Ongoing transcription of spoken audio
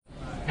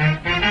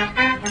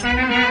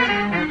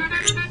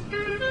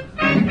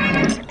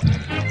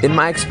In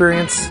my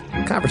experience,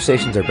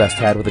 conversations are best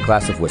had with a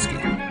glass of whiskey.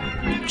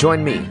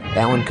 Join me,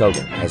 Alan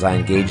Kogan, as I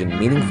engage in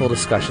meaningful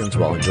discussions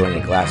while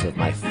enjoying a glass of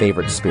my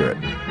favorite spirit.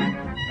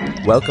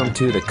 Welcome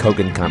to the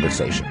Kogan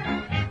Conversation.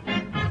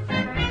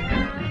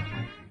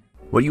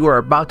 What you are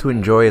about to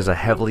enjoy is a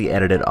heavily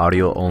edited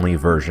audio-only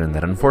version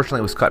that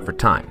unfortunately was cut for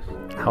time.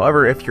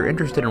 However, if you're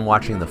interested in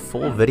watching the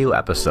full video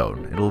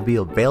episode, it will be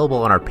available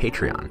on our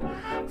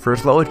Patreon. For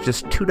as low as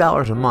just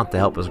 $2 a month to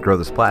help us grow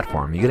this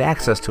platform, you get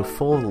access to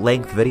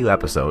full-length video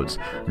episodes,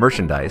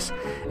 merchandise,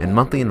 and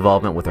monthly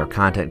involvement with our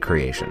content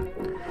creation.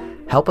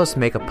 Help us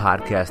make a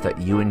podcast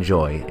that you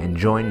enjoy and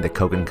join the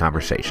Kogan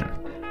Conversation.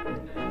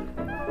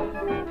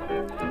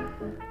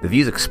 The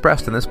views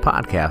expressed in this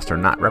podcast are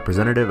not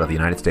representative of the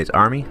United States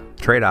Army,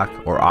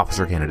 TRADOC, or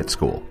Officer Candidate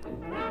School.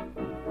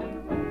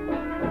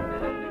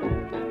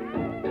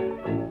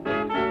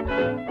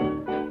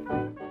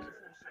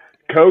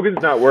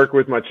 Kogan's not working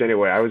with much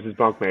anyway. I was his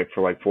bunkmate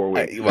for like 4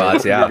 weeks. Well,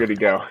 that's, yeah. You're good to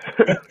go.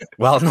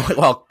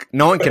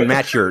 No one can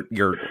match your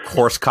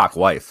horsecock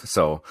wife,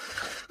 so.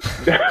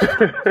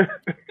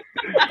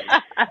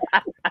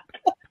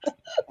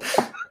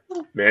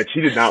 Man,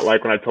 she did not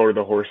like when I told her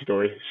the horse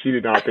story. She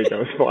did not think that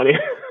was funny.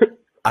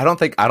 I don't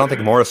think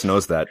Morris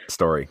knows that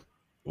story.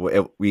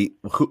 What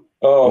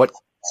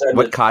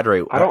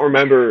cadre? I don't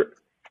remember.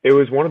 It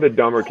was one of the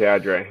dumber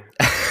cadre.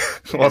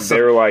 They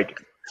were like,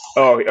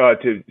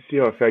 to see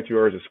how effective you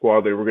are as a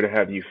squad leader, we're going to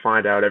have you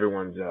find out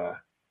everyone's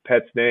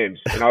pets' names.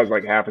 And I was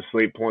like half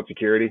asleep pulling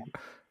security.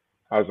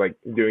 I was like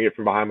doing it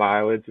from behind my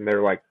eyelids. And they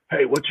were like,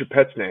 hey, what's your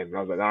pet's name? And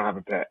I was like, I don't have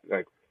a pet.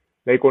 Like,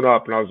 make one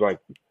up. And I was like,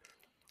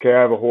 okay,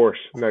 I have a horse.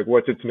 And like,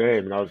 what's its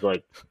name? And I was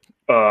like,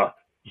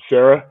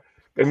 Sarah.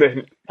 And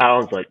then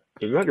Alan's like,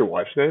 isn't that your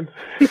wife's name?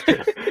 Rest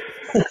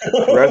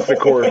of the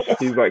course,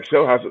 he's like,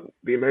 so how's it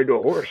being married to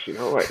a horse? You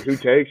know, like who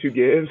takes, who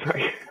gives?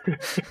 Like,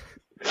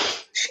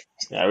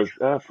 yeah, it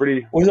was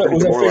pretty. Was that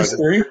phase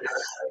 3?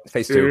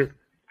 Phase 2.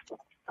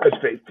 That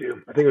was phase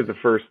 2. I think it was the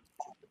first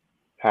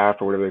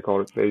half or whatever they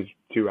called it, phase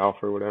 2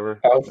 alpha or whatever.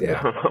 Alpha.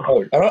 Yeah.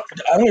 I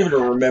don't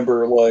even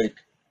remember like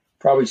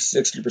probably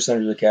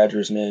 60% of the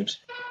cadres' names.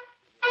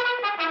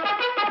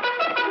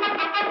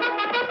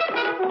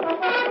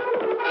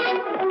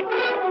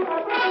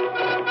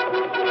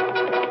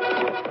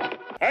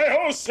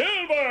 Hey-ho,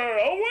 Silver,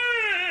 away!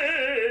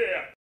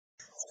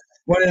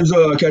 My name's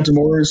Captain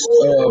Morris.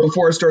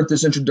 Before I start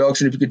this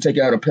introduction, if you could take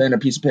out a pen, a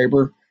piece of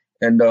paper,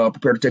 and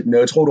prepare to take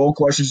notes. Hold all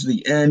questions to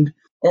the end.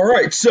 All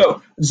right,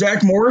 so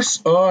Zach Morris.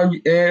 Zach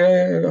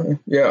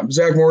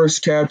Morris,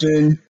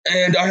 Captain.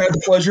 And I had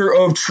the pleasure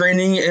of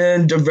training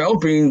and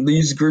developing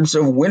these groups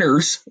of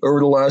winners over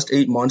the last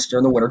 8 months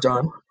during the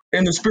wintertime.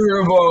 In the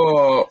spirit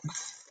of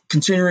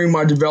continuing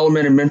my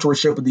development and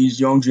mentorship with these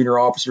young junior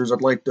officers,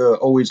 I'd like to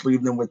always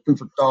leave them with food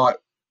for thought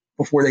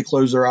before they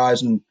close their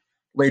eyes and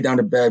lay down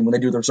to bed when they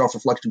do their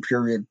self-reflection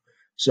period.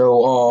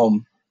 So a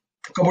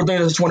couple of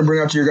things I just want to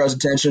bring out to your guys'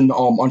 attention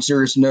on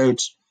serious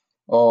notes,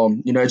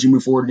 as you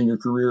move forward in your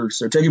career.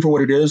 So take it for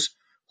what it is.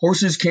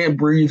 Horses can't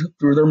breathe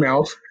through their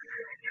mouth.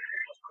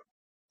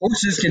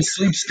 Horses can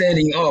sleep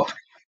standing up.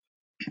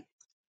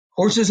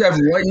 Horses have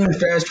lightning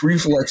fast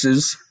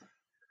reflexes.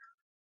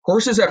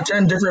 Horses have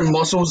 10 different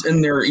muscles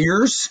in their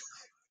ears.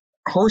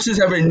 Horses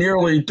have a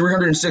nearly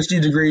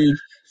 360-degree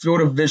field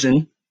of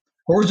vision.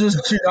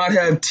 Horses do not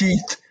have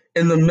teeth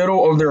in the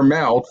middle of their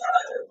mouth.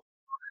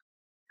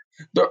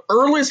 The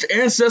earliest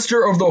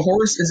ancestor of the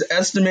horse is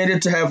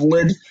estimated to have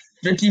lived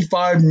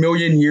 55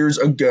 million years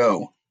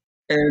ago.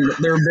 And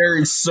they're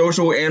very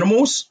social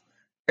animals.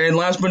 And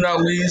last but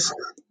not least,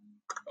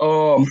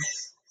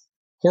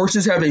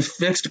 horses have a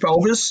fixed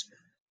pelvis,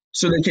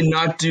 so they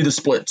cannot do the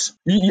splits.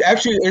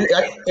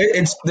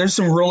 There's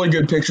some really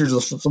good pictures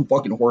of some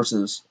fucking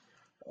horses.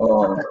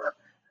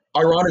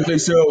 Ironically,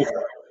 so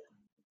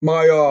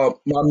my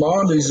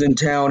mom is in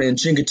town in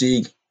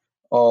Chincoteague,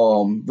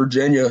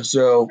 Virginia.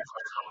 So,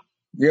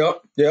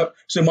 yep.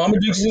 So Mama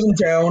Dukes is in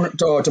town.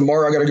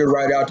 Tomorrow I got to go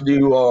ride out to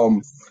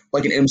do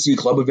like an MC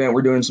club event.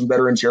 We're doing some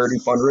veteran charity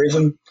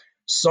fundraising.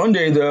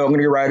 Sunday though, I'm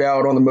gonna ride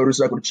out on the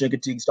motorcycle to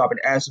Chincoteague, stop at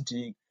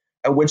Assateague.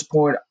 At which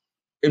point,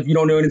 if you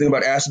don't know anything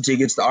about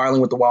Assateague, it's the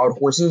island with the wild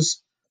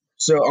horses.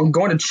 So I'm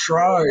going to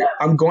try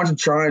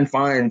and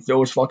find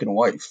Phil's fucking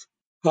wife.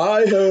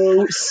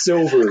 Hi-ho,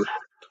 Silver.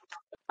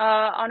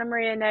 Anna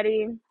Maria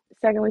Netti,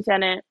 second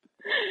lieutenant.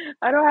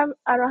 I don't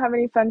have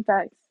any fun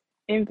facts.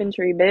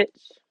 Infantry, bitch.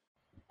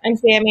 I'm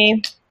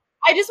Sammy.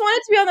 I just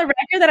wanted to be on the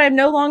record that I'm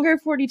no longer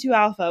 42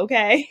 Alpha,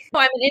 okay?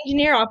 I'm an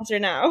engineer officer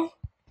now.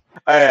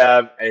 Hi,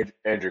 I'm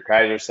Andrew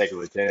Kaiser, second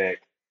lieutenant.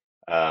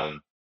 I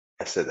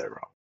said that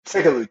wrong.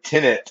 Second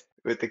lieutenant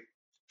with the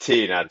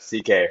T, not a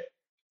CK.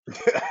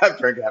 I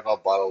drank half a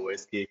bottle of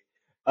whiskey.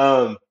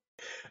 I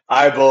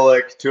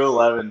Bullock,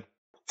 211.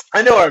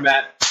 I know where I'm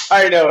at.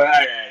 I know. All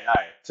right.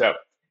 So,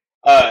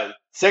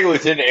 second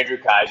lieutenant Andrew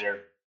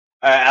Kaiser,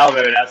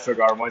 Alabama National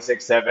Guard,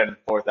 167,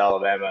 4th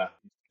Alabama.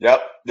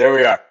 Yep, there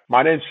we are.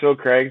 My name's Phil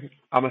Craig.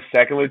 I'm a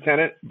second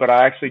lieutenant, but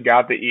I actually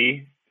got the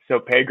E. So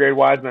pay grade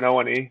wise, I'm an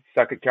O1E,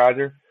 stuck at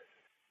Kaiser.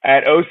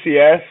 At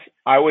OCS,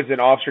 I was an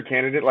officer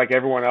candidate like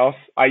everyone else.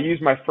 I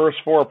used my first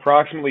four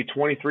approximately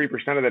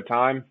 23% of the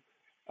time.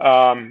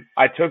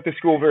 I took the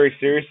school very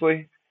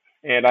seriously,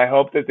 and I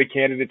hope that the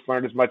candidates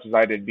learned as much as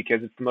I did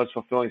because it's the most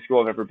fulfilling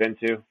school I've ever been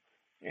to.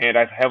 And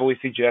I've heavily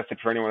suggested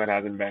for anyone that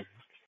hasn't been.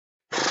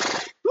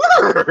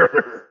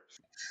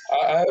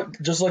 I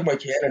just like my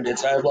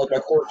candidates. I have like my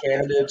core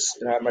candidates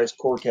and I have my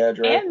core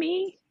cadre. And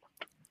me.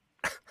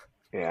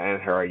 Yeah,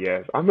 and her, I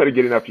guess. I'm going to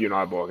get enough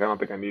UNI book. I don't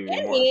think I need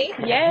any more.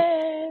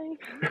 Yay.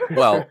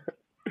 Well,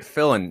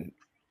 Phil and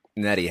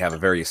Nettie have a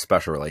very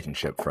special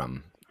relationship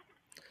from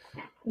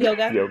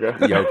Yoga.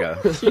 yoga.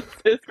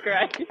 Jesus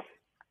Christ.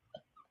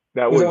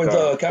 That Was was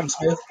that with Captain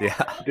Smith?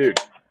 Yeah. dude.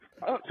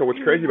 So what's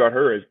crazy about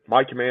her is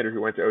my commander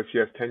who went to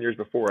OCS 10 years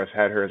before us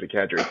had her as a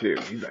cadre too.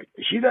 He's like,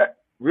 is she that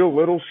real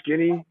little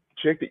skinny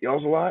chick that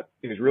yells a lot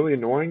and is really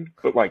annoying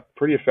but like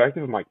pretty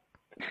effective? I'm like,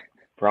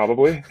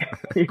 probably.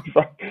 It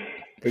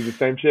was the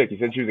same chick. He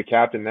said she was a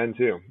captain then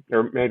too,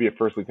 or maybe a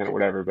first lieutenant,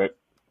 whatever. But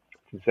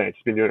it's insane.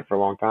 She's been doing it for a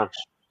long time.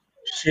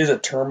 She's a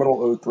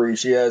Terminal 03.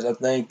 She has, I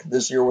think,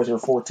 this year was her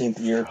 14th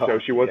year. So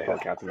she was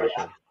flight captain that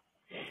time.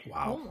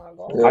 Wow.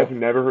 Yeah. I've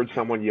never heard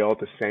someone yell at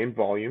the same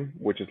volume,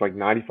 which is like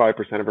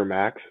 95% of her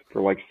max,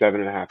 for like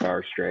 7.5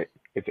 hours straight.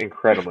 It's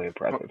incredibly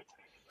impressive.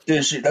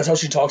 Dude, that's how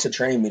she talks at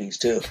training meetings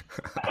too.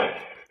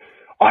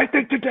 I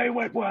think today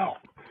went well.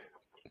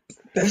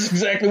 That's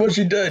exactly what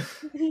she did.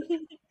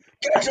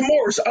 Captain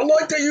Morris, I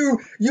like that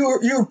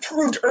you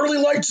approved early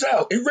lights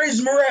out. It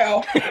raised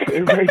morale.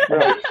 It raised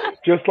morale.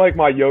 Just like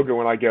my yoga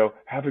when I go,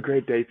 have a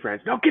great day,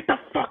 friends. No, get the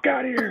fuck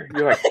out of here.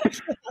 You're like...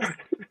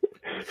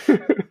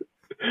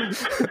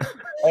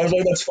 I was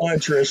like, that's fine,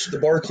 Trish. The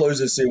bar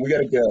closes soon. We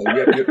gotta go.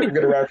 We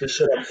gotta wrap this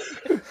shit up.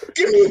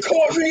 Give me a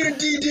call if you need a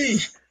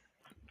DD.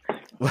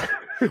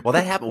 Well,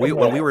 that happened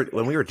when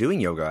we were doing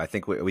yoga. I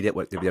think we did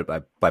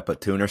by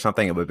platoon or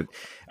something.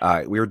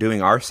 We were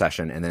doing our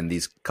session, and then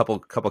these couple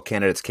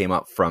candidates came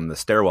up from the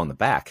stairwell in the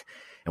back,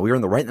 and we were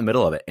right in the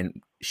middle of it.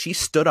 And she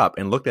stood up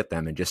and looked at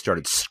them and just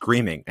started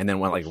screaming, and then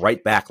went like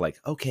right back, like,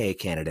 "Okay,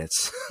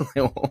 candidates."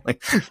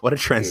 Like, what a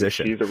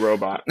transition! She's a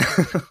robot,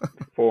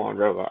 full on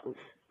robot.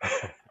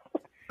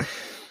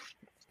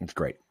 It's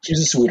great.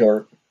 She's a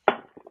sweetheart.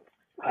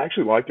 I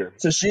actually liked her.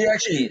 So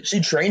she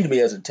trained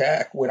me as a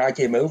TAC when I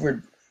came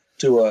over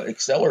to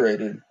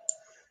Accelerated.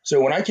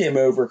 So when I came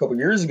over a couple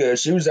years ago,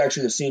 she was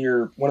actually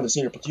one of the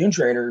senior platoon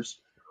trainers,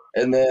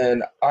 and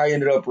then I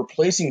ended up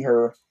replacing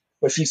her,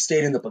 but she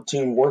stayed in the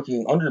platoon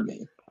working under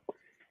me.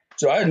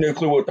 So I had no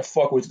clue what the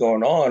fuck was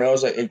going on. I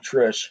was like, "Hey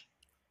Trish,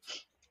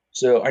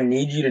 so I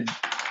need you to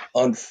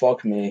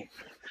unfuck me."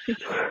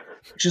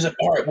 She's like,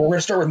 "All right, well, we're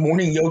gonna start with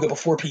morning yoga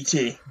before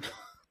PT."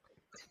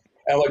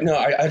 And I'm like, "No,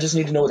 I just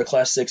need to know what a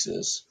class 6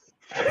 is."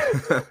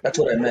 That's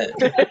what I meant.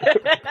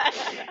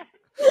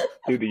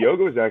 Dude, the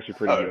yoga was actually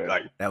pretty good.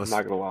 That was, I'm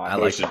not gonna lie. I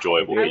It was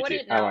enjoyable.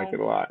 I liked it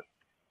a lot.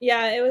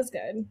 Yeah, it was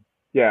good.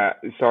 Yeah,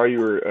 sorry you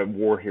were a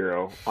war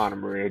hero, Anna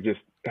Maria, just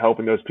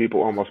helping those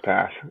people almost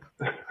pass.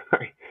 You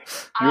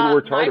would have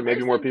worked harder,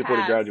 maybe more people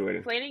would have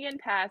graduated. Flanagan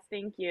passed,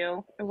 thank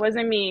you. It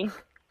wasn't me.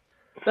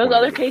 Those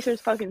other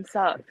pacers fucking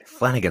suck.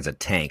 Flanagan's a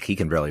tank. He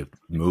can barely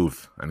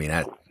move. I mean,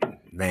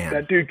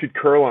 That dude could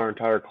curl our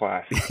entire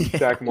class.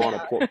 Stack him on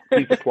a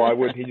piece of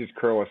plywood, he just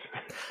curl us.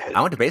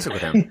 I went to basic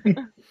with him.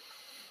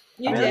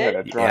 You Yeah, did?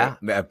 that's right.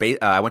 Yeah,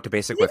 I went to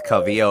basic with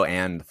Calvillo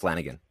and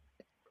Flanagan.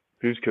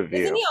 Who's Cavillo?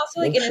 Isn't he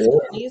also like in his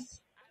Sure. 30s?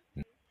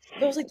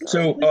 I was like,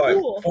 So,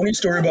 cool. funny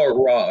story about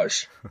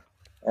Raj.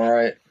 All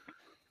right.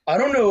 I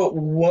don't know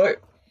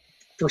what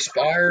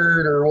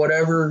perspired or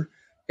whatever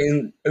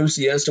in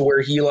OCS to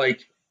where he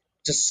like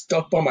just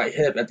stuck by my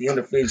hip at the end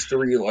of phase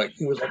 3. Like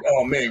he was like,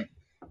 "Oh man,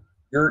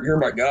 you're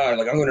my guy.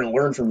 Like I'm going to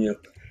learn from you."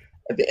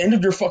 At the end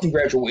of your fucking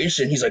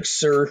graduation, he's like,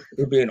 "Sir, it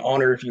would be an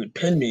honor if you would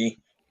pin me."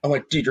 I'm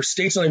like, "Dude, your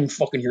state's not even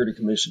fucking here to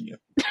commission you,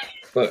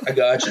 but I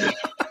got you."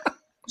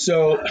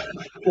 So,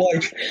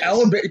 like,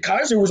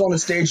 Kaiser was on the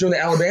stage doing the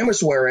Alabama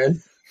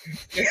swear-in.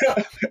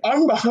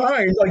 I'm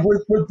behind, like,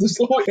 with this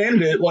little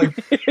candidate, like,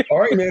 "All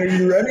right, man, are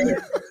you ready?"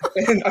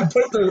 And I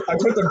put the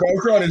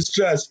bunker on his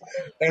chest,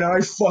 and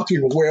I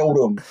fucking wailed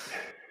him.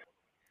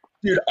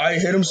 Dude, I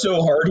hit him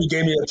so hard, he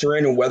gave me a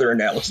terrain and weather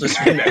analysis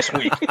for next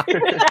week.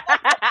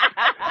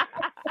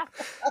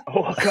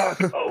 Oh,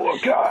 God. Oh,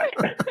 God.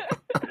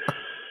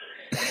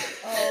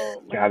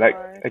 Oh, my Yeah,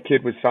 that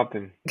kid was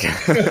something.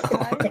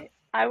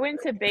 I went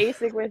to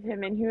basic with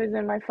him, and he was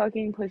in my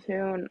fucking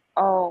platoon.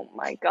 Oh,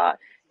 my God.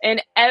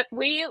 And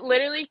we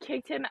literally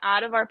kicked him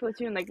out of our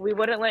platoon. Like, we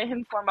wouldn't let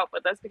him form up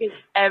with us because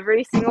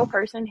every single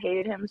person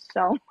hated him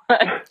so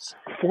much.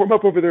 Form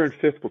up over there in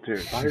 5th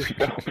platoon by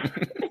yourself.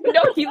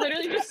 No, he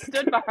literally just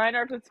stood behind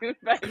our platoon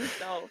by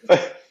himself.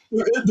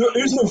 There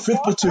is no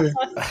 5th platoon.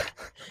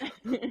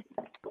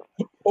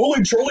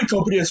 Only Charlie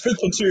Company has 5th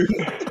platoon.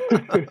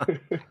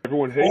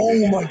 Everyone hates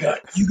me. Oh my God,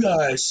 you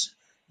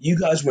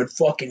guys went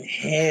fucking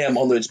ham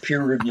on those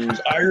peer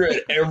reviews. I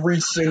read every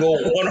single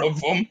one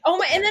of them. Oh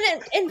my! And then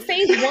in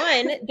phase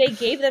 1, they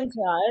gave them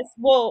to us.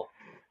 Well,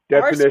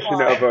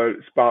 definition of a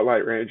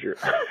Spotlight Ranger.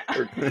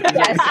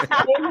 Yes,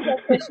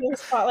 official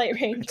Spotlight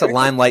Ranger. It's a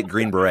limelight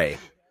Green Beret.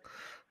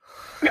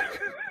 So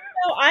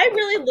I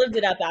really lived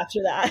it up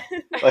after that.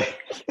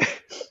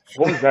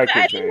 What was that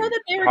I kid's didn't name? know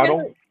that they were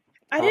gonna.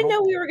 I didn't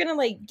know we were gonna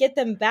like get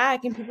them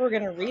back and people were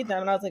gonna read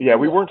them, and I was like, Yeah,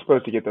 we weren't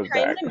supposed to get those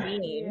kind back. of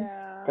mean.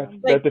 Yeah.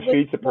 That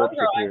defeats the purpose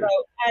of I it.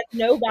 wrote had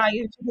no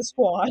value to the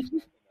squad.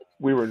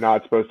 We were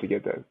not supposed to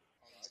get those.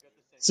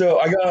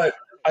 So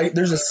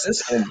there's a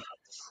system.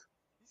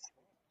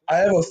 I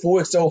have a full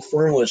Excel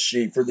formula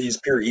sheet for these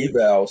peer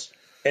evals,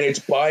 and it's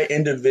by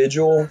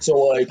individual. So,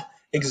 like,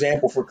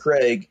 example for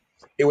Craig,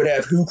 it would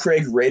have who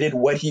Craig rated,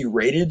 what he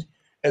rated,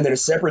 and then a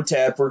separate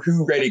tab for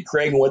who rated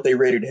Craig and what they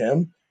rated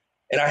him.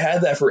 And I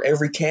had that for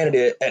every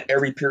candidate at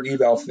every peer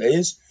eval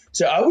phase.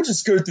 So I would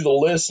just go through the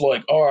list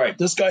like, all right,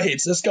 this guy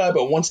hates this guy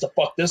but wants to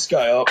fuck this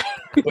guy up.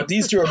 But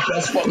these two are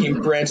best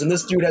fucking friends, and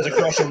this dude has a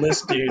crush on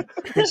this dude.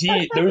 Because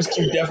those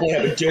two definitely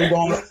have a dig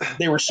on.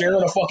 They were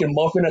sharing a fucking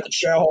muffin at the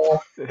chow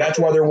hall. That's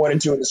why they're 1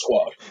 and 2 in the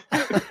squad.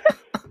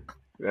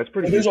 That's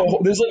pretty There's good.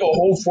 like a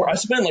whole I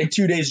spent like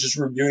 2 days just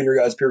reviewing your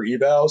guys' peer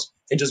evals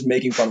and just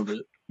making fun of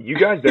it. You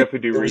guys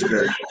definitely do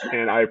research,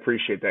 and I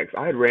appreciate that. 'Cause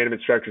I had random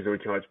instructors that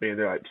would come up to me, and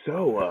they're like,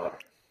 so,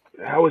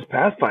 how was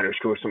Pathfinder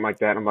school or something like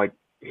that? And I'm like,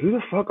 who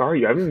the fuck are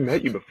you? I haven't even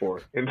met you before.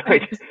 And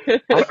like,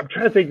 I'm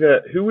trying to think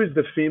who was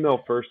the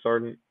female first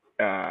sergeant?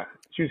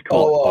 She was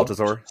called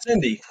Baltazar?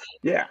 Cindy.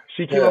 Yeah,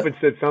 she came up and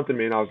said something to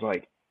me, and I was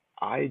like,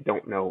 I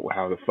don't know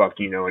how the fuck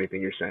you know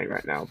anything you're saying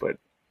right now, but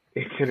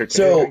it's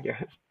entertaining, I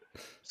guess.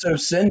 So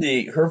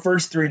Cindy, her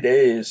first 3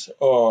 days,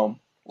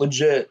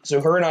 legit. So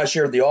her and I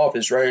shared the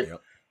office, right?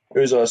 Yep. It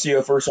was a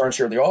CO first sergeant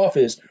shared the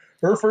office.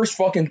 Her first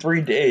fucking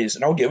 3 days,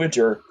 and I'll give it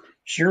to her.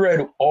 She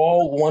read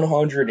all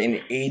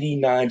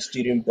 189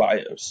 student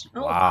bios.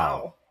 Oh,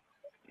 Wow.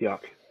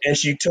 Yuck. And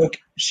she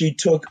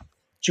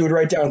would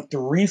write down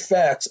 3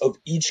 facts of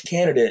each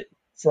candidate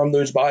from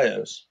those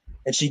bios.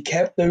 And she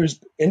kept those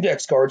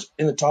index cards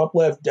in the top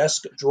left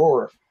desk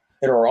drawer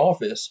in her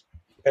office.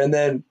 And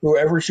then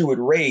whoever she would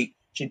rate,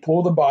 she'd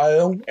pull the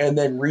bio and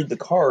then read the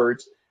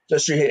cards. So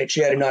she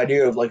had an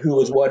idea of like who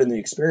was what in the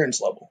experience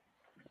level.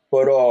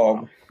 But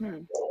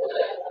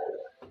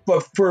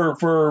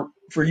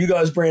for you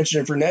guys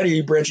branching, for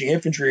Nettie branching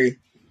infantry,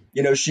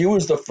 you know, she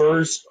was the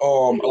first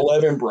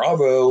 11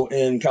 Bravo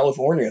in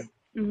California.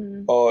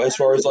 As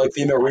far as like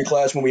female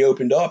reclass when we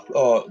opened up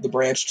the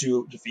branch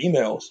to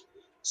females.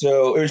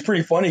 So it was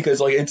pretty funny because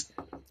like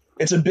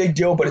it's a big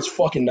deal, but it's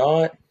fucking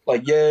not.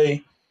 Like,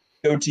 yay,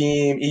 go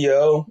team,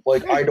 EO.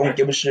 Like, I don't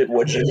give a shit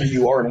what gender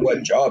you are and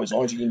what job as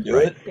long as you can do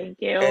it. Thank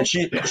you. And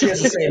she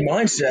has the same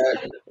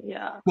mindset.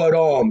 Yeah. But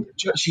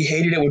she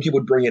hated it when people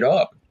would bring it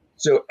up.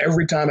 So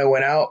every time I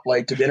went out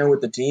like to dinner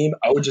with the team,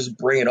 I would just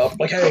bring it up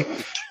like, hey,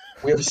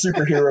 we have a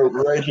superhero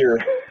right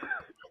here.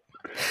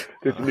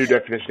 There's a new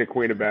definition of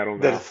Queen of Battle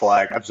now. The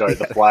flag. I'm sorry,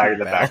 the flag in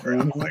the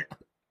background. Like,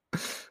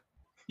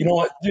 you know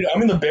what, dude?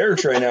 I'm in the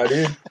barracks right now,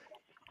 dude.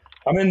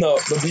 I'm in the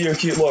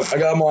BOQ. Look, I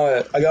got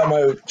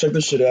my. Check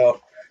this shit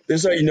out.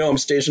 This is how you know I'm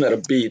stationed at a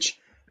beach.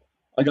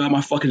 I got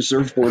my fucking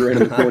surfboard right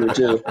in the corner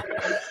too.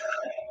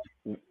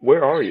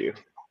 Where are you?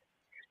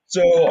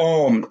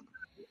 So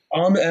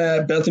I'm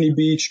at Bethany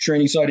Beach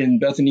training site in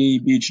Bethany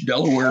Beach,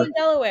 Delaware. In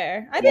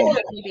Delaware. I've been to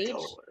Bethany Beach.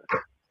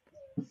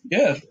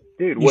 Yeah.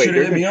 Dude, You wait, should've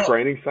there's hit me a up.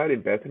 training site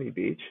in Bethany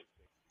Beach?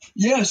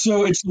 Yeah,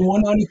 so it's the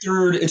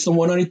 193rd. It's the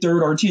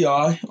 193rd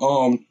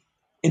RTI.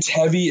 It's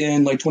heavy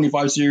in like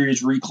 25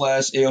 series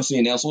reclass, ALC,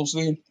 and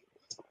SLC.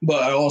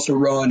 But I also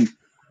run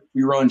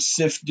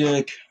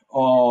SIFDIC,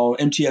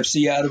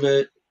 MTFC out of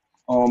it,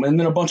 and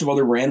then a bunch of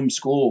other random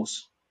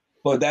schools.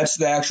 But that's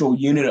the actual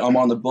unit I'm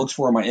on the books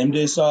for on my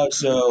MDay side.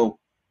 So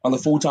on the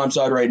full-time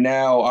side right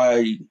now,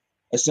 I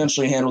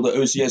essentially handle the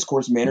OCS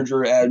course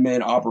manager,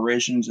 admin,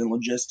 operations, and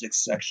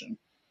logistics section.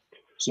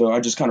 So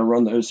I just kind of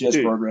run the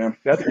OCS program.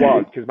 That's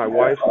wild because my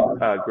wife's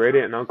great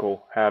aunt and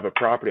uncle have a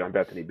property on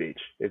Bethany Beach,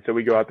 and so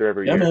we go out there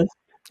every year. Man.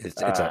 It's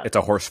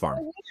a horse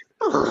farm.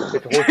 It's a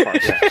horse farm.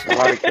 Yeah. A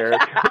lot of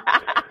carrots.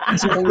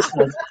 It's a horse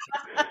farm.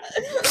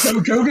 So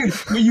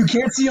Kogan, what you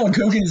can't see on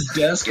Kogan's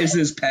desk is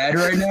his pad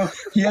right now.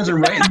 He has a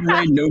write in the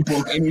rain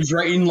notebook, and he's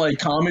writing like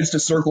comments to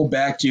circle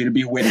back to you to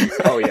be witty.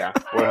 Oh yeah,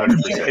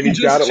 100%. And he's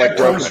got it like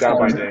broken down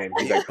by name.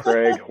 He's like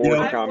Craig,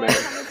 horse comment.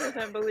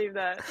 100% believe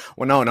that.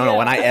 Well, no.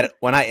 Yeah.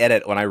 When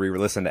I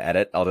re-listen to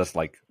edit, I'll just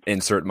like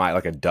insert my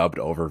like a dubbed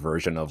over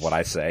version of what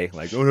I say.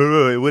 Like,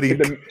 oh, what do you?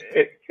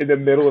 In the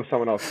middle of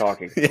someone else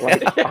talking. Yeah.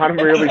 Like, I'm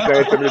really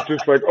saying something. It's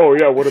just like, oh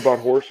yeah, what about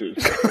horses?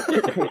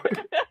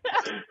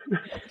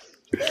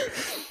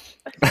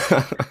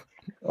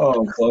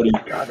 Oh, buddy.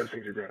 God, those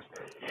things are gross.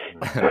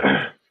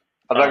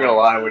 I'm not gonna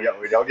lie, when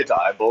we don't get to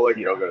eyeballing,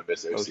 you don't go to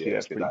miss OCS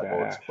OCS. pretty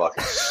Eyeball is badass.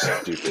 fucking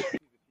stupid.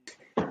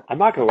 I'm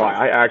not gonna lie.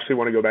 I actually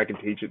want to go back and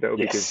teach it though,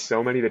 Yes. because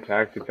so many of the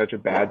techs did such a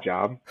bad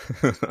job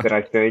that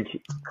I think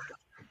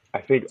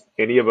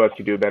any of us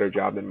could do a better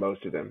job than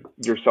most of them.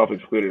 Yourself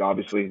excluded,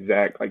 obviously,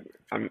 Zach. Like,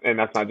 and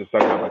that's not just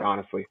sucking up, like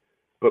honestly,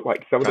 but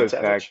like some of those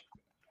techs.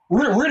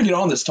 We're gonna get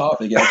on this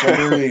topic.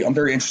 Actually, I'm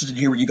very interested to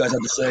hear what you guys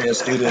have to say as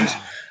students.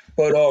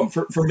 But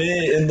for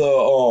me in the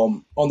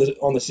on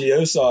the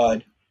CO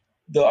side,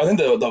 I think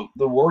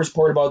the worst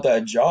part about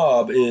that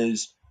job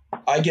is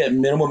I get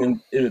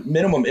minimum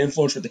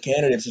influence with the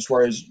candidates as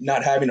far as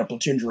not having a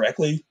platoon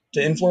directly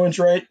to influence,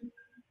 right?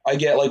 I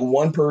get like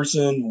one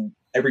person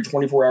every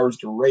 24 hours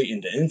to rate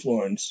and to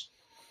influence,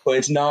 but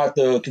it's not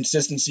the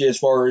consistency as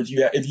far as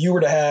if you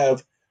were to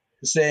have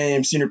the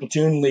same senior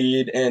platoon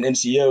lead and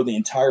NCO the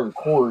entire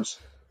course,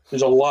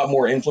 there's a lot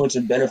more influence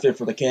and benefit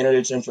for the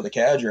candidates and for the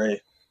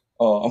cadre.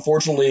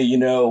 Unfortunately,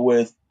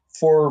 with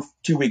 4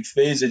 2-week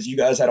phases, you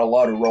guys had a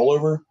lot of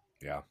rollover.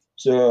 Yeah.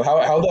 So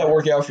how'd that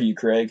work out for you,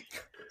 Craig?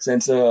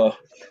 Since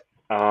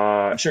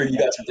I'm sure you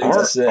guys have things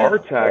to say. Our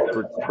attacks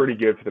were pretty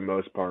good for the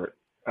most part.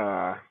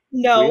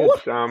 No. We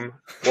had some.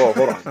 Well,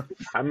 hold on.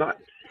 I'm not.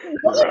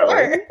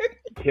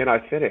 Can I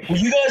finish? Were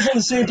you guys on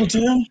the same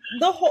platoon?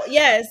 The whole For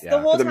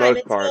the time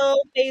most part.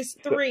 until phase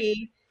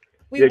 3.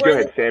 Go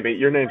ahead, Sammy.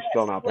 Your name's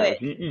still not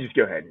promised. You just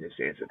go ahead and just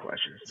answer the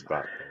questions.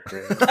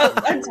 Oh,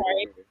 I'm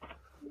sorry.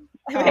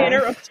 I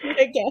interrupted you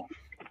again.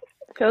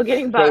 Phil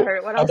getting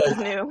butthurt. What else is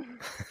new?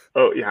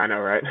 Oh, yeah, I know,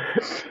 right?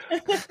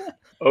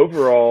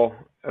 Overall,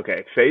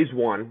 okay, phase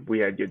 1, we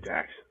had good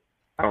attacks.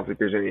 I don't think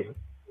there's any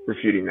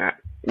refuting that.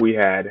 We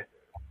had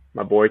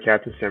my boy,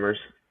 Captain Simmers.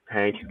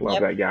 Hank,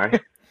 love that guy.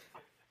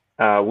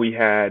 We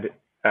had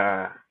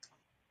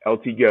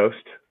LT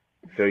Ghost,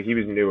 so he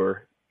was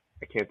newer.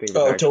 I can't think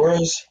of his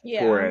Torres?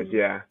 Yeah. Torres,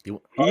 yeah. He Yeah,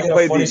 played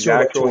the funny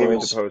story exact about role he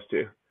was Torres. supposed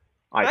to.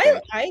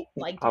 I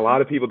liked him. A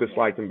lot of people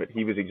disliked him, but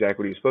he was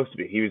exactly what he was supposed to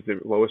be. He was the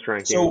lowest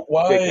ranking. So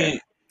why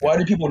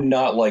do people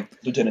not like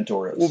Lieutenant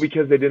Torres? Well,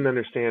 because they didn't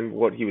understand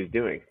what he was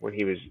doing when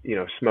he was,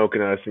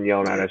 smoking us and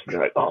yelling at us. And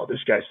they're like, "Oh,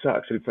 this guy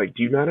sucks." And it's like,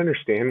 do you not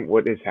understand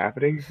what is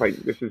happening? Like,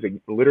 this is a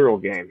literal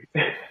game.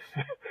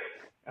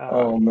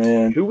 Oh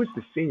man, who was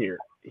the senior?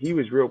 He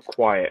was real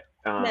quiet.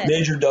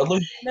 Major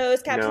Dudley? No,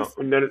 it's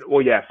Captain. No.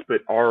 Well, yes,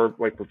 but our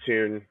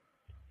platoon.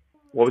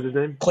 What was his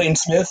name? Clayton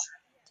Smith.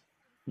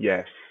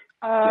 Yes.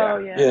 Oh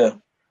Yeah.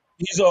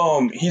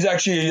 He's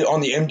actually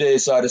on the M-Day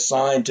side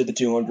assigned to the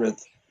 200th.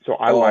 So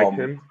I liked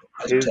him.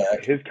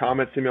 His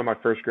comments to me on my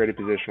first graded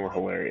position were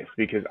hilarious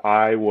because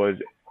I was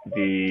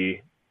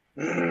the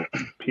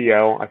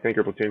PL, I think,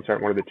 or platoon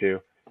sergeant, one of the two.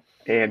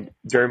 And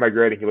during my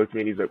grading, he looked at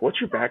me and he's like, "What's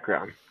your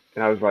background?"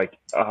 And I was like,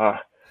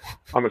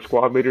 "I'm a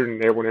squad leader in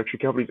an airborne infantry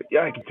company." He's like,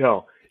 "Yeah, I can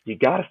tell. You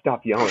got to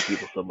stop yelling at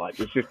people so much.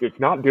 It's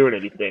not doing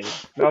anything."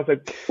 And I was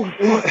like, "Oh,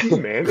 fuck you,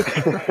 man."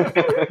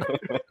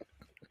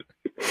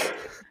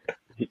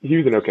 He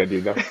was an okay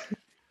dude, though.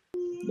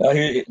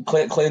 No,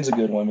 Clayton's a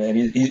good one, man.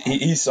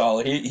 He's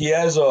solid. He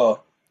actually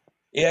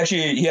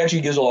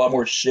gives a lot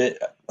more shit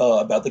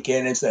about the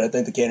candidates that I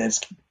think the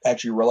candidates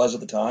actually realize at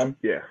the time.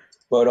 Yeah.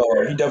 But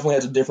he definitely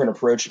has a different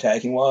approach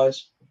attacking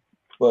wise.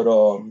 But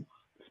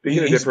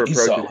speaking of different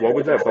approaches, solid. What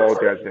was that bald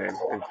guy's name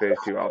in phase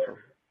 2 Alpha?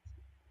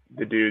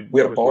 The dude. We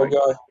had a bald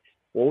guy.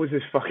 What was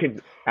his fucking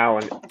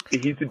Alan?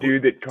 He's the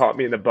dude that caught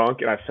me in the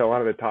bunk and I fell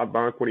out of the top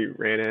bunk when he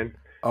ran in.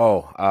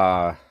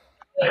 Oh,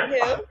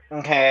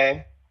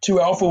 Okay. 2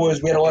 Alpha we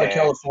had a lot of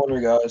California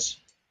guys.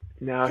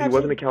 No, he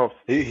wasn't a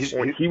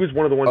California. He was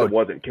one of the ones that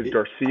wasn't, because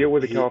Garcia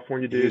was a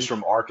California dude. He was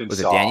from Arkansas. Was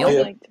it Daniel?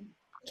 Yeah.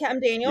 Captain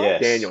Daniel?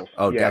 Yes. Daniels.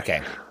 Oh, yeah.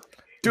 okay.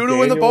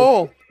 Doo-doo in the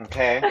bowl.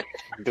 Okay.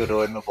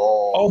 Doo-doo in the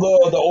bowl.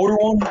 Oh, the older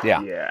one?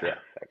 Yeah. That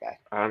guy.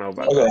 I don't know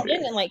about Okay. that. I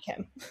didn't like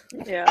him.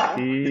 Yeah.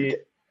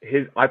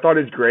 I thought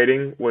his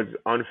grading was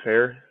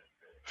unfair.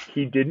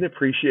 He didn't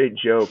appreciate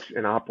jokes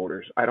and op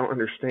orders. I don't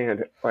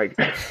understand.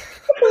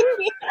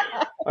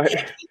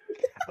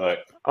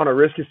 On a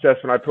risk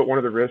assessment, I put one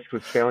of the risks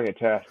was failing a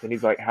test, and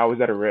he's like, "How is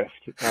that a risk?"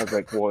 And I was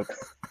like, "Well,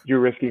 you're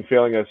risking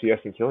failing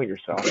OCS and killing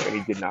yourself," and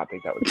he did not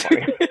think that was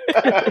funny.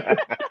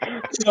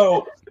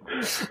 So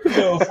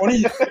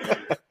funny.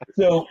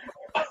 So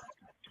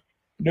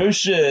no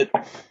shit.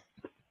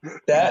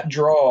 That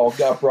draw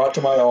got brought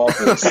to my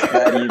office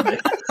that evening.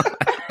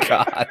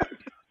 God.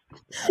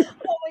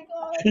 Oh my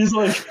god. He's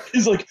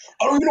like,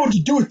 "I don't even know what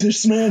to do with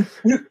this, man.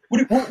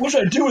 What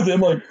should I do with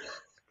him?" Like,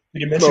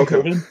 did you mention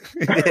COVID?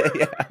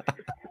 Yeah.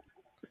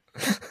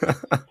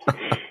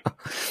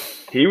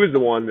 He was the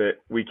one that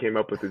we came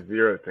up with the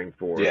 0 thing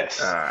for. Yes.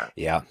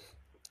 Yeah.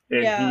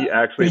 And Yeah. he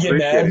actually Did he get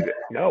appreciated mad? it.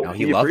 No, No,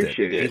 he he loved it.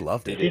 appreciated it. He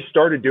loved it. He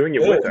started doing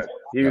it with us.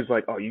 He was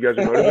like, "Oh, you guys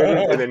are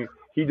motivated," and then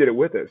he did it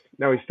with us.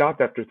 Now he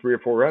stopped after 3 or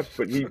 4 reps,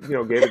 but he,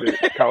 gave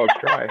it a college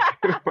try.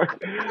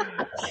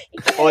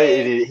 Well,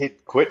 he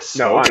quit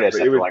smoking us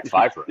honestly, after it was- like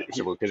 5 reps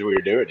because we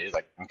were doing it. He's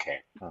like,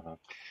 "Okay."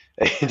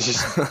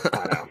 Just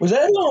I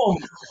know.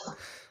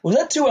 Was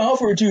that 2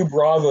 Alpha or 2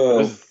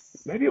 Bravo?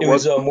 Maybe It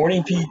was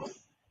morning P.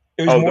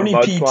 It was Oh, the morning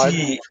mud PT.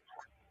 slide?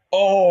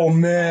 Oh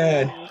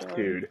man,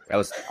 Dude, That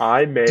was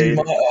I made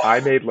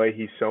Dude,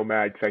 Leahy so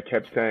mad because I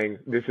kept saying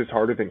this is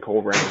harder than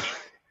coal range,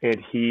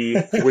 and he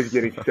was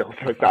getting so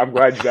pissed. I'm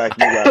glad Zach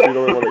you laughed. You're the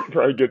only one that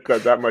probably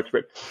gets that much,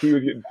 but he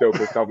was getting so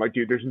pissed. I'm like,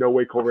 "Dude, there's no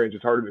way coal range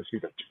is harder than this."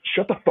 He's like,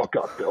 "Shut the fuck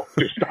up, Bill.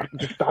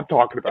 Just stop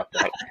talking about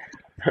that."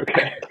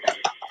 Okay.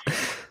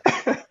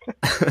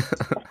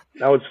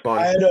 That was fun.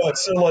 I had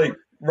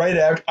right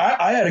after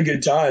I had a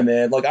good time,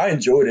 man. Like I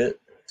enjoyed it.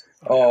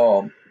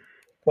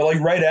 But like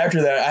right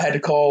after that, I had to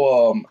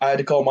call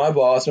my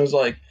boss and I was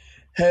like,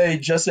 "Hey,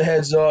 just a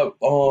heads up,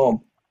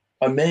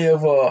 I may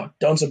have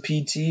done some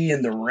PT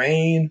in the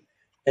rain,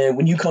 and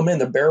when you come in,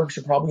 the barracks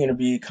are probably going to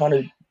be kind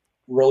of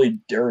really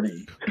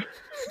dirty.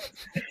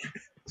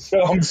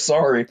 So I'm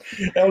sorry."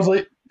 And I was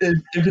like,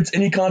 if it's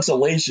any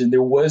consolation,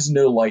 there was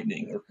no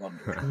lightning or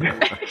thunder.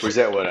 Was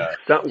that what?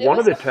 One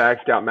of the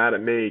techs got mad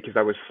at me because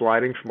I was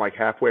sliding from like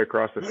halfway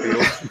across the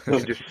field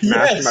and just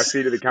smashing my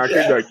feet to the concrete.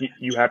 Yes. Like,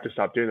 you have to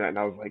stop doing that. And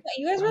I was like,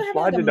 You guys were having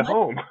slide like, into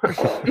home.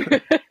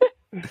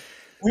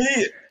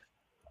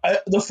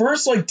 The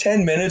first like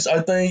 10 minutes,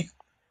 I think,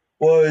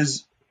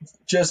 was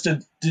just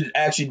to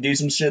actually do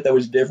some shit that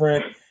was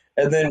different.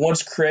 And then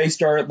once Craig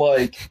started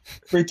like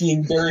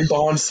freaking Barry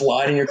Bonds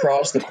sliding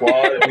across the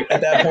quad,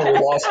 at that point we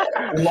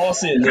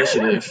lost the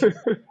initiative.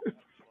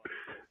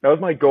 That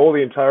was my goal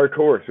the entire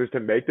course, was to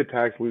make the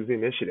tags lose the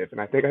initiative, and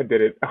I think I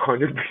did it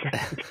 100% of the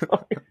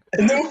time.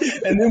 And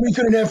then we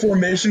couldn't have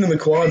formation in the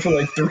quad for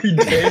like 3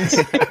 days.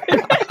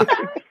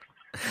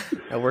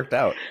 That worked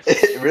out.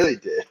 It really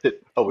did.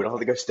 Oh, we don't have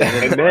to go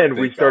stand. And then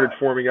we started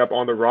forming up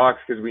on the rocks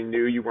because we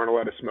knew you weren't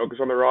allowed to smoke us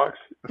on the rocks.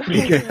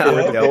 Because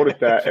someone told us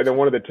that, and then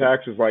one of the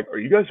techs was like, "Are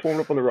you guys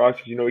forming up on the rocks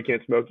because you know we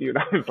can't smoke you?" And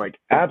I was like,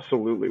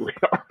 "Absolutely, we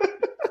are."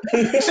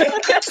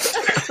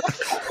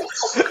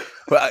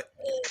 Well,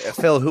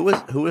 Phil, who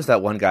was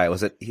that one guy?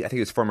 Was it? I think he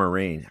was from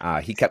Marine.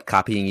 He kept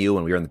copying you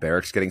when we were in the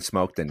barracks getting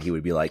smoked, and he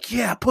would be like,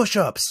 "Yeah,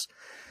 push-ups."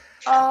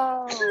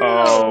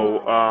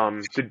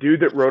 The dude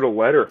that wrote a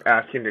letter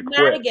asking to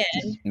quit.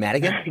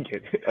 Madigan?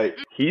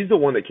 He's the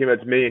one that came up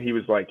to me and he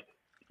was like,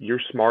 "Your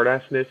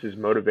smartassness is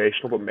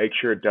motivational, but make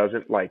sure it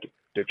doesn't like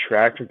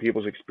detract from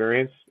people's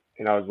experience."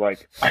 And I was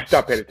like, I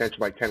stopped paying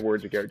attention like 10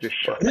 words ago. Just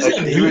shut up.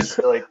 He was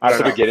like, I don't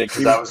the know. beginning,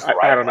 because I was right.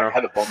 I don't know. I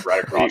had the bump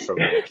right across from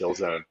the kill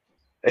zone.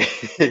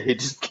 He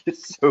just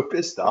gets so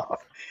pissed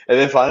off. And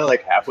then finally,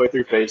 like halfway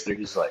through phase 3,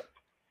 he's like,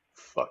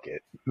 "Fuck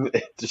it."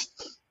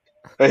 Just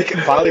like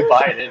finally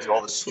buying into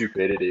all the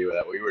stupidity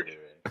that we were doing.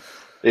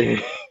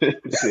 And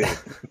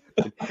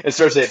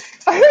starts saying,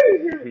 "I hate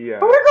it here.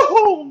 I want to go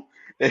home."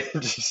 And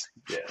just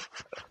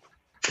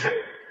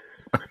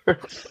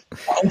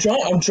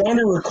I'm trying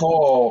to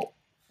recall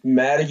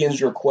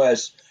Madigan's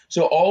request.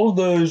 So all of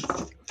those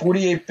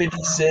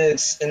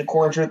 4856 in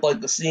accordance with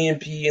like the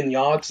CMP and the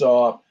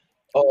OXOP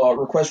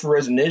request for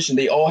resignation,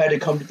 they all had to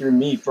come through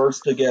me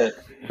first to get.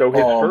 So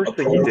his first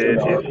thing he did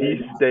is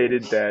he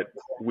stated that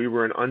we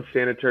were in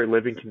unsanitary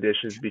living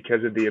conditions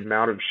because of the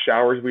amount of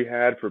showers we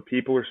had for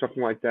people or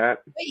something like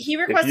that. Wait, he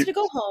requested to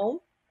go home?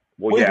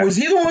 Well, yeah. Was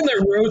he the one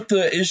that wrote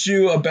the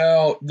issue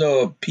about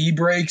the pee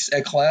breaks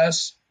at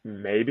class?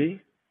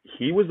 Maybe.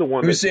 He was the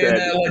one who was saying said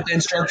that like the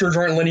instructors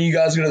aren't letting you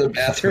guys go to the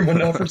bathroom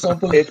enough or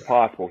something. It's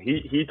possible.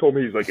 He told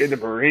me, he's like, in the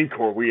Marine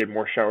Corps we had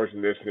more showers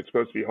than this and it's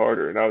supposed to be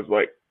harder. And I was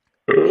like,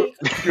 good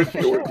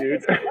story,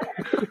 dude.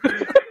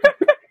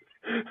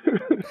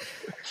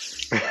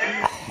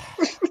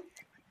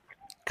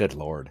 Good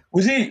lord.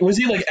 Was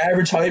he like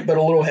average height but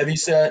a little heavy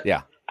set?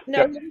 Yeah.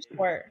 No, he was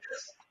short.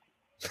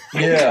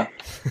 Yeah.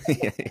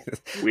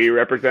 We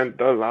represent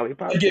the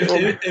lollipop. Like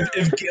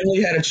if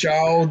Gimli had a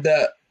child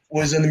that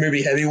was in the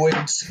movie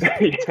Heavyweights.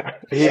 He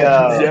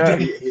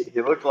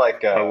looked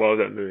like I love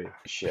that movie.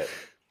 Shit.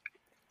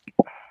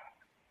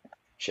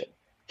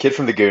 Kid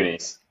from the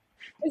Goonies.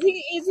 Is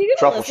he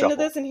gonna listen to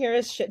this and hear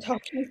us shit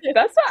talking?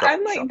 That's what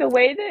I'm like. The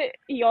way that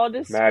y'all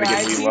describe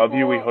Madigan, we love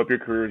you. We hope your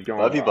career is going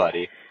well. Love you,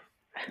 buddy.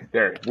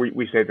 There,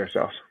 we saved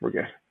ourselves. We're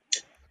good.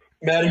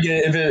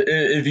 Madigan,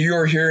 if you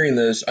are hearing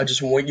this, I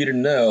just want you to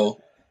know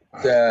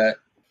that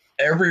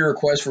every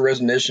request for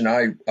resignation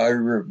I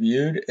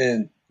reviewed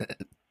and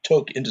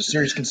took into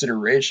serious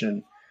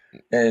consideration,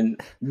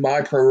 and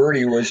my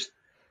priority was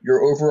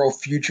your overall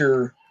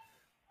future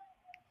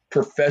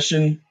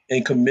profession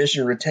and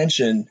commission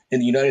retention in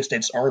the United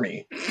States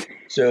Army.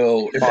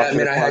 So if that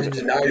meant I had to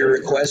deny your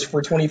request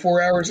for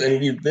 24 hours and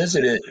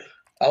revisit it,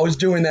 I was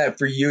doing that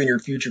for you and your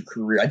future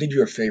career. I did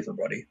you a favor,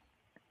 buddy.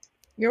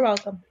 You're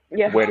welcome.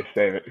 Yeah. Way to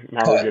save it.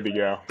 Now we're good to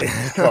go.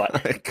 Cut.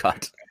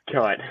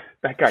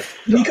 That guy.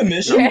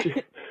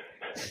 Decommissioned?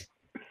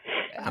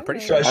 I'm pretty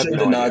So sure. I should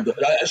have denied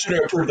that. I should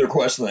have approved the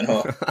request then,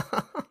 huh?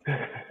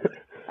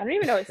 I don't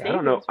even know what state.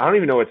 I don't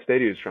even know what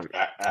state he was from.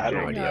 I have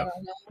no idea.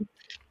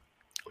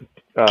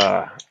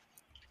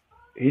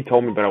 He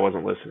told me, but I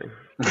wasn't listening.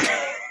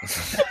 That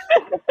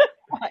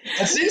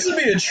seems to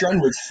be a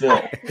trend with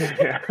Phil.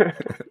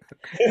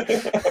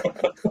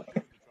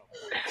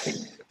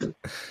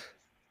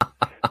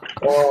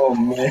 Oh,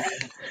 man.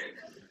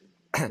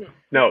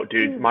 No,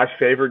 dude, my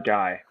favorite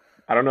guy,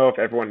 I don't know if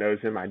everyone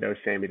knows him, I know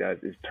Sammy does,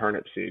 is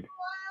Turnip Seed.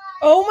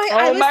 Oh my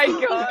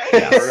god.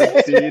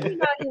 Turnip Seed.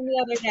 About him the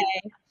other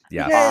day.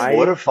 Yeah.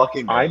 What a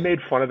fucking I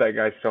made fun of that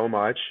guy so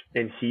much,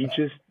 and he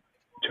just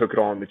took it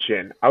all on the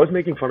chin. I was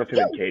making fun of him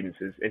in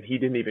cadences, and he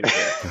didn't even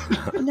care.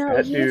 No,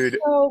 that he dude,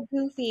 was so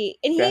goofy.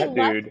 And he left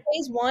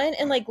phase 1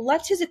 and like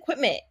left his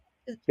equipment.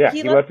 Yeah,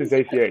 he left his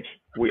ACH.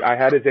 I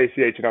had his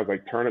ACH, and I was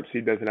like, Turnip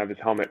Seed doesn't have his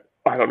helmet.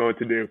 I don't know what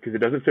to do, because it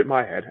doesn't fit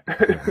my head. So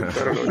I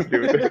don't know what to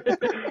do with it.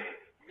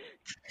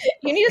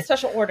 You need a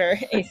special order,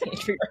 ACH,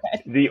 for your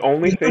head. The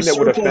only thing that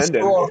would offend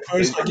him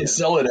is I can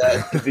sell it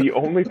at. the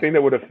only thing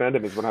that would offend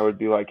him is when I would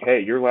be like,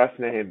 "Hey, your last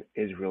name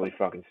is really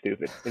fucking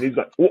stupid," and he's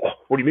like, "Whoa,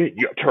 what do you mean?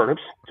 You got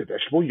turnips? It's a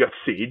vegetable. You got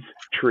seeds,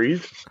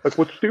 trees. Like,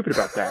 what's stupid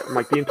about that?" I'm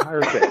like, the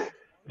entire thing.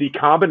 The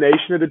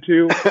combination of the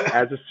two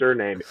as a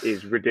surname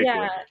is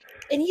ridiculous.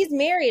 Yeah. And he's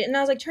married, and I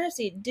was like, Turnip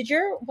Seed, did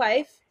your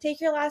wife take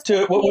your last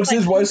name? What's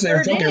his wife's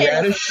name? Sure Fucking did.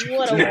 Radish?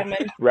 What a woman.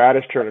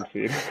 Radish turnip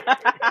seed.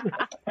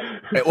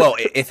 Well,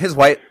 if his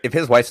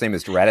wife's name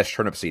is Radish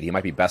Turnip Seed, he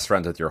might be best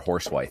friends with your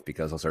horse wife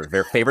because those are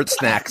their favorite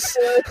snacks.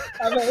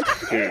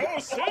 Dude,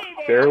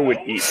 Sarah would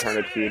eat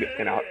turnip seed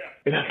in a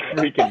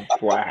freaking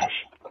flash.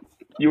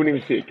 You wouldn't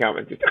even see it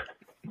coming. Just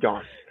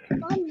gone.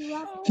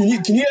 Can you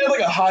have like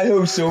a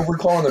hi-ho silver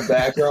call in the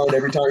background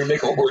every time you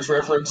make a horse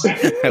reference?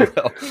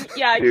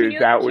 Yeah, Dude,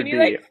 that would can you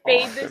be like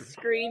fade awesome. the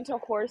screen to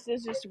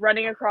horses just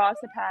running across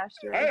the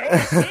pasture? Hey, ho,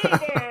 Silver,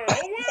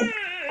 away!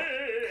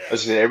 I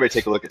was gonna say, everybody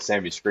take a look at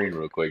Sammy's screen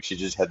real quick. She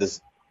just had this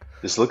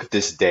look of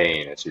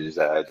disdain that she was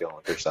dealing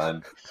with her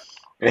son.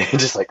 And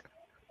just like,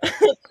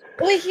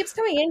 Well, he keeps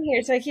coming in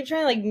here, so I keep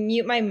trying to like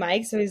mute my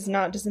mic so he's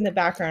not just in the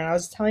background. I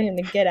was telling him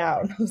to get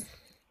out.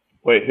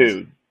 Wait,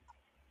 who?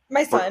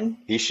 My son.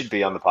 he should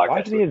be on the podcast. Why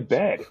is he in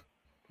bed?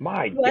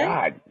 My What?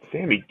 God,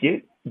 Sammy,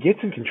 get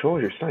some control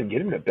of your son. Get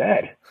him to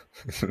bed.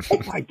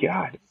 Oh my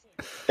God.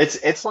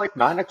 It's like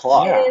 9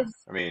 o'clock. Yeah.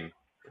 I mean,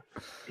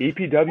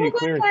 EPW Well,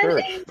 clear and that's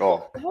search. fine.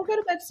 oh, He'll go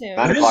to bed soon.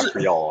 9 What o'clock is- for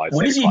y'all. I'd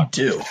What say does he 8 o'clock.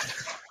 do?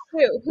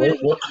 Who What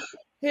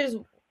does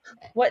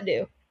what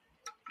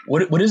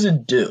do? does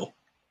it do?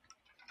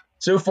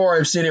 So far,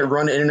 I've seen it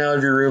run in and out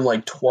of your room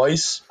like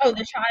twice. Oh, the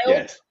child?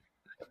 Yes.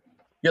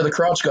 Yeah, the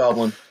crouch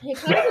goblin. He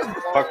kind of just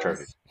Fuck walks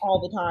Turkey. all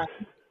the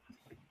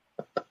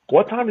time.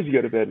 What time does he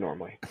go to bed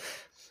normally?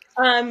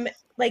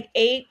 Like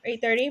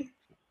 8:30.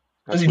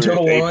 Does he That's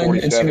toe weird. the line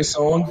and sing a 8:47.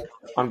 song?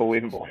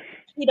 Unbelievable.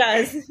 He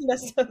does. He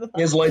does.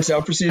 He has lights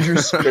out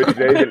procedures. So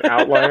today's an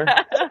outlier.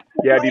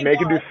 Yeah, do you make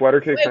him do flutter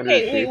kicks under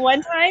his Wait. seat?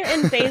 One time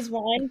in phase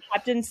 1,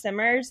 Captain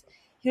Simmers,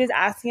 he was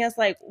asking us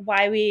like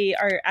why we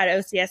are at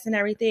OCS and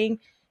everything,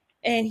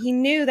 and he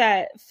knew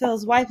that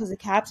Phil's wife was a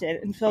captain,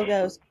 and Phil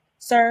goes,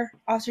 "Sir,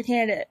 Officer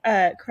Candidate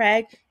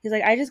Craig," he's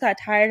like, "I just got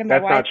tired of my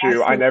That's wife." not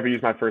true. I asking-" never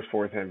use my first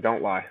four with him.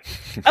 Don't lie.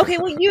 Okay,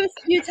 well you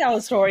tell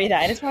a story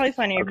then. It's probably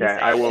funnier. if you Okay,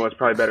 say I it. will. It's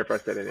probably better if I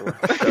said it anyway.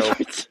 So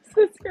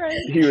Jesus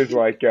Christ. he was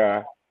like,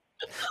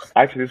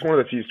 actually, this is one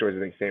of the few stories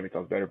I think Sammy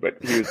tells better, but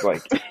he was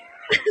like,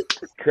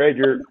 Craig,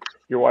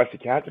 your wife's a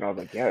captain. I was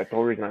like, yeah, that's the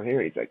whole reason I'm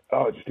here. He's like,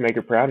 oh, just to make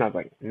her proud. And I was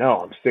like, no,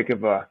 I'm sick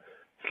of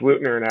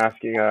saluting her and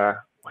asking,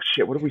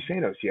 shit, what did we say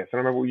in OCS? I don't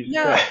remember what we used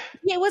to No, say.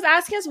 he was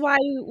asking us why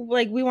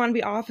like we want to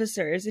be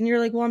officers, and you're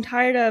like, well, I'm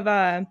tired of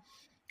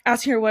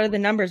asking her what are the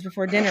numbers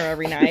before dinner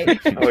every night.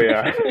 Oh,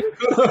 yeah.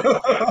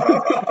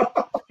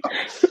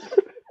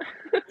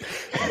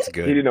 That's He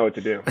good. didn't know what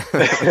to do.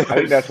 I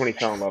think that's when he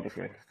fell in love with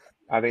me.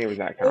 I think it was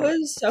that It comment.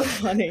 was so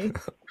funny.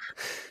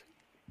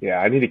 Yeah,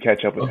 I need to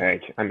catch up with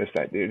Hank. I miss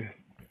that dude.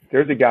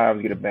 There's a guy I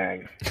was going to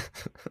bang.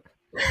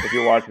 If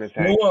you're watching this,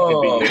 Hank,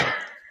 Whoa. it'd be you.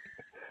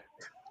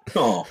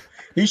 Oh,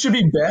 he should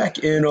be back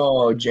in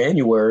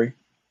January.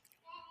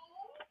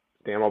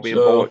 Damn, I'll be in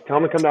So- Bullock. Tell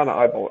him to come down to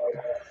iBullock.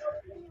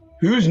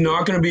 Who's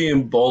not going to be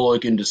in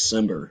Bullock in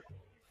December?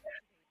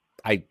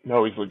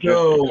 No, he's legit.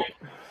 So,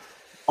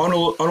 on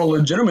a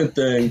legitimate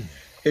thing,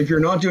 if you're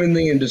not doing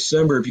anything in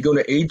December, if you go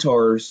to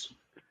ATARS,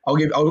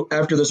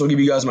 after this I'll give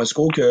you guys my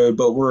school code.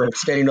 But we're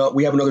standing up.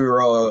 We have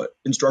another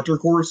instructor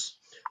course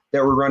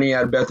that we're running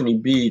at Bethany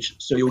Beach,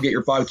 so you'll get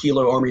your 5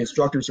 kilo Army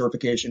instructor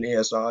certification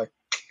ASI.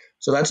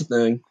 So that's a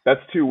thing. That's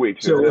 2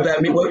 weeks. So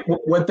isn't it?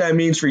 what that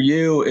means for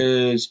you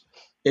is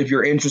if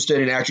you're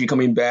interested in actually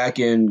coming back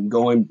and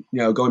going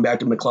back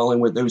to McClellan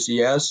with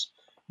OCS,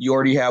 you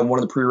already have one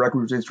of the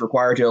prerequisites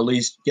required to at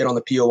least get on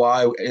the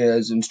POI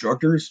as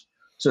instructors.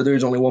 So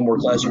there's only one more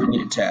class you would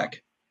need to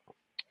tack.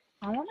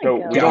 I want to So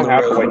go. we Down don't the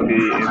have to road. be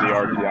in the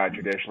RTI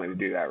traditionally to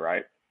do that,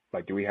 right?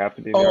 Like, do we have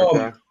to be in the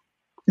RTI?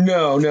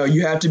 No,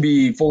 you have to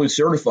be fully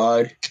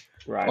certified.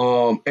 Right.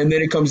 And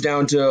then it comes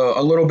down to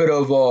a little bit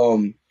of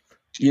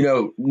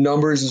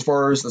numbers as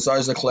far as the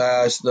size of the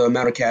class, the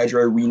amount of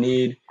cadre we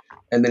need,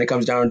 and then it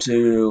comes down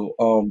to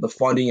the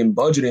funding and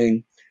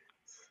budgeting.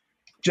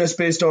 Just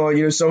based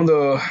on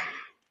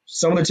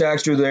some of the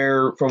tax are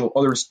there from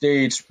other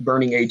states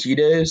burning AT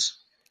days,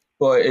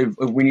 but if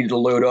we needed to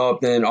load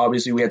up, then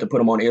obviously we have to put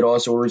them on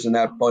ADOS orders, and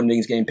that funding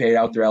is getting paid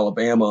out through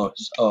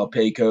Alabama's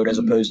pay code as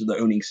opposed to the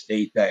owning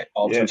state that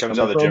Yeah, officers it comes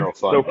come out of the from. general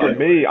fund. So for right?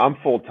 me, I'm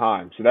full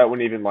time, so that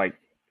wouldn't even like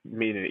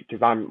mean it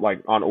because I'm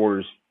like on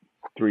orders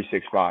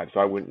 365, so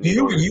I wouldn't. Need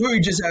You orders.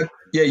 would just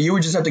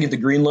have to get the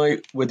green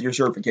light with your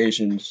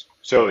certifications.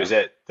 So is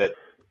that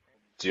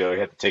do you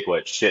have to take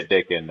what shit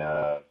dick and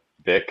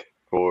Vic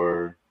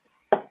for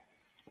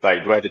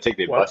like do I have to take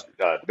the What?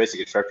 basic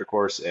instructor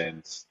course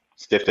and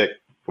stiff dick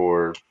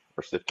or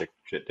stiff dick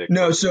shit dick?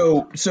 No,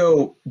 so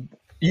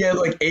you had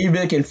like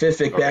AVIC and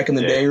FIFIC back in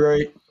the yeah. day,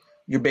 right?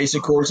 Your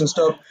basic course and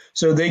stuff.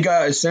 So they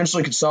got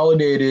essentially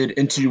consolidated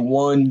into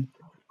one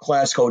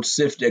class called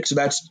SIFTIC. So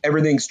that's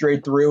everything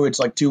straight through. It's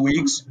like 2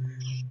 weeks.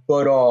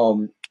 But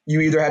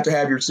you either have to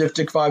have your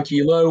SIFTIC 5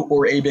 kilo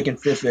or ABIC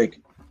and FIFIC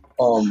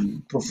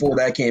before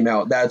that came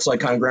out. That's like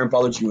kind of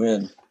grandfathers you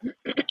in.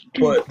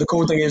 But the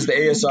cool thing is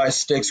the ASI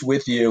sticks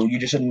with you. You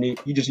just need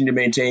to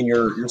maintain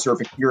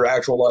your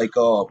actual like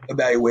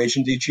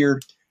evaluations each year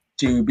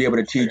to be able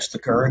to teach the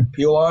current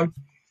POI.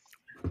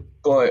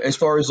 But as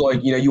far as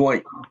like if you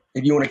want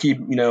to keep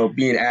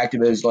being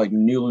active as like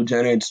new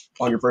lieutenants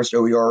on your first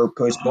OER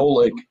post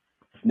BOLIC,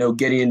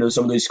 getting into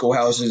some of these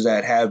schoolhouses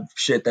that have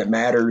shit that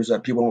matters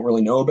that people don't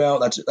really know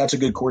about. That's a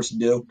good course to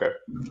do. Okay.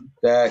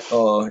 That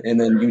and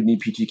then you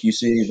need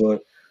PTQC.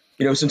 But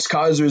since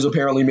Kaiser is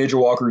apparently Major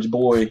Walker's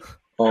boy,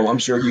 I'm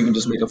sure you can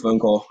just make a phone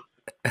call.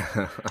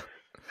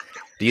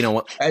 Do you know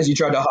what? As he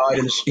tried to hide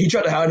in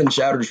the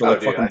shadows for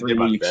fucking 3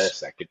 weeks.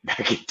 Best. I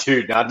could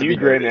do not to You be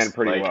gray nervous. man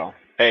pretty well.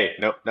 Hey,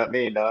 no, not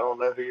me. No, I don't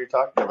know who you're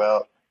talking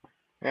about.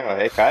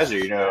 Hey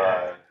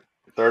Kaiser,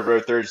 third row,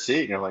 third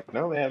seat. And I'm like,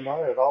 no man,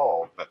 not at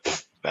all.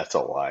 But that's a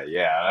lie.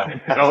 Yeah,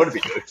 I don't want to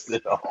be nervous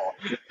at all.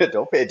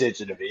 Don't pay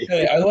attention to me.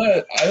 Hey, I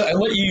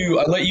let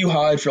you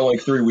hide for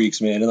like 3 weeks,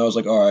 man, and I was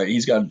like, all right,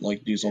 he's got to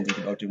like do something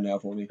productive now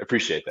for me.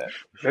 Appreciate that.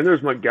 Then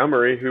there's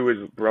Montgomery, who was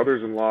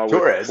brothers-in-law with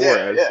Torres,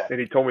 Torres, yeah. and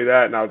he told me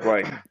that, and I was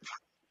like,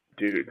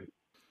 dude,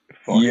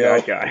 fuck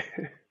that guy.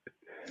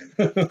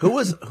 Who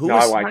was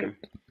I like him.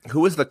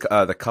 Who was the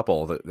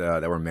couple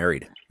that were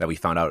married that we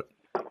found out?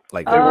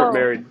 Like They weren't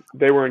married;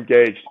 they were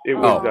engaged. It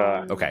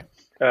was okay.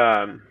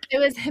 It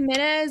was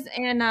Jimenez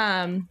and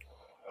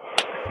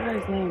What was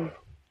his name?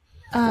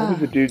 What was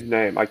the dude's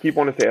name? I keep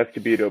wanting to say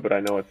Escobedo, but I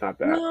know it's not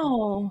that.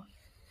 No.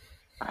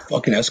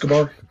 Fucking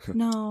Escobar.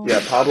 No. Yeah,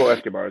 Pablo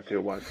Escobar is who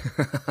it was.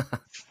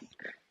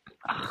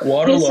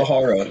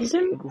 Guadalajara. He's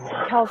in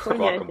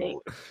California, I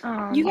think.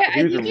 You got,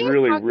 He was a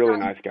really, really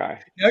nice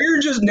guy.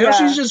 Now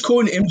she's just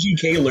quoting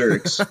MGK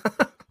lyrics.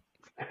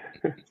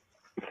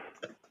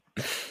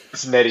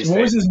 It's Nettie's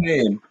What was face. his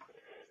name?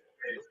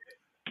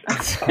 I'm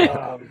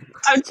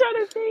trying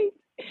to think.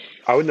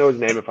 I would know his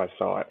name if I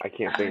saw it. I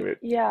can't think of it.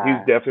 Yeah. He was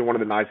definitely one of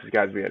the nicest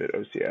guys we had at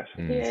OCS.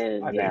 He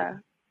is, I think. yeah.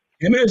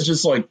 Jimenez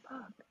just like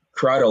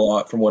cried a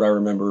lot from what I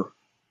remember.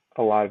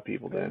 A lot of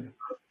people did.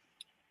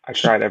 I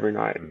cried every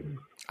night.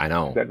 I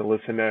know. I had to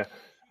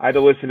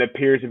listen to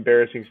Pierre's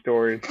embarrassing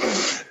stories.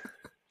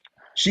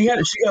 She had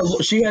a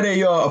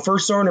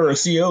first sergeant or a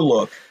CO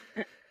look.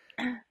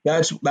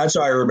 That's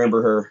how I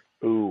remember her.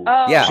 Ooh.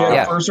 Oh, She had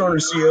Yeah. a first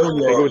sergeant or CO I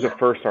think it was look. a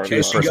first sergeant. She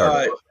was first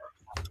sergeant.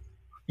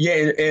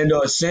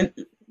 And sent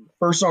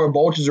first sergeant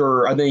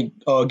Baltazar, I think,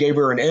 gave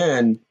her an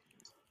N,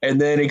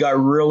 and then it got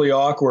really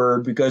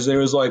awkward because it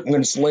was like, I'm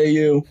going to slay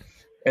you,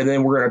 and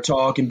then we're going to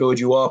talk and build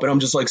you up. And I'm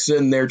just like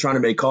sitting there trying to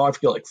make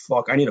coffee, like,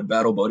 fuck, I need a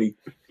battle buddy.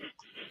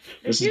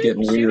 This is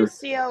getting She weird. was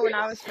CO when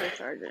I was first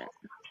sergeant.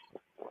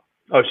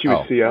 Oh, she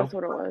was CO? That's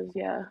what it was,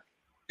 yeah.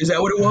 Is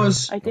that what it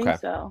was? I think Okay.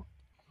 so.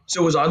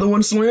 So was I the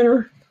one slaying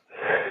her?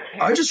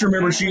 I just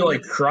remember she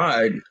like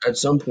cried at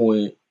some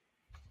point,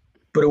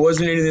 but it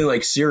wasn't anything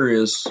like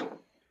serious.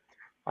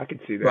 I could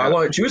see But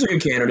that. she was a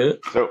good candidate.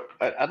 So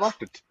I'd like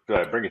to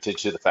bring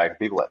attention to the fact that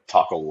people that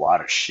talk a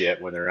lot of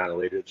shit when they're in a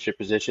leadership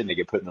position, they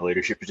get put in the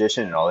leadership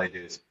position, and all they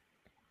do is,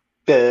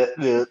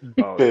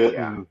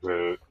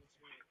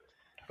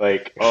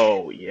 like,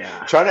 Oh,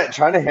 yeah.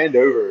 trying to hand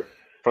over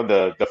from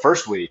the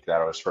first week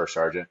that I was first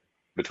sergeant,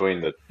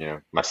 between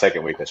my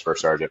second week as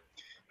first sergeant,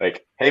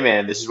 like, hey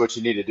man, this is what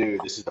you need to do.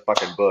 This is the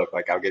fucking book.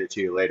 Like, I'll get it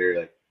to you later.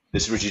 Like,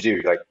 this is what you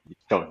do. Like,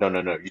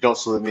 no. You don't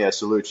salute me, I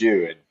salute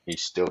you. And he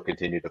still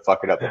continued to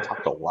fuck it up and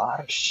talked a lot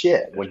of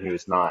shit when he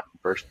was not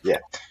first. Yeah.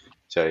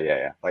 So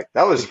yeah. Like,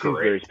 that was This is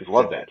very great.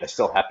 Love that. That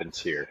still happens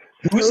here.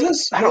 Who was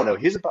this? I don't know.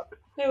 He Who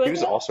was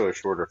was it? also a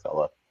shorter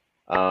fella.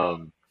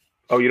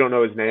 Oh, you don't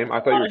know his name? I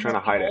thought you were trying to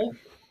hide it.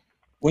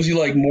 Was he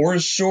like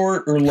Morris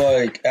short or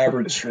like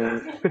average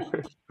short?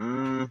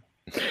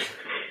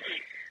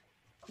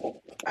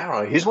 I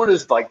don't know. He's one of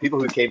those like people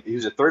who came. He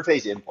was a third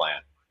phase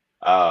implant.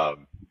 Had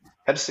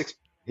a six.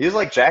 He was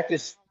like jacked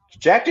as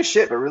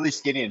shit, but really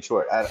skinny and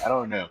short. I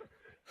don't know.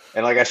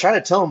 And like I was trying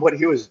to tell him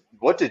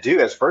what to do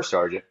as first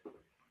sergeant,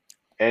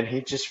 and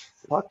he just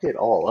fucked it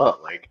all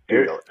up. Like,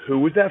 dude, Who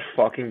was that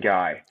fucking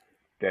guy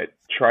that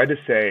tried to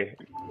say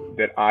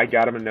that I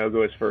got him a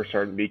no-go as first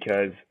sergeant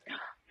because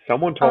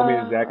someone told me,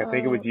 Zach, I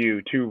think it was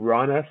you, to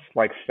run us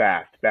like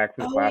fast back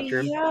to the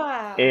classroom.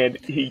 Yeah. And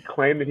he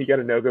claimed that he got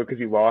a no-go because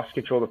he lost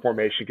control of the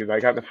formation because I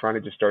got in the front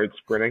and just started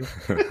sprinting.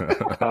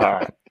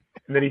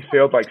 And then he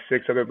failed like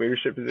 6 other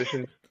leadership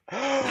positions.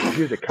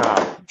 He was a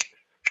cop.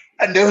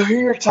 I know who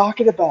you're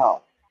talking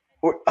about.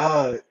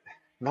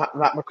 Not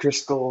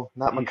McChrystal,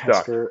 not He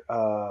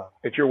McCusker.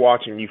 If you're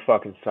watching, you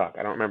fucking suck.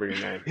 I don't remember your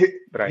name,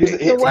 but I He's-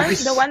 hate he- you.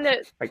 The one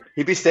that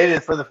He'd be standing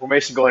in front of the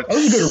formation going, That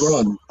was a good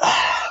run.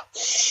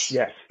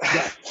 Yes,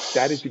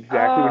 that is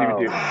exactly what he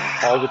would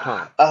do all the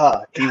time.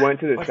 He went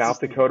to the What's South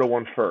his- Dakota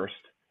one first,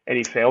 and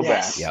he failed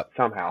Yes. that Yep.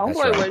 somehow. That's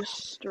homeboy right. was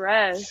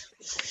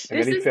stressed.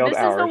 And then he failed This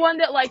is ours. the one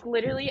that like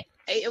literally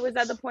it was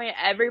at the point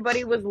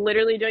everybody was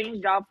literally doing his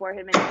job for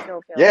him and he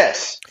still failed.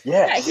 yes,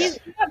 Yeah, yes, he's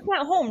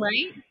at home,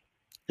 right?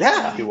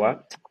 Yeah. Do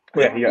what? Oh,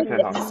 yeah, he got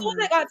sent Was this home. the one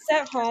that got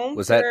sent home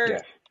Was that- for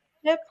Yes.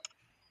 Tip?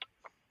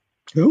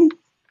 Who?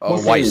 Oh,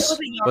 What Weiss. phase?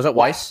 Was it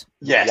Weiss?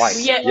 Yes. White.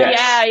 Yeah,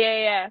 Yes.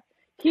 yeah.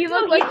 He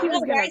looked like he was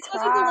gonna Weiss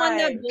wasn't the one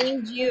that cry.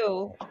 blamed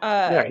you,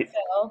 Yeah,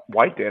 Phil.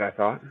 White did, I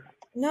thought.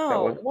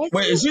 No. Weiss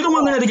Wait, is he the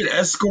one that had to get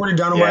escorted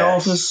down to my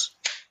Yes. office?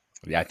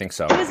 Yeah, I think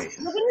so. Wasn't his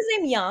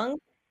name Young?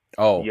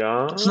 Oh,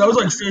 Young. So that was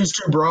like phase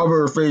 2 Bravo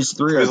or phase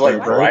 3, It I was think,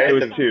 like right? right It at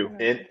was the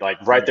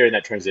 2. right there in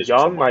that transition. Young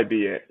somewhere. might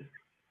be it.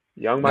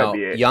 Young might no,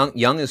 be it.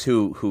 Young is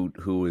who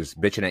was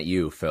bitching at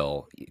you,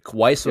 Phil.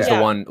 Weiss was Yeah.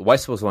 the one.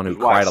 Weiss was the one who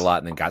Weiss. cried a lot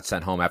and then got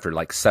sent home after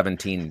like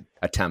 17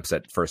 attempts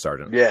at first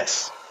sergeant.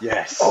 Yes.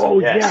 Oh,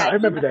 yes. yeah, I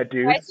remember that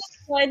dude. Weiss was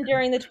the one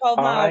during the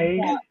 12-mile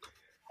walk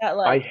that I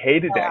like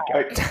hated that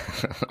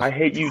guy. I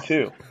hate you,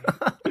 too.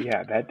 But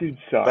yeah, that dude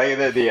sucked. Like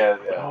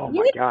Oh,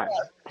 my God.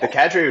 the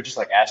cadre would just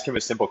like ask him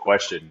a simple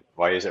question,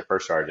 why is it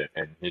first sergeant?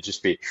 And he'd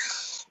just be,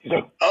 He's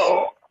like,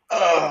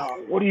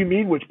 what do you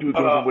mean which boot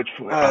goes in which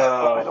foot?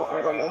 I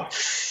don't know.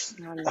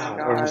 Oh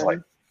my We're just god. like,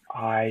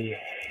 I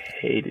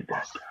hated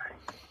that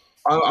guy.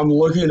 I'm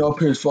looking up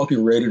his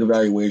fucking rated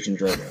evaluations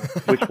right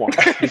now. Which one?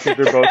 Because they're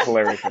both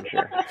hilarious, I'm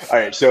sure. all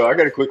right, so I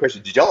got a quick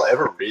question. Did y'all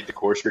ever read the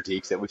course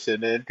critiques that we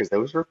sent in? Because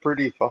those were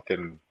pretty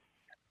fucking.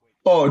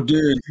 Oh,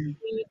 dude.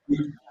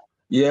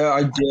 Yeah,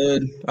 I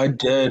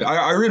did.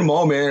 I read them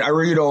all, man. I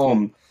read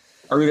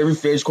every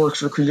phase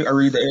course critique. I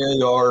read the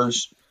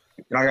AARs,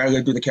 and I gotta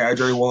go through the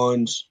cadre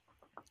ones,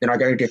 and I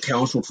gotta get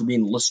counseled for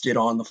being listed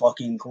on the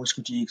fucking course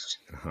critiques.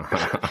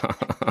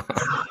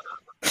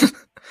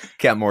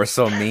 Catmore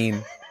so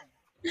mean.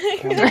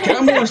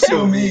 I'm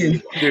so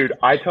mean. Dude,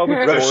 I tell the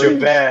Rush story.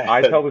 it back.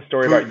 I tell the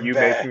story about you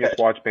Back. making us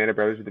watch Band of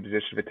Brothers with the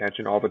position of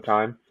attention all the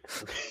time.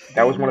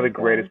 That was one of the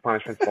greatest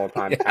punishments of all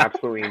time.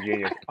 Absolutely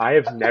ingenious. I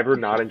have never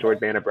not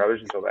enjoyed Band of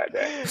Brothers until that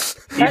day.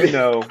 Even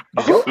though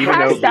passed Beat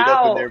up in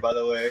out? there, by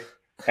the way.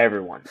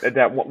 everyone.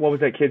 What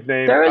was that kid's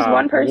name? There was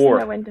one person War.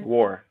 that went to-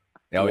 War.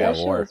 Oh yeah, That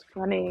shit war. was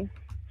funny.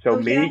 So Oh,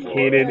 me, yeah,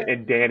 Keenan, War.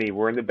 and Danny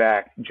were in the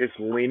back, just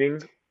leaning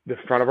the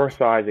front of our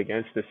sides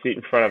against the seat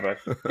in front of us.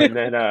 And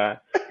then,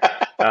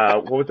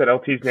 what was that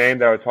LT's name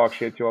that I would talk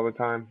shit to all the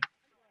time?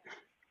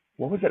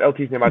 What was that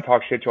LT's name I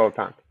talk shit to all the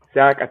time?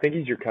 Zach, I think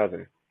he's your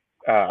cousin.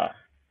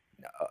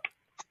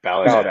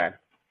 Baladad.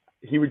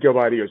 He would go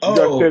by and he goes, "You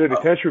guys stayed at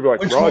attention." We'd be like,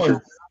 Which "Roger."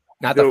 one?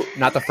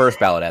 Not the first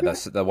ballot ad.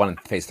 That's the one in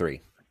phase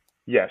 3.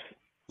 Yes.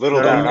 Little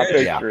No, Dog. not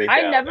phase Yeah. 3.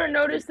 I never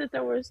noticed that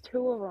there was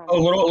 2 of them.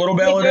 Oh, little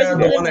Ballad, there's the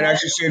another one that one.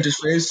 actually saved his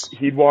face.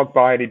 He'd walk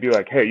by and he'd be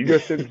like, "Hey, you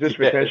guys sit in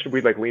position of attention."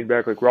 We'd like lean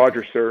back like,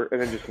 "Roger, sir," and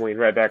then just lean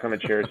right back on the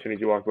chair as soon as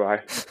you walk by.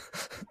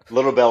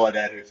 Little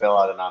Belladad who fell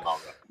out of 9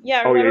 miles.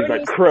 Yeah, Oh yeah, remember he's when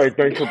like, he "Craig,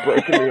 thanks for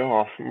breaking me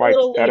off." I'm like,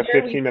 Little at a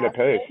leader, we 15-minute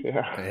pace.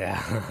 Yeah.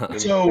 Yeah.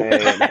 So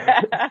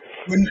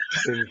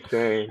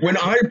Insane. when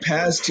I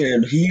passed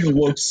him, he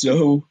looked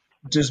so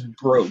just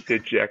broke.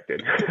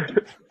 Dejected.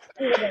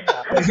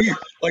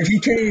 He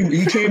came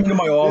into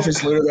my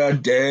office later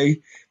that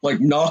day, like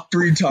knocked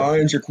 3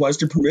 times,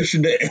 requested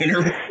permission to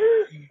enter. And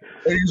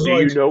he's Do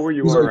like, you know where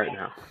you he's are like- right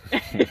now?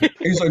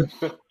 he's like,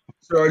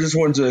 "Sir, I just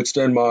wanted to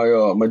extend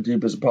my my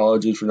deepest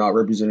apologies for not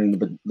representing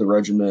the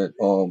regiment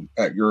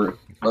at your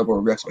level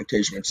of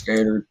expectation and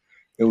standard.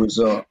 It was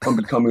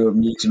unbecoming of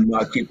me to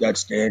not keep that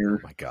standard,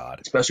 Oh my God.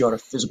 especially on a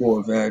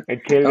physical event."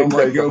 And Kennedy I'm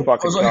like, Craig's yo, a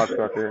fucking I was like-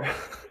 cocksucker.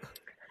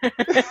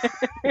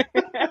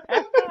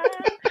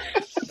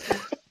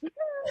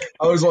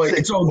 I was like,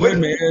 "It's all good,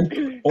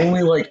 man.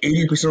 Only like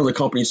 80% of the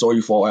company saw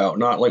you fall out,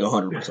 not like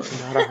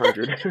 100%. Not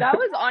 100. That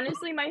was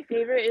honestly my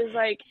favorite is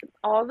like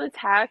all the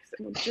tax,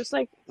 just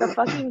like the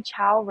fucking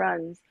chow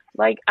runs.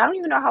 Like I don't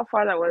even know how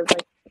far that was.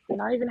 Like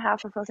not even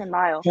half a fucking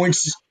mile.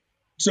 Points.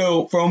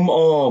 So from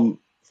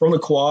the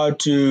quad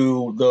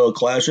to the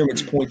classroom,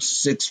 it's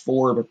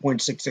 0.64 but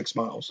 0.66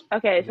 miles.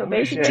 Okay, so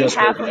basically Just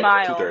half a right.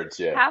 mile. 2/3,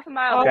 yeah. Half a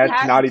mile. That's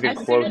Tax- not even as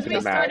close soon as to we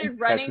the math. started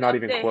running That's not up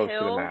even the close to the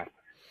hill, math.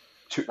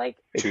 like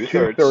It's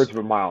 2/3. 2/3 of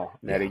a mile,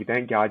 Nettie.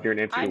 Thank God you're an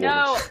entry I woman.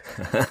 know.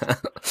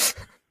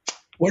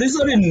 What is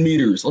that in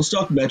meters? Let's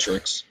talk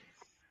metrics.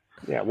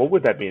 Yeah, what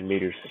would that be in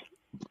meters?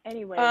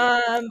 Anyway,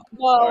 Well,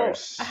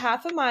 Ours. a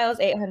half a mile is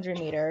 800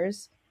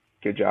 meters.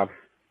 Good job.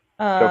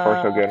 So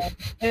far, so good.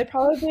 It would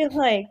probably be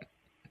like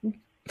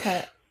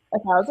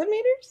 1,000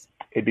 meters.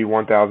 It'd be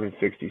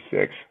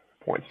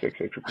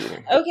 1,066.68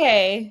 repeating.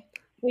 Okay,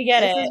 we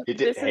get This it. is- He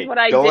did, This is hey, what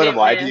I don't let didn't him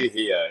lie to miss.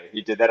 you.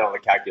 He did that on the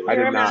calculator. I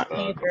did You're a not.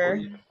 math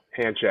major.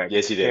 Hand check.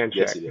 Yes, he did. Hand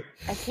Yes, check. he did.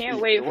 I can't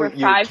wait for Well, 5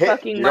 can't-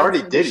 fucking You months. already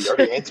of did. this You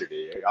already shit. answered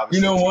it. You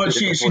Obviously, know what? it's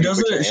She before you put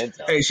your doesn't. hands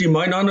up. Hey, she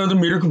might not know the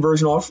meter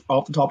conversion off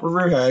the top of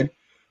her head,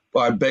 but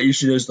I bet you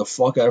she knows the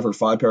fuck out of her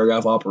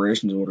 5-paragraph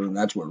operations order, and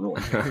that's what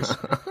really matters.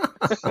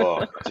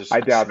 Well, just I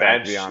doubt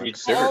that, smash to be honest. each I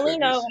cigarette only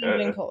know cookies. when I'm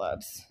doing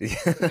pull-ups.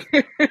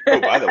 Oh,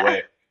 by the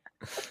way,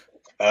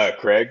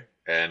 Craig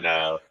and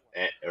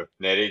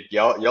Nettie,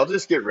 y'all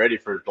just get ready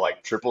for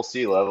like triple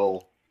C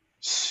level,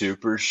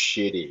 super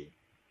shitty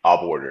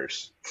op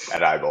orders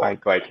at Eyeball. I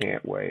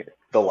can't wait.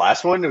 The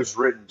last one was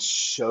written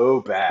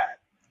so bad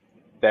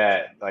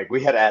that like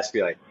we had to ask,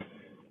 be like,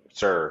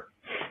 "Sir,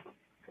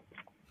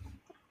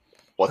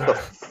 what the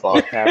fuck?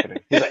 What's happening?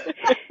 He's like,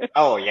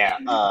 oh yeah,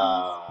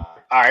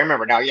 I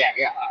remember now. Yeah,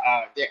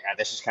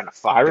 this is kind of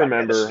fucked I up.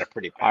 Yeah, this is remember a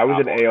pretty bad I was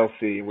op in order.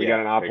 ALC. We Yeah, got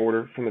an op like-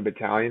 order from the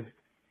battalion,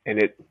 and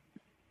it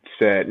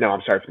said, no,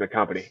 I'm sorry, from the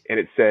company, and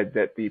it said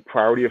that the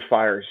priority of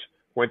fires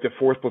went to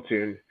 4th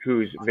Platoon,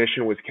 whose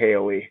mission was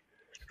KOE,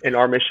 and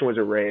our mission was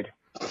a raid.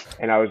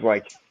 And I was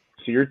like,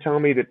 so you're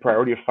telling me that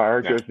priority of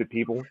fire goes to the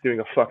people doing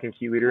a fucking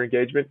key leader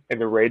engagement,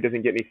 and the raid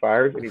doesn't get any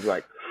fires? And he's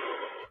like,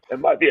 that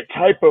might be a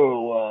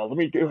typo. Let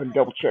me go ahead and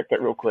double check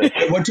that real quick.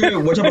 What type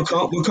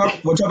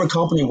of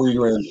company were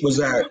you in? Was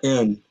that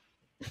in?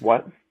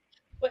 What?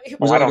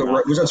 Was I that, don't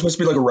know. was that supposed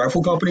to be like a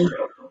rifle company?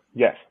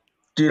 Yes.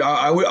 Dude,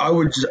 I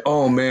would.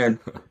 Oh man,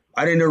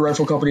 I didn't know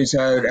rifle companies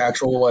had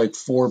actual like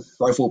 4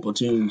 rifle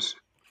platoons.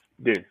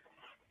 Dude.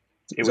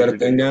 Is that a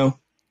thing now?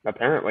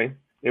 Apparently.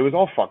 It was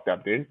all fucked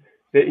up, dude.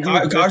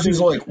 Guys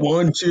was like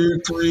 1, 2,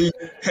 3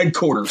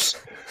 headquarters.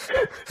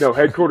 No,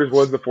 headquarters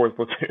was the 4th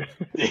Platoon.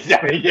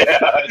 yeah.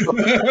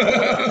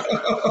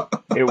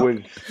 It was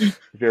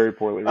very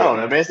poorly I don't written.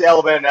 know, man. It's the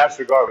Alabama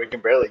National Guard. We can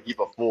barely keep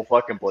a full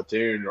fucking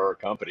platoon or a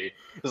company.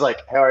 It's like,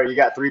 how are you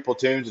got 3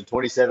 platoons and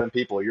 27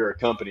 people? You're a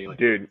company. Like,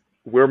 Dude,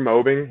 we're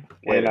mobbing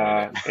Wait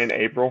a in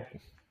April,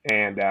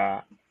 and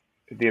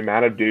the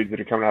amount of dudes that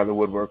are coming out of the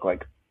woodwork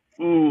like,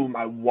 ooh,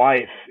 my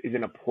wife is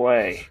in a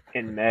play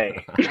in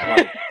May.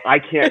 Like, I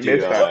can't Dude,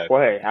 miss that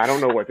play. I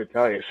don't know what to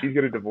tell you. She's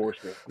going to divorce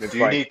me. And it's do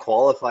you like, need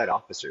qualified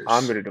officers?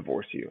 I'm going to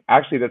divorce you.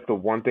 Actually, that's the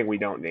one thing we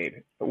don't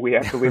need. We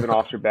have to leave an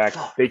officer back.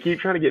 They keep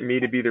trying to get me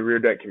to be the rear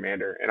deck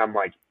commander, and I'm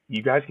like,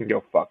 you guys can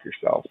go fuck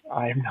yourselves.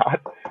 I am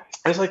not.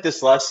 It's like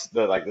this last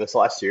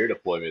year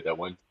deployment that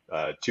one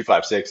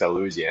 256 out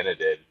Louisiana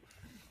did.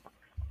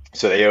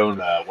 So they own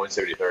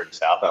 173rd in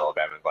South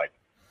Alabama. Like,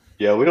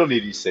 yeah, we don't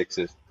need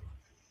E6s.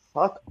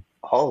 Fuck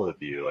all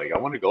of you. Like, I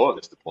want to go on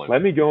this deployment.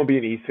 Let me go and be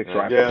an E6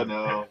 rifle. Yeah,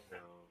 no.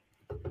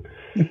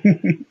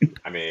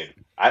 I mean,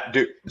 I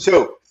do.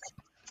 So,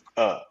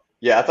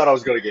 yeah, I thought I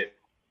was gonna get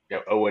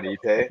O&E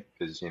pay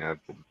because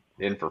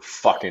in for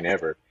fucking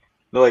ever.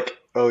 They're like,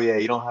 oh yeah,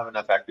 you don't have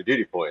enough active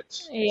duty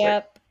points.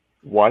 Yep.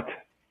 What?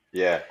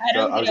 Yeah, I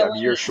don't was get a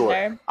year O&E short.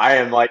 either. I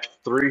am like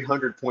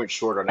 300 points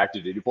short on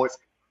active duty points.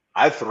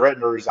 I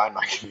threatened to resign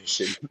my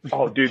commission.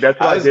 Oh, dude, that's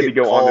what I was did to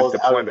getting go on calls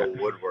this out of the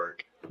deployment.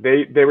 woodwork.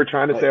 They were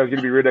trying to say I was going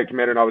to be rear deck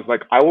commander, and I was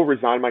like, I will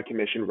resign my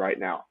commission right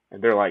now.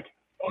 And they're like,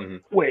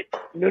 wait,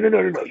 no,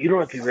 you don't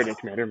have to be rear deck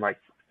commander. I'm like,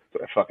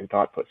 that's what I fucking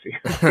thought, pussy.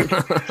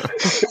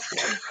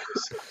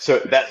 So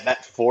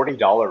that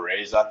 $40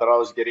 raise I thought I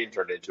was getting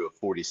turned into a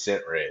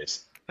 40-cent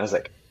raise. I was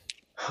like,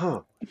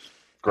 huh,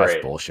 great,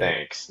 That's bullshit.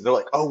 thanks. They're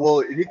like, oh well,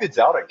 it evens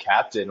out at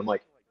captain. I'm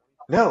like,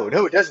 no,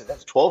 it doesn't.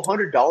 That's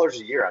 $1,200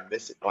 a year. I'm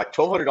missing, like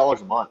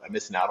 $1,200 a month. I'm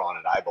missing out on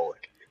at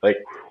Ibolic. Like,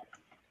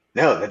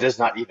 no, that does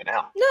not even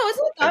out. No, it's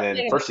not that And then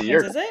big of first a a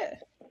year- difference, is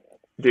it?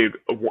 Dude,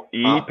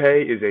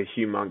 E-pay is a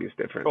humongous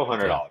difference.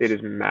 $1,200. It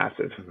is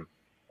massive.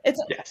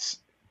 Yes,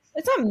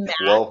 It's not mad.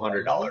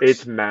 $1,200.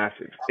 It's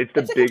massive. It's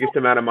the It's a biggest couple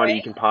amount of money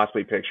you grand. can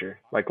possibly picture.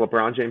 Like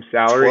LeBron James'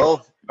 salary.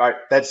 12. All right,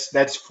 that's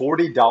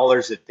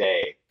 $40 a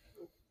day.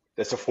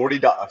 That's a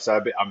 $40.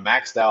 So I'm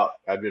maxed out.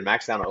 I've been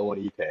maxed out on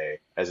O&E pay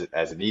as an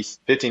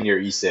 15-year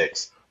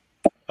E6.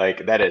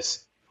 Like that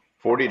is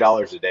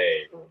 $40 a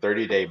day,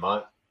 30-day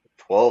month,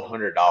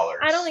 $1,200.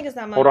 I don't think it's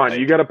that much. Hold on,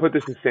 you got to put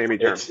this in Sammy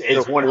terms.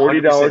 It's so $40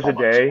 a 100%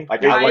 day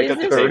Like, is I Why like is like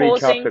that this 30 whole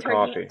cups thing of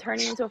coffee.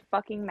 turning into a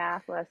fucking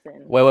math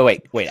lesson?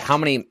 Wait. How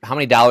many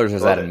dollars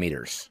is that in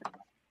meters?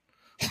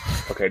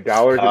 Okay,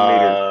 dollars and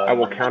meters. I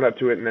will count up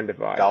to it and then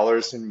divide.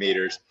 dollars and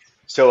meters.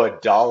 So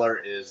 $1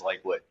 is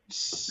like what,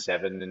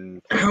 7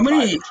 and How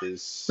many- 5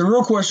 inches. The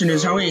real question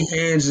is, how many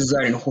hands is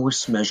that in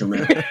horse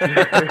measurement?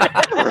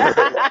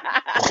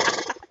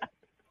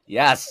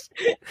 Yes.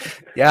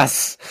 Yeah.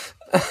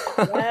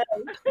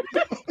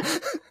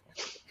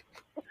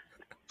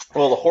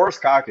 Well, the horse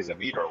cock is a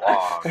meter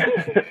long,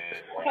 and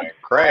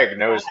Craig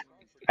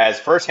has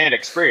firsthand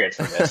experience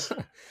from this.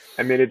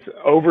 I mean, it's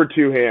over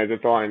 2 hands.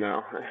 That's all I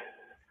know.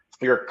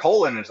 Your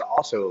colon is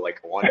also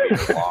like 1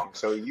 meter long,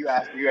 so you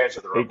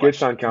answer the real It gets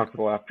question.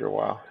 uncomfortable after a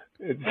while.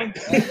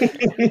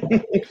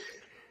 It's,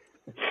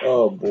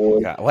 Oh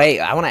boy. God.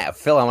 Wait,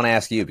 Phil, I want to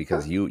ask you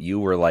because you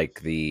were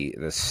like the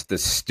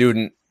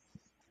student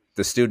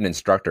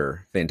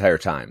instructor the entire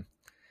time.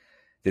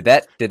 Did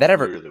that You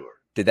ever really were.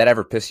 Did that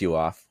ever piss you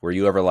off? Were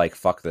you ever like,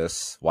 fuck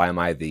this? Why am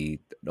I the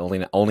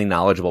only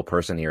knowledgeable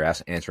person here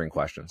answering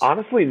questions?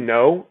 honestly,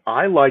 no.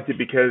 I liked it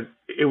because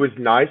it was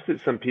nice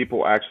that some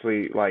people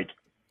actually like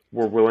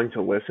were willing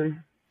to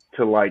listen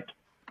to like,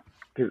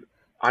 because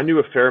I knew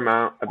a fair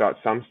amount about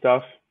some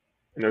stuff,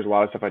 and there's a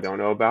lot of stuff I don't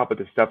know about. But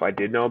the stuff I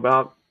did know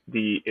about,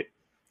 the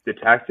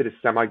tax did a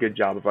semi good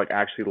job of like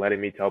actually letting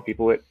me tell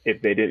people it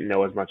if they didn't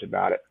know as much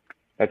about it.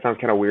 That sounds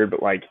kind of weird,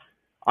 but like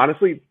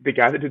honestly, the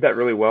guy that did that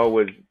really well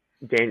was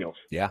Daniels.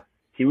 Yeah.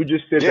 He would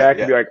just sit Yeah, back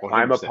and be yeah, like,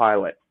 I'm a 100%.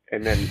 pilot.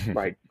 And then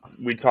like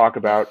we'd talk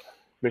about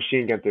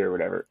machine gun theory or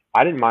whatever.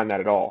 I didn't mind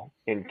that at all.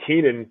 And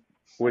Keenan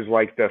was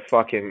like the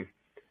fucking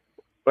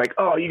like,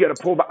 oh, you got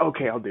to pull back.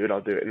 Okay, I'll do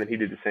it. And then he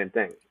did the same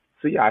thing.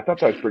 So yeah, I thought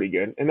that was pretty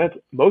good. And that's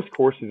most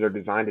courses are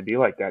designed to be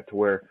like that, to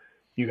where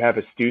you have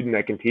a student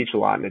that can teach a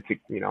lot, and I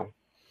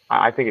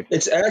think It's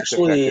it's effective.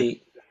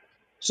 actually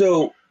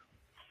so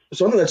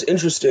something that's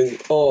interesting.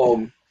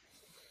 So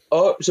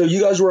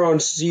you guys were on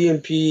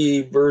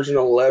CMP version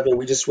 11.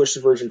 We just switched to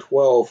version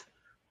 12.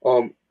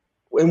 Um,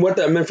 and what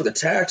that meant for the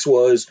tax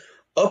was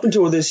up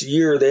until this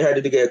year, they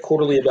had to get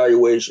quarterly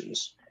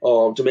evaluations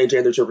to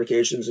maintain their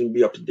certifications and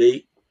be up to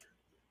date.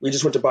 We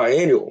just went to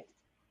biannual,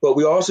 but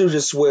we also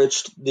just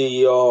switched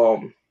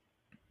the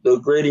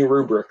grading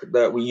rubric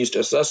that we used to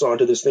assess on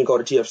to this thing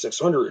called a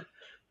TF600,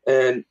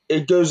 and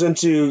it goes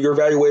into your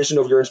evaluation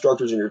of your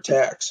instructors and your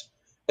tax.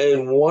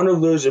 And one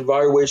of those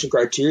evaluation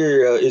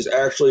criteria is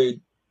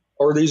actually,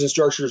 are these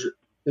instructors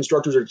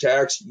or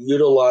tax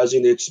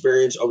utilizing the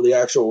experience of the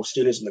actual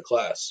students in the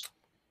class?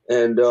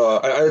 And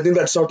I think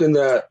that's something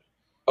that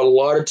a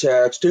lot of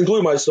tax, to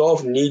include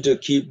myself, need to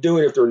keep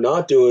doing if they're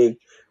not doing,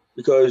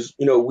 because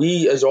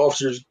we as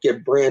officers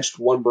get branched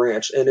one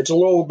branch, and it's a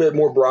little bit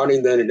more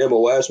broadening than an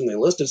MOS on the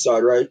enlisted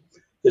side, right?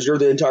 Because you're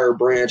the entire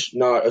branch,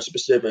 not a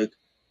specific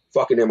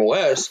fucking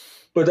MOS.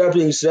 But that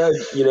being said,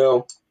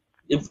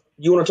 if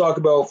you want to talk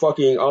about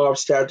fucking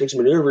ops, tactics,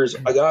 maneuvers,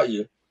 I got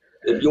you.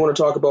 If you want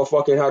to talk about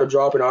fucking how to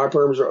drop in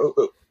iPerms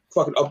or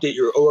fucking update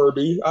your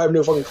ORB, I have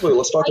no fucking clue.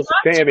 Let's talk.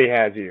 Sammy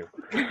has you.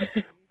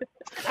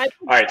 All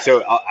right,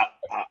 so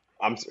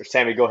I'm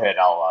Sammy. Go ahead.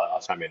 I'll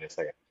chime in a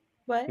second.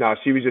 What? No,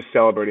 she was just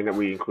celebrating that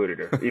we included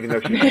her, even though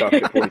she sucks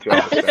at 42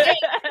 hours.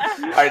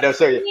 All right, no,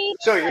 so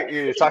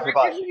you're talking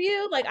about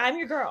you, like I'm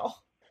your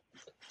girl.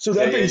 So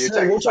that being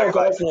said, we'll talk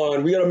about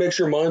offline. We got to make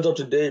sure mine's up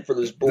to date for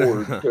this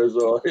board because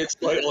it's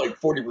like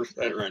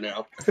 40% right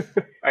now. All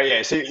right,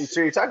 yeah. So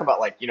you're talking about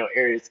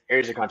areas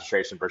of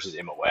concentration versus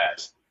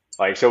MOS.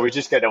 So we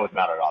just got done with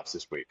mounted ops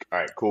this week. All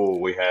right, cool.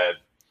 We had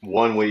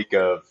 1 week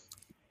of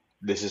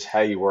this is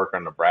how you work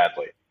on the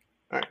Bradley.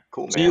 All right,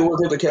 cool, man. So you work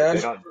with the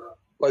CAD,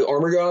 like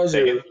armor guys,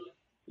 or you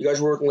guys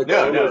working like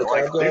no, there's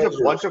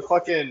a bunch of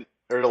fucking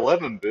there's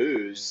 11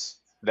 boos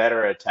that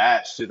are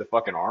attached to the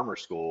fucking armor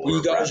school.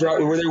 You guys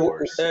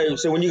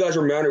so when you guys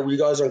were mounted, were you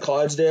guys on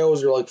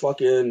Clydesdales or like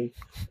fucking,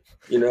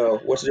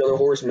 what's the other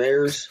horse,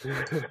 mares?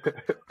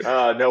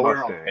 No,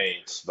 we're on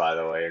paints, by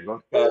the way.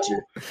 Got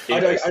you.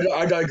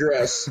 I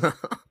digress.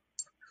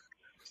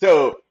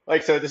 So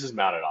this is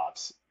mounted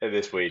ops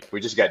this week.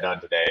 We just got done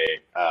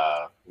today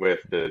with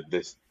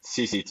this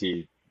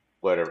CCT,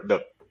 whatever,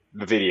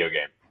 the video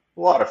game.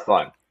 A lot of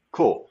fun.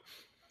 Cool.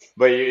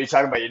 But you're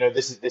talking about,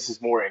 this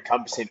is more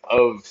encompassing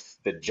of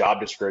the job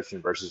description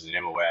versus an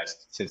MOS,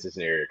 since it's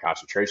an area of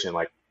concentration.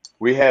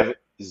 We have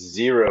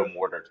 0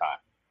 mortar time.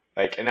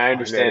 And I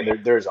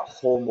understand there's a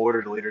whole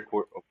mortar leader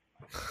course.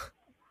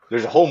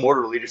 There's a whole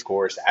mortar leaders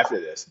course after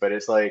this, but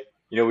it's we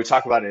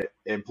talk about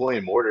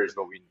employing mortars,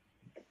 but we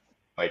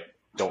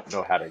don't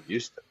know how to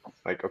use them.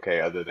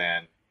 Okay, other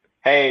than,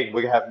 hey,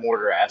 we have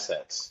mortar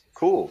assets.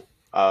 Cool.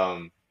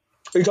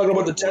 Are you talking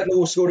about the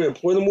technical skill to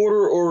employ the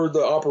mortar or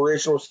the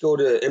operational skill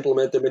to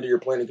implement them into your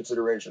planning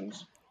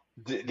considerations?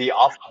 The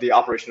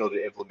operational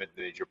to implement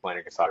into your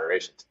planning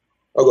considerations.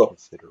 Okay.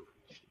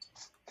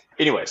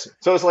 Anyways,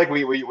 so it's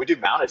we do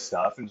mounted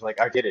stuff, and it's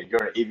I get it.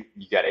 You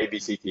got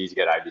ABCTs, you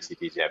got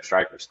IBCTs, you have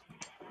strikers.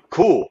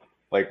 Cool.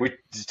 We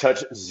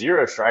touched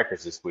 0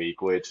 strikers this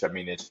week, which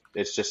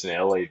it's just an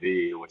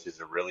LAV, which is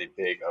a really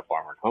big up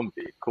armored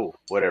Humvee. Cool.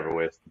 Whatever,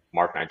 with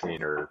Mark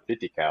 19 or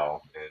 50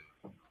 cal,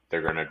 and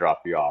they're gonna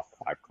drop you off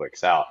 5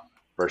 clicks out.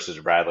 Versus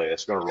Bradley,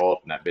 that's gonna roll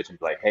up in that bitch and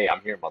be like, "Hey,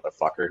 I'm here,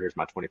 motherfucker. Here's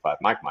my 25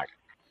 mic."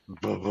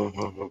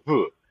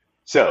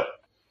 So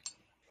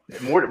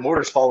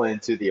mortars fall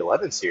into the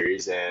 11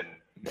 series, and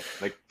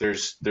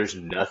there's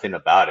nothing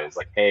about it. It's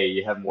hey,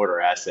 you have mortar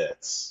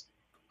assets.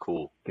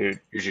 Cool. Dude,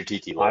 here's your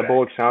TT loadout.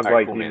 Eyebolt sounds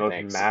like the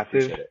most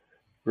massive,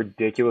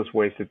 ridiculous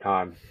waste of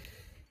time.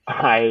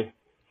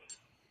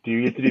 Do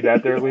you get to do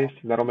that there at least?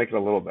 That'll make it a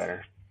little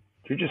better.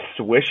 You're just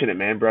swishing it,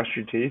 man. Brush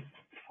your teeth.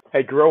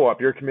 Hey, grow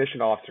up. You're a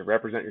commissioned officer.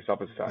 Represent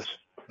yourself as such.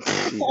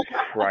 Jesus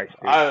Christ,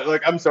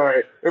 dude. I'm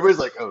sorry.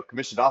 Everybody's oh,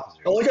 commissioned officer.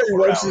 I like how he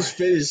wipes his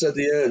face at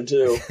the end,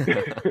 too.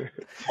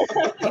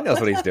 He knows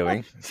what he's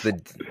doing. It's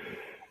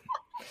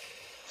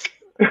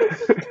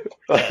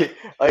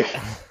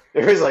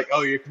everybody's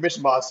oh, you're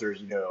commissioned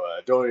officers,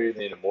 don't do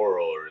anything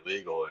immoral or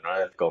illegal. And I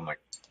have to go,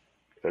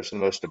 those are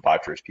the most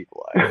debaucherous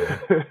people.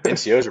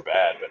 NCOs are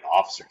bad, but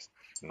officers.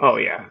 Oh,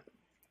 yeah.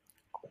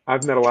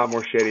 I've met a lot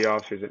more shady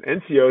officers, and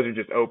NCOs are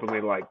just openly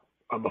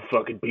I'm a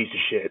fucking piece of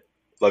shit.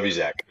 Love you,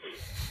 Zach.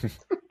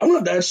 I'm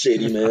not that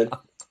shady, man.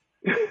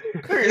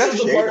 This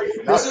is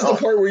the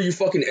part where you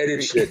fucking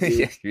edit shit,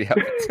 dude. Yeah.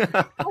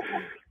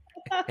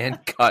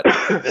 And cut.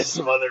 This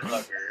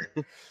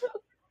motherfucker.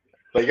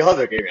 Y'all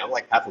have gave me. I'm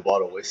half a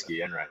bottle of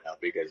whiskey in right now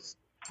because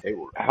they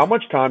will. How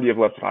much time do you have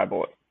left to High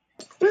Bullet?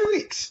 3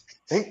 weeks.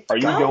 Are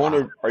you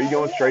going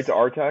straight to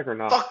RTAC or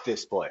not? Fuck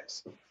this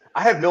place.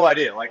 I have no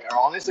idea.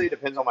 Honestly, it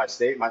depends on my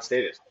state. My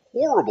state is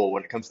horrible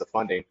when it comes to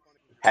funding.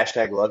 #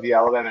 love you,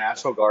 Alabama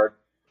National Guard.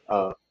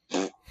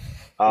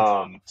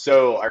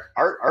 So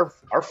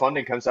our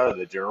funding comes out of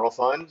the general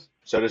fund.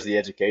 So does the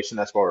education.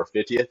 That's why we're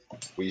 50th.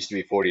 We used to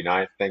be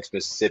 49th, thanks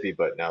Mississippi,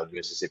 but now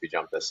Mississippi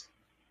jumped us.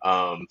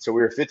 So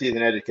we were 50th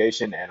in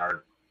education, and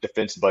our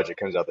defense budget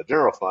comes out of the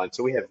general fund.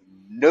 So we have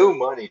no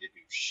money to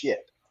do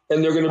shit.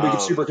 And they're going to be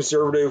super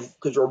conservative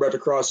because we're about to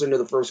cross into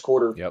the first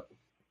quarter. Yep.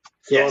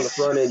 So on the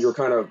front end,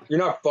 you're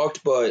not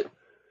fucked, but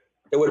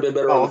it would have been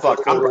better Oh, on the fuck.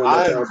 fourth quarter when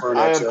they're trying to burn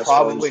I'm excess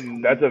probably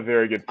funds. That's a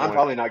very good point. I'm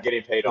probably not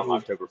getting paid on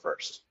October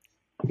 1st.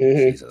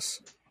 Jesus.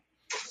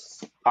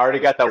 I already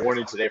got that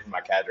warning today from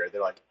my cadre.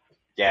 They're like,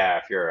 yeah,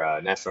 if you're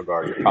a National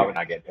Guard, you're probably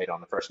not getting paid on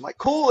the 1st. I'm like,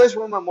 cool, that's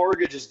when my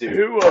mortgage is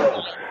due.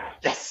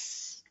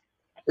 Yes.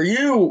 Are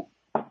do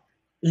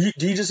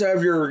you just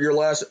have your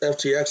last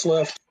FTX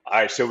left? All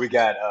right, so we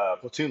got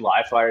Platoon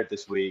Live Fire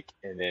this week,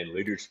 and then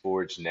Leaders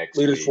Forge next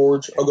week. Leaders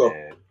Forge. I'll go.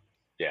 Then,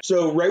 yeah.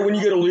 So right when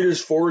you get a Leaders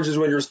Forge is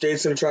when your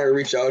state's going to try to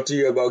reach out to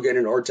you about getting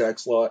an RTAC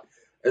slot.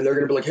 And they're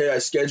going to be like, hey, I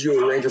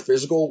scheduled a Ranger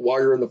physical while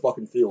you're in the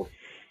fucking field.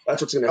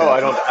 That's what's going to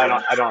happen.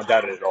 I don't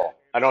doubt it at all.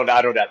 I don't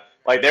doubt.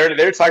 Like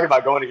they're talking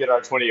about going to get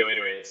our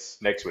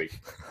 2008s next week.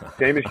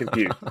 Sam is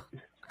confused.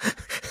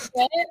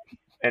 What?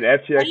 And FTX I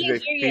is a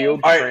didn't hear you.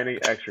 field All right. training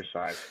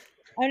exercise.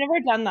 I've never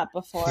done that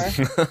before.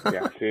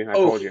 Yeah, see, I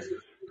told you.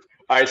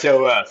 All right,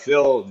 so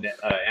Phil,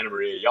 Anna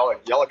Maria,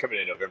 y'all are coming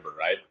in November,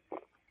 right?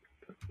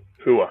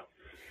 Hua.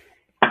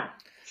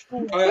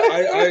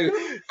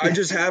 I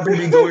just happen to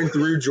be going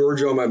through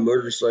Georgia on my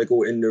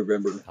motorcycle in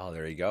November. Oh,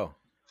 there you go.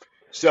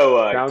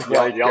 So Sounds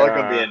y'all like, are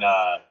gonna be in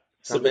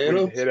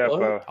Savannah? Hit up,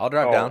 What? I'll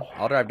drive down.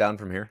 I'll drive down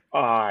from here.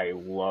 I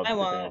love I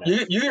won't.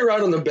 Savannah. You can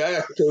ride on the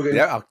back, Togan.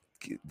 Yeah,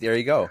 there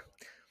you go.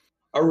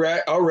 I'll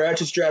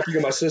ratchet strap you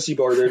to my sissy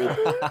bar, baby.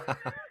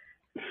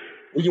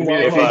 We can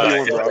If,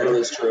 walk on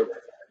this trip.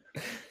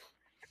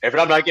 if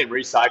I'm not getting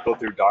recycled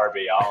through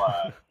Darby,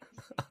 I'll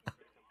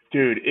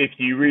Dude, if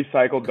you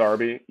recycle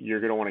Darby, you're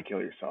going to want to kill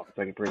yourself. It's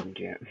like a prison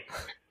camp.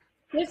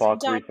 This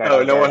Fuck John-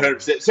 recycle no Darby.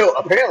 100%. So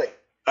apparently,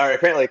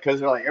 because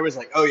they're like everyone's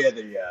like, oh yeah,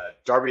 the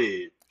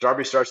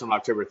Darby starts on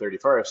October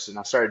 31st, and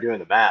I started doing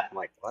the math. I'm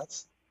like, what?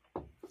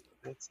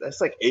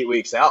 That's like 8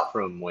 weeks out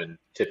from when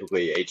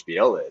typically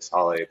HBL is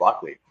holiday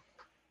block leave.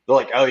 They're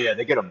like, oh yeah,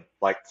 they get them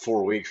like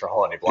 4 weeks for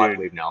holiday block Dude.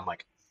 leave now. I'm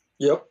like,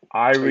 Yep.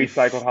 I Are you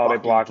recycled holiday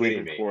fucking block leave kidding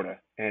in me? Florida,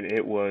 and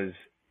it was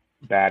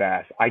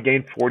badass. I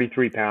gained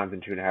 43 pounds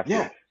in 2.5 yeah,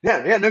 months.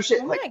 yeah, no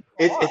shit. Oh Like my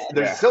it's God.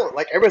 there's Yeah. still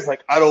like everyone's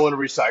like, I don't want to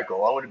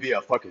recycle. I want to be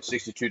a fucking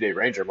 62-day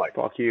ranger. I'm like,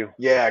 Fuck you.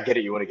 yeah, I get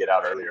it. You want to get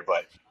out earlier,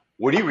 but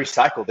when you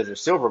recycle, there's a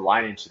silver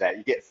lining to that.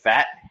 You get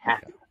fat and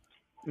happy.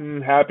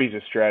 Happy's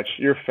a stretch.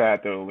 You're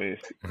fat, though, at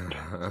least.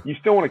 You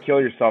still want to kill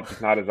yourself,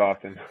 just not as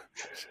often.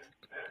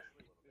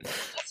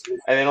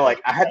 And then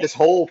like I had this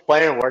whole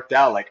plan worked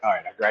out. Like, all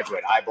right, I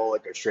graduate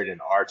Ebola, go straight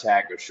into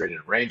RTAC, go straight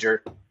into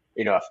Ranger.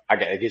 You know,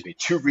 it gives me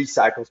 2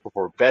 recycles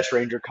before best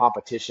Ranger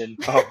competition.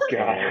 Oh,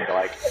 And God.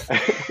 like,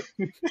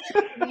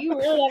 You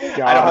really haven't.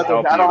 God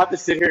help I don't you. have to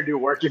sit here and do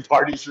working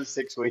parties for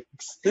 6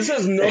 weeks. This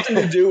has nothing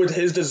to do with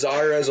his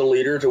desire as a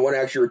leader to want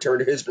to actually return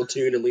to his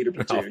platoon and lead a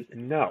platoon.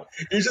 No.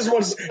 He just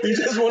wants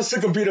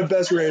to compete at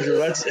best ranger.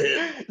 That's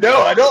it. No,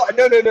 I don't.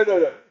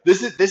 No.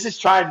 This is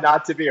trying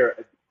not to be on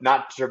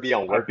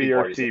A working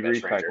parties BRC at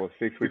Best Ranger. recycle,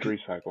 6-week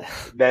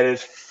recycle. That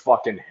is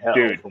fucking hell,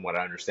 Dude. from what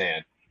I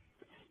understand.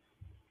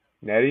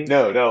 Nettie?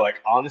 No, like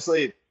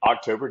honestly,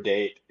 October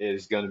date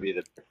is going to be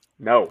the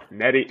No,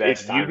 Nettie.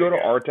 Best If time you go to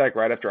to go. RTAC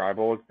right after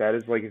Eyeballs, that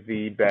is like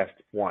the best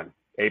one.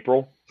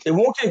 April, It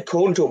won't get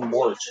cold until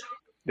March.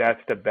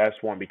 that's the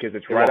best one because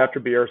it's It right won't. after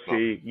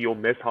BRC. You'll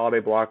miss holiday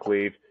block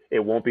leave. It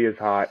won't be as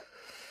hot.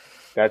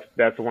 That's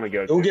the one to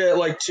go You'll to. get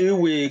like 2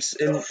 weeks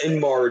in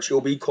March. It'll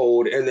be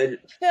cold, and then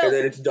Phil,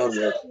 it's done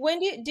with. when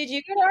did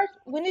you go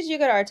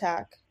to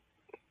RTAC?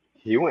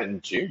 he went in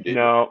June, didn't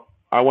No,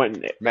 I went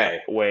in he? May.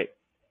 Wait.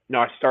 No,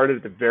 I started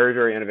at the very,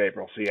 very end of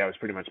April. So, yeah, it was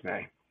pretty much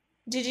May.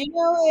 Did you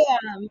know?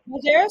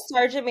 Was there a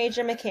Sergeant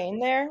Major McCain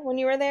there when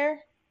you were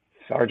there?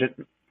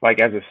 Sergeant, like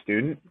as a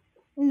student?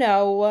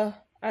 No,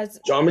 as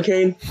John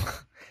McCain.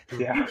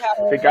 Yeah.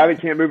 The guy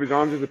that can't move his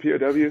arms as a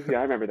POW? Yeah,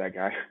 I remember that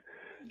guy.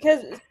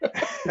 because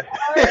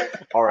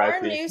our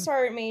R.I.P. new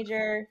Sergeant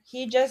Major,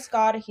 he just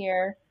got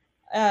here,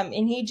 and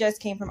he just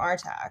came from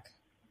RTAC,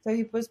 so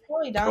he was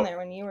probably down there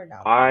when you were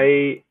down.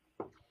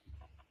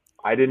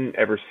 I didn't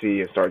ever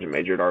see a sergeant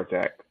major at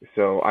RTAC,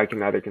 so I can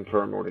neither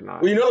confirm nor deny.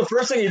 Well, you know, the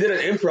first thing he did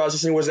at in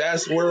processing was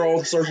ask where all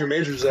the sergeant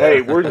majors at.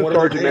 Hey, where's the One of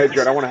sergeant things. major?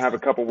 And I want to have a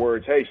couple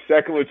words. Hey,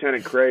 Second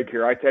Lieutenant Craig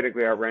here. I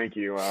technically outrank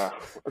you.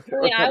 Let's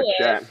Yeah, I have a would.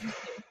 chat.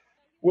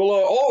 Well,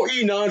 all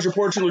E9s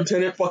report to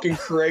Lieutenant fucking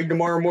Craig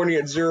tomorrow morning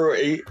at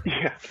 08.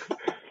 Yeah.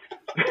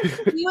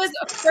 He was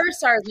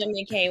first Sergeant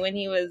McCain when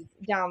he was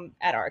down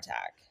at RTAC.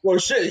 Well,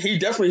 shit, he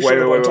definitely Wait,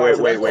 showed up on time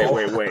for that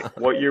call. wait.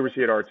 What year was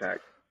he at RTAC?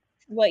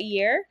 What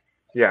year?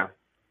 Yeah.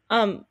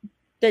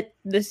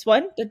 This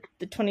one, the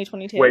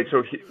 2022. Wait,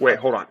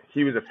 hold on.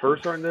 He was a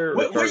first sergeant there? Or a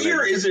What sergeant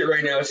year major? is it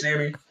right now,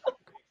 Sammy?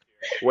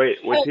 Wait,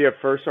 was he a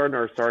first sergeant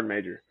or a sergeant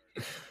major?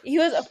 He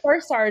was a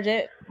first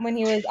sergeant when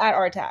he was at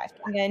RTAC,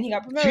 and then he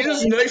got She promoted.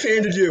 just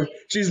knife-handed you.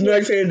 She's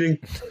knife-handing.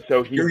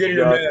 So You're getting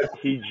her mad.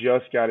 he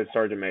just got his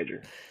sergeant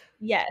major.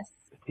 Yes.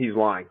 He's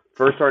lying.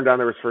 First sergeant down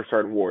there was First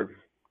Sergeant Ward.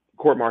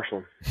 Court martial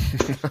him.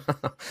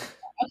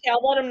 Okay,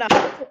 I'll let him know.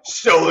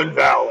 Stolen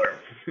valor.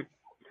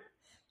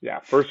 Yeah,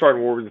 First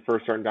Sergeant Ward was the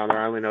first sergeant down there.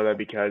 I only know that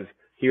because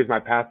he was my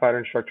Pathfinder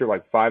instructor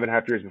like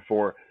 5.5 years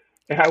before.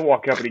 And I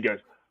walk up and he goes,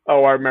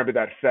 "Oh, I remember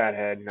that fat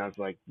head." And I was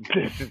like,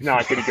 "This is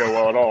not going to go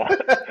well at all."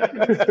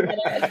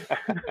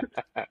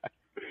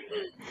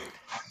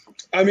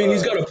 I mean,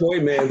 he's got a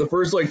point, man. The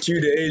first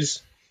 2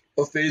 days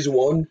of phase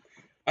 1,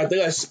 I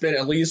think I spent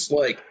at least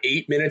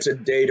 8 minutes a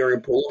day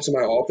during pull-ups in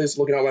my office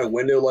looking out my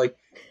window like,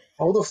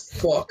 how the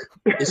fuck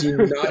is he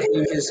not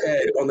hitting his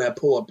head on that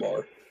pull-up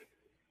bar?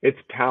 It's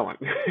talent.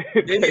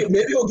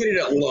 Maybe he'll get it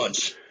at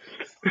lunch.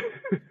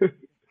 All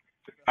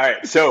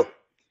right, so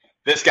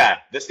this guy,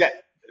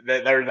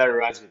 that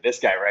reminds me of this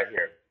guy right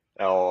here.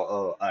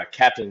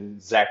 Captain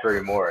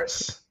Zachary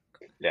Morris.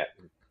 Yeah.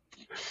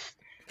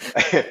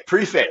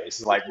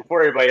 Pre-phase,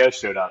 before everybody else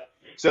showed up.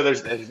 So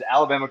there's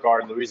Alabama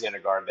Guard and Louisiana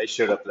Guard. They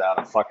showed up out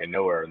of fucking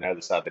nowhere on the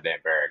other side of the damn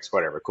barracks.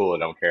 Whatever, cool, I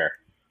don't care.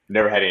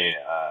 Never had any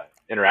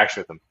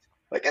interaction with them.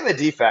 In the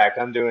DFAC,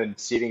 I'm doing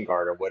seating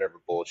guard or whatever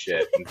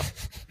bullshit. And,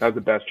 that was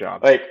the best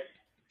job.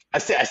 I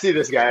see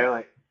this guy, I'm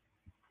like,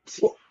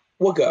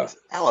 what guy?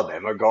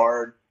 Alabama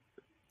Guard.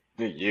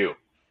 You,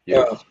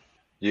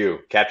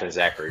 Captain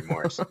Zachary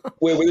Morris.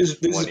 Wait, this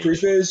is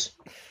pre-phase?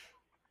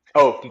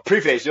 Oh,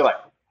 pre-phase, you're like,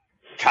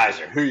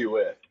 Kaiser, who you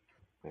with?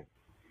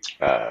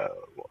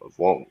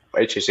 Well,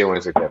 HAC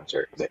 167,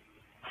 sir.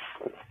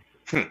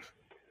 All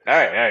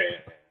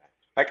right.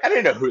 I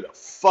didn't know who the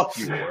fuck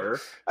you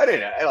were. I didn't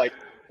know.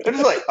 They're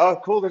just like, oh,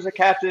 cool, there's a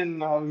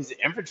captain. He's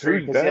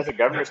infantry because he has a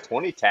governor's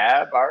 20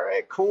 tab. All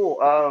right,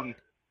 cool.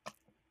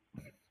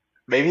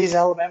 Maybe he's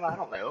Alabama. I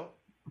don't know.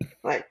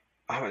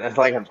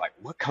 I'm like,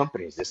 what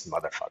company is this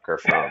motherfucker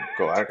from?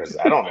 Cool, because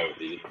I don't know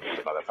these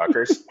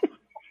motherfuckers.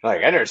 I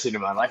never seen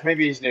him in my life.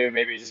 Maybe he's new.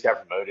 Maybe he just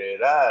got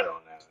promoted. I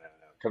don't know.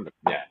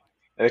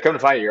 And they come to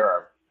find you're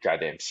our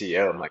goddamn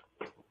CEO. I'm like,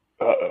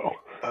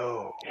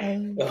 oh,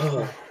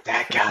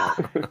 that guy.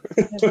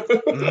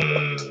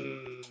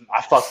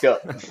 I fucked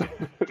up.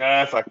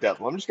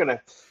 Well, I'm just gonna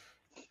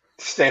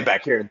stand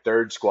back here in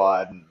third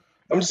squad. And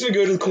I'm just gonna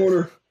go to the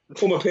corner,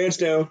 pull my pants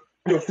down,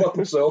 go fuck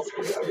myself.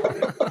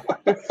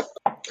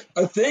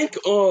 I think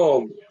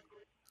I'm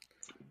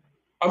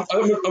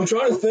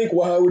trying to think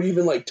why I would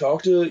even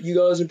talk to you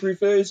guys in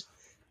pre-phase,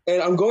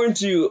 and I'm going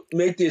to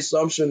make the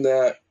assumption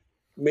that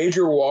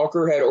Major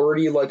Walker had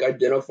already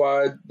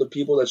identified the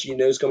people that she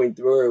knows coming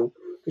through.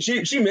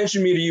 She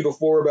mentioned me to you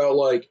before about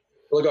oh,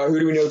 who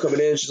do we know coming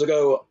in? She's like,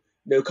 oh,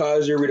 no,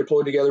 Kaiser. We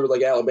deployed together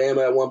with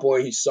Alabama at one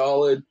point. He's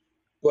solid,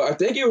 but I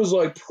think it was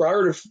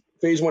prior to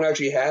phase 1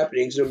 actually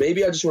happening. So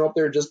maybe I just went up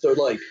there just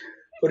to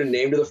put a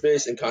name to the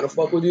face and kind of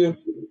fuck with you.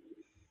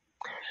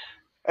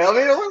 I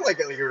mean, it looked like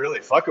you're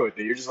really fucking with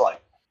me. You're just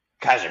like,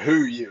 Kaiser,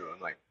 who are you? I'm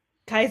like,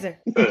 Kaiser.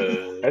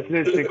 That's an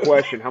interesting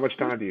question. How much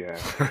time do you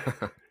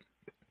have?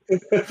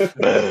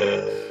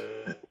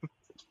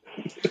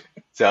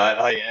 So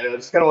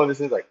it's kind of one of those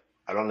things.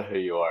 I don't know who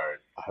you are.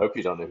 I hope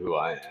you don't know who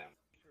I am.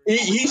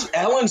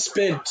 Alan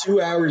spent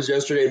 2 hours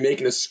yesterday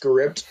making a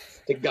script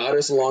that got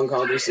us a long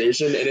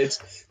conversation, and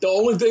it's the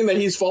only thing that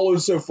he's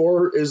followed so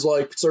far is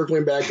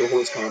circling back to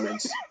horse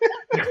comments.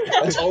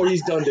 That's all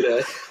he's done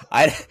today.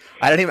 I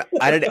didn't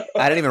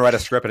even write a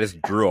script. I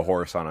just drew a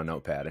horse on a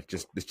notepad.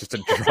 It's just a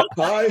draw.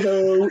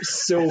 Hi-ho,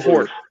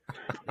 silver.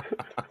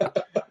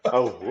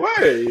 Oh,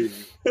 wait.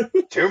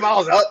 2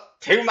 miles up,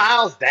 2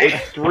 miles down.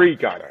 It's 3,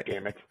 God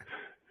damn it.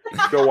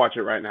 Go watch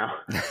it right now.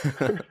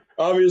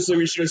 Obviously,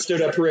 we should have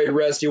stood at parade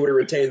rest. He would have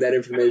retained that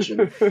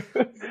information.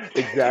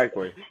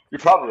 Exactly. You're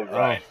probably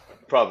right.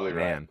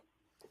 Man.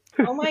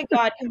 Oh my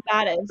God,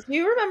 combatives. Do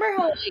you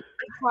remember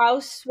how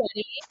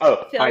sweaty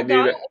Phil I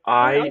knew got?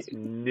 I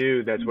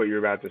knew that's what you were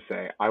about to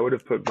say. I would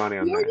have put money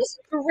on You were that. just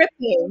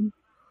gripping.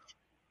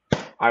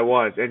 I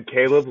was, and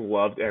Caleb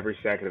loved every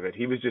second of it.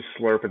 He was just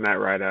slurping that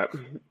right up.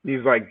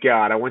 He's like,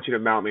 God, I want you to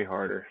mount me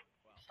harder.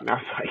 And I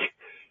was like,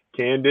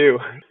 can do.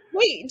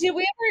 Wait,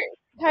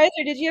 Kaiser,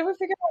 did you ever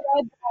figure out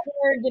why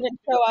Bobber didn't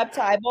show up to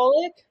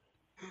Ibolic?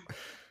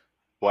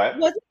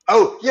 What?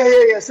 Oh,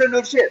 yeah. So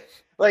no shit.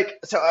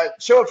 So I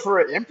show up for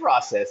in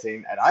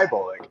processing at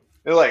Ibolic.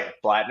 They're like,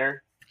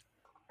 Blattner?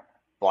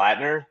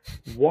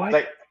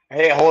 What?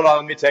 Hey, hold on,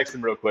 let me text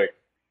him real quick.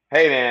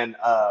 Hey man,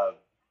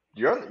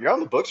 you're on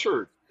the books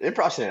for in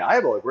processing at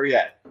Ibolic. Where you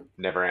at?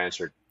 Never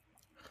answered.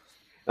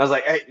 I was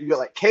like, hey, you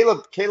got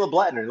Caleb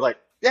Blattner. They're like,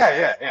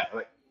 yeah.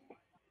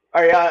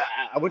 All right,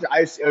 I went to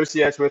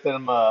OCS with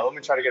him. Let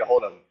me try to get a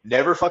hold of him.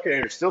 Never fucking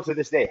answered. Still to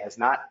this day, has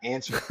not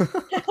answered.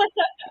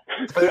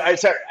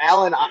 Sorry,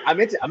 Alan, I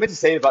meant to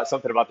say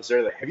something about this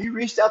earlier. Have you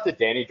reached out to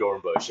Danny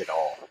Dornbush at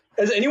all?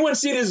 Has anyone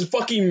seen his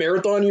fucking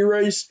marathon he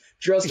raced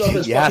dressed up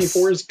as fucking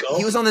Forrest Gump?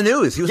 He was on the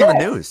news.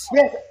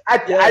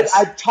 Yes.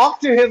 I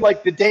talked to him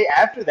the day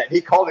after that.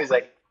 He called me. He's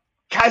like,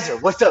 Kaiser,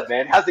 what's up,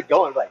 man? How's it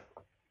going? I'm like,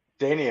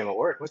 Danny, I'm at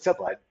work. What's up,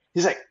 bud?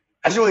 He's like,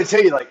 I just want to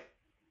tell you, like,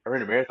 I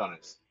ran a marathon.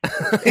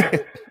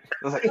 I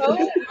was like, Oh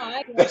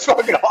my god. that's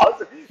fucking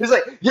awesome. He's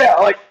like, yeah,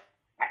 like,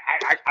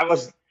 I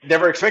was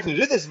never expecting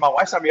to do this. My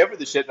wife signed me up for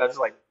this shit, and I was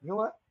like, you know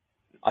what?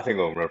 I think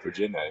I'll run for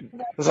Gen A.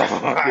 I was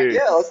like, Dude.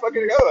 yeah, let's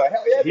fucking go.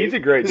 Hell yeah, He's dude. a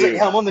great He's dude.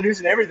 like, yeah, I'm on the news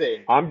and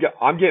everything. I'm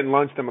getting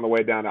lunch with him on the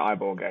way down to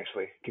Ibolg,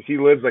 actually, because he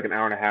lives like an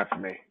hour and a half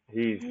from me.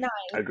 He's Nice.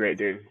 a great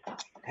dude.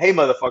 Hey,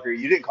 motherfucker,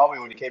 you didn't call me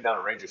when you came down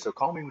to Ranger, so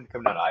call me when you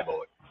come down to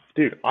Eyeball.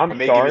 Dude, I'm I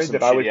may give you sorry some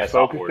that I was shitty-ass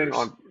focusing off-orders.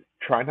 on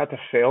trying not to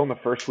fail in the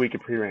first week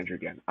of pre-ranger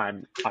again.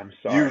 I'm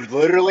sorry. You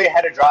literally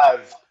had to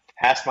drive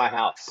past my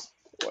house.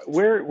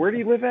 Where do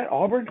you live at?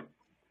 Auburn?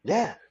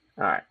 Yeah.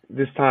 All right.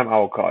 This time I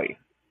will call you.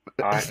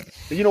 All right.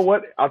 You know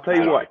what? I'll tell I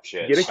you don't what.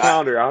 give a shit. Get a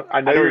calendar out.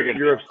 I know know you're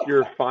gonna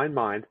you're a fine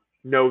mind.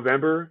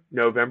 November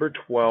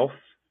 12th.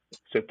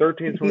 So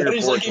 13th when we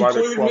He's report, like, so either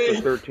include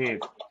 12th me. or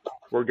 13th.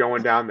 We're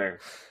going down there.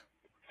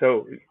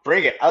 So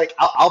Bring it.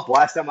 I'll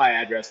blast out my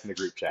address in the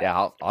group chat.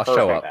 Yeah, I'll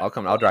show up. Perfect.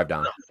 I'll drive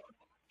down.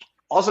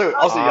 Also,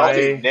 y'all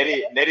do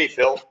Nettie,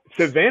 Phil.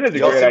 Savannah's a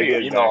Y'all great send me idea,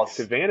 your emails. Zach.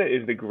 Savannah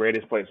is the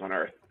greatest place on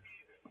earth.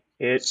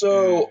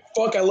 So,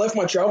 fuck, I left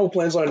my travel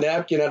plans on a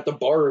napkin at the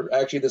bar,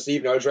 actually, this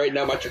evening. I was writing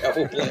down my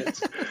travel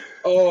plans.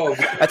 Oh,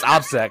 That's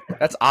OPSEC.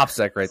 That's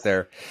OPSEC right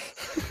there.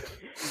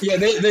 yeah,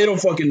 they don't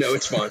fucking know.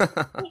 It's fine.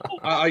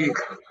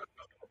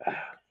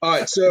 All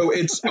right, so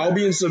I'll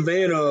be in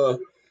Savannah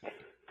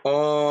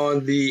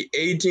on the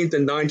 18th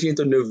and 19th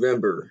of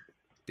November.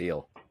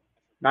 Deal.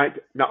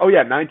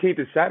 19th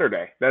is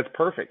Saturday. That's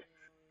perfect.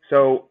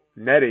 So,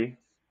 Nettie,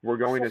 we're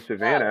going to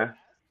Savannah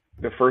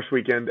the first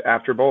weekend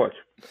after Bullock.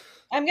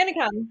 I'm gonna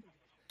come.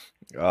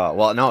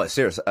 Well, no,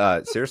 seriously,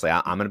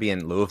 I'm going to be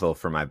in Louisville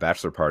for my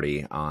bachelor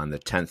party on the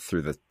 10th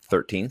through the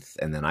 13th,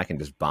 and then I can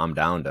just bomb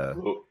down to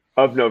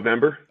Of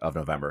November? of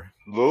November.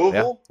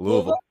 Louisville? Yeah,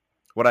 Louisville.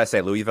 What did I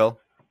say? Louisville?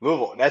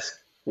 Louisville.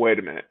 Wait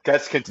a minute.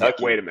 That's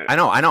Kentucky. Wait a minute. I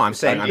know. I'm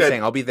saying You said-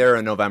 I'll be there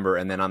in November,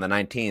 and then on the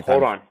 19th.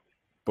 Hold on.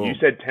 Boom. You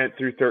said 10th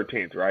through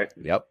 13th, right?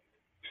 Yep.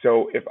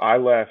 So if I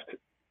left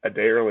a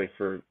day early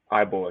for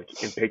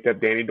iBullock and picked up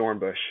Danny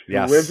Dornbush, who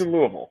Yes. lives in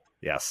Louisville,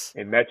 Yes.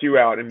 and met you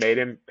out and made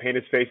him paint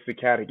his face as a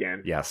cat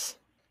again. Yes.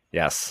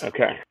 Yes.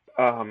 Okay.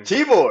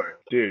 T-board.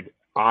 Dude,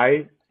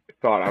 I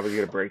thought I was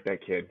gonna break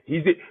that kid.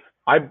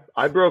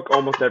 I broke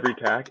almost every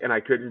tack and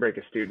I couldn't break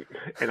a student,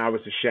 and I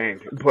was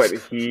ashamed. But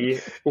he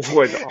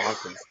was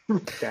awesome.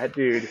 That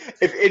dude.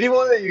 If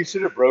anyone that you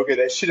should have broken,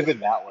 that should have been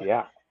that one.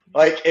 Yeah.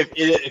 Like,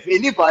 if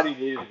anybody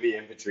needed to be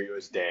infantry, it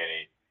was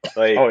Danny.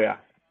 Like, Oh yeah.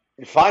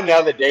 find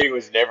out that Danny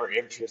was never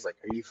infantry. It's like,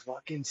 are you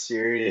fucking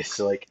serious?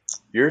 Like,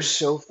 you're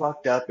so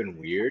fucked up and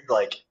weird.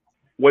 Like,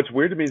 What's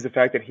weird to me is the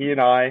fact that he and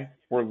I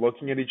were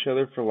looking at each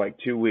other for like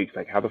 2 weeks.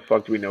 Like, how the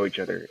fuck do we know each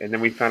other? And then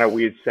we found out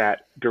we had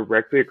sat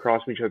directly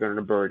across from each other in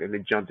a bird and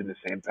then jumped in the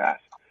same path.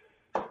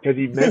 Because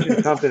he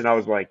mentioned something, and I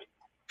was like,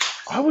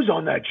 I was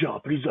on that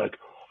jump. And he's like,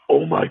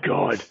 oh my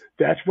God,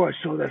 that's where I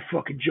saw that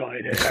fucking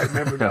giant head. I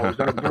remember that. I was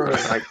on a bird.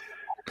 I'm like,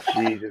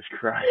 Jesus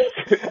Christ.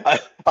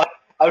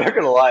 I'm not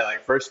gonna lie.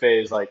 Like, first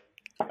phase, like,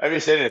 I'd be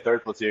sitting in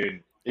third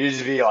platoon. You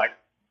just be like,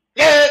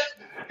 yeah.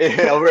 And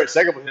over at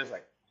second platoon, it's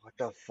like, what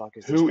the fuck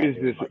is this? Who guy is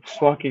doing? this Like,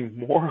 fucking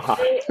moron?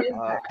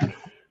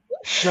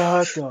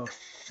 shut the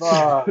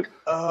fuck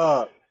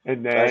up.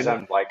 And As then,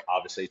 I'm like,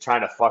 obviously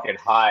trying to fucking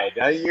hide.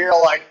 Now you're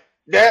like,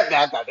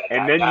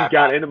 and then you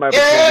got into my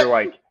platoon. You're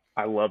like,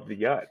 I love the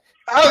yut.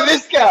 oh,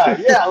 this guy.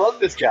 Yeah, I love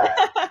this guy.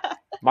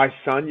 My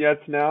son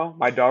yuts now.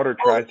 My daughter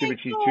tries to, but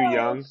she's too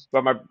young.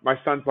 But my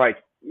son's like,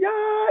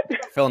 yut.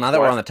 Phil, now that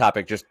What? we're on the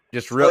topic, just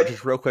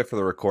real quick for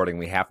the recording,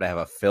 we have to have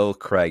a Phil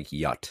Craig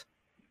yut.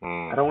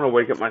 I don't want to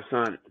wake up my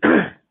son.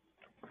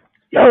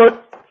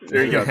 Yut.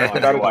 There you go. That's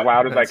about as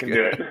loud as I can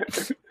do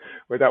it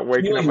without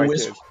waking up my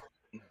kids.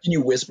 Can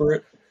you whisper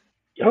it?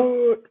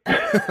 Yut.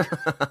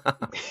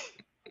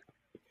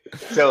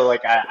 So,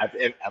 like,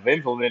 I've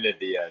implemented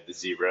the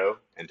zero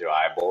into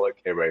iBullock.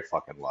 Everybody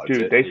fucking loves it.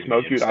 Dude, they Even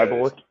smoke you at says,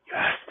 iBullock?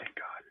 Yes, thank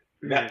God.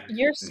 No,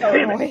 You're so Damn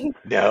it. annoying.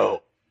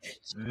 no.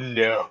 Damn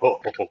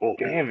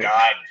it.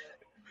 God.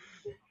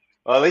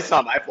 Well, at least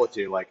not my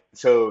platoon. Like,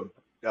 so,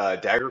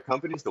 Dagger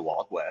Company's the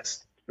Wild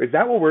West. Is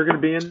that what we're going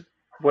to be in?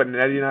 What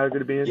Nettie and I are going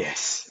to be in?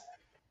 Yes.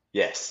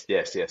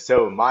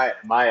 So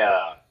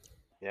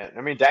yeah,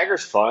 I mean,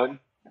 Dagger's fun.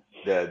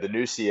 The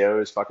new CO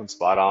is fucking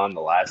spot on.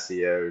 The last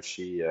CO,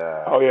 she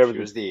it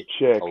was the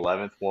chick.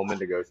 11th woman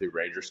to go through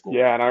Ranger School.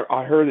 Yeah, and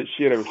I heard that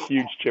she had a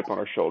huge chip on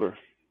her shoulder.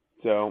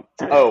 So,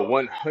 Oh,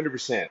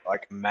 100%.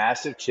 Like,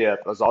 massive chip.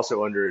 I was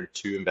also under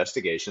 2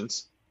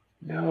 investigations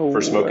no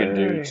for smoking way.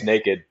 dudes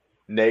naked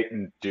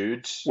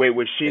dudes. Wait,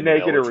 was she in the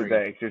naked or were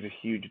military. they? 'Cause there's a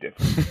huge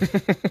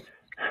difference.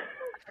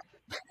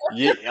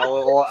 Yeah,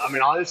 well, I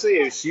mean, honestly,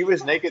 if she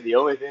was naked, the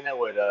only thing that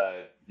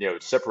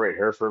would separate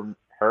her from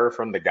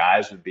the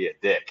guys would be a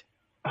dick.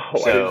 Oh, I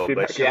didn't So, see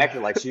but that she coming.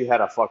 acted like she had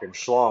a fucking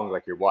schlong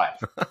like your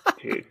wife.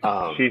 Dude,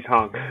 Um, she's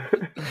hung.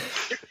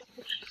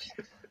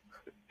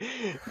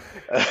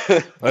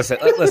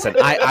 Listen.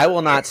 I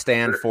will not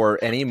stand for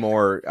any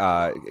more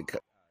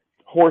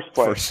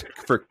Horseplay.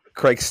 for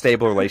Craig's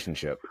stable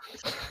relationship.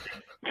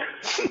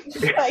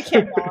 I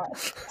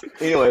cannot.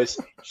 Anyways,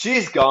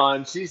 she's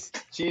gone. She's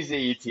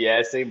the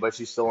ETS thing, but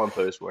she's still on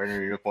post wearing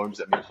her uniforms.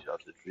 That means she does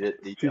the shit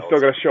She's details. still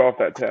got to show off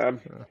that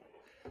tab.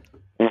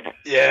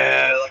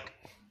 Yeah, like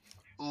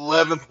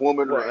 11th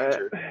woman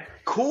ranger.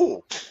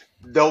 Cool.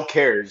 Don't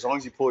care as long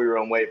as you pull your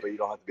own weight, but you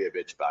don't have to be a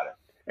bitch about it.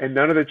 And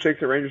none of the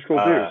chicks at Ranger School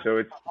do,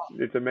 so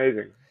it's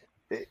amazing.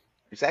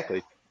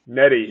 Exactly.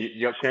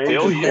 Nettie,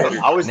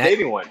 Phil, I was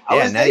dating one.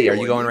 Nettie, are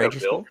you going Ranger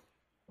School?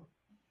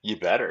 You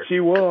better.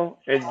 She will,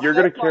 and you're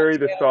going to carry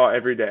the saw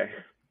every day.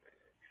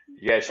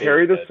 Yeah,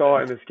 carry the saw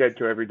and the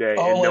Skedco every day.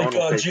 Oh, and no like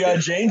one will G.I.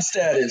 Jane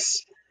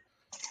status.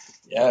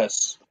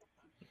 Yes.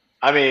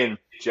 I mean,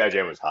 G.I.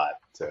 Jane was hot,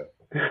 so.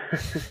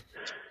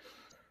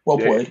 Well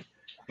played.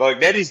 But like,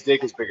 Nettie's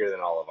dick is bigger than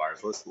all of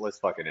ours. Let's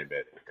fucking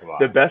admit it. Come on.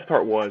 The best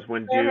part was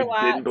when dudes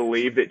didn't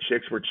believe that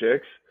chicks were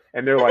chicks,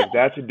 and they're like,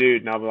 "That's a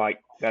dude," and I'm like,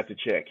 "That's a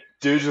chick."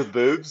 Dudes with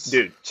boobs,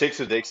 dude. Chicks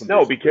with dicks and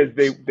no, because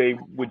they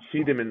would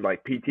see them in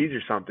like PTs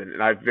or something,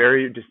 and I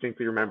very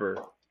distinctly remember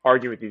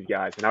arguing with these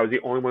guys, and I was the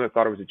only one that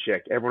thought it was a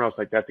chick. Everyone else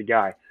like, "That's a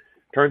guy."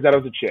 Turns out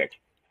it was a chick,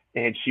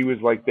 and she was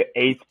like the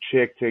 8th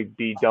chick to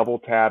be double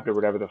tabbed or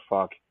whatever the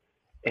fuck.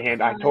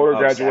 And I told her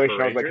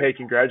graduation, I was like, "Hey,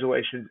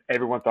 congratulations!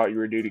 Everyone thought you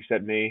were a dude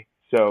except me."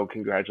 So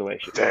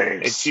congratulations.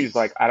 Thanks. And she was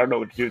like, I don't know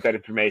what to do with that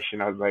information.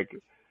 I was like,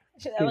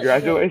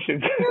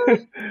 congratulations.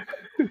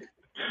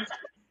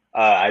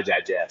 I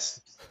digest.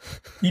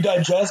 You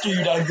digest or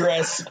you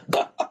digress?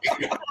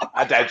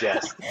 I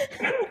digest.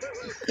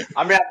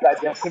 I'm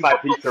digesting my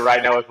pizza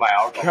right now with my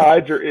alcohol.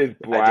 Kaiser is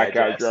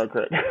blackout drunk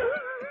right now.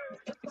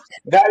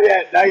 Not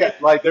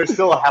yet. Like, there's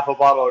still a half a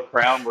bottle of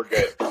Crown. We're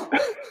good.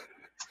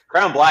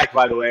 Crown Black,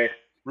 by the way,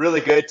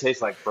 really good.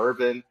 Tastes like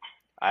bourbon.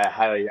 I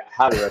highly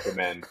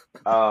recommend.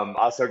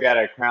 Also got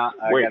a Crown.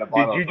 Wait, got a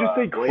bottle did you just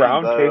of, say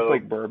Crown tastes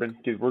like bourbon?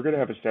 Because we're gonna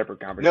have a separate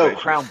conversation. No,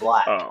 Crown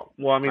Black. Oh,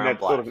 well, I mean Crown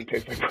that still doesn't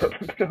taste like bourbon,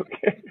 but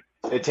okay.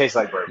 It tastes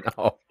like bourbon.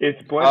 No.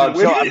 It's blended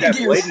with. So I've got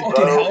Lady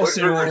Bo, house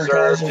in Woodford order,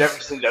 Reserve, Kaiser.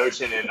 Jefferson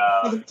Ocean,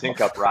 and Tin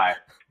Cup Rye.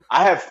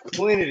 I have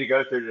plenty to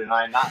go through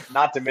tonight.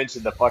 Not to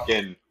mention the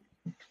fucking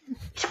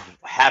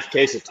half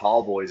case of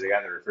Tall Boys I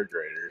got in the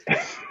refrigerator.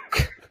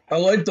 I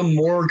like the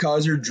more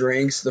Kaiser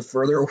drinks, the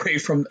further away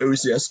from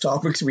OCS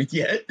topics we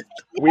get.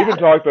 We haven't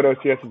talked about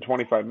OCS in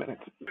 25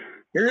 minutes.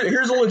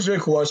 Here's a legit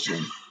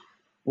question.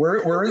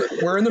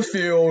 We're in the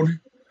field,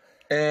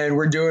 and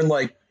we're doing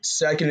like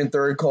second and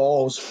third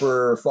calls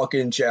for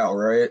fucking chow,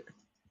 right?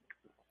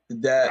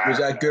 Was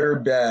that good or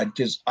bad?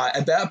 Because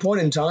at that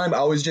point in time,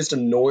 I was just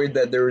annoyed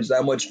that there was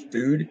that much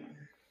food.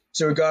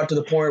 So it got to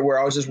the point where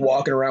I was just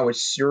walking around with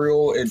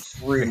cereal and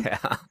fruit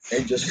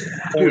and just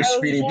force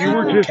feeding people. You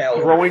were just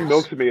calories. throwing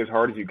milk to me as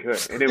hard as you could,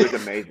 and it was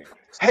amazing.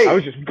 Hey, I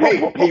was just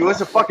you want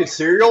some fucking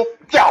cereal?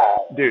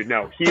 Dude,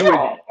 no, he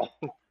was,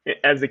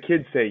 as the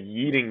kids say,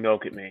 yeeting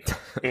milk at me,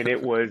 and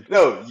it was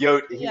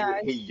yote.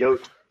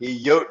 He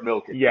yote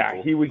milk at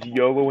people. he was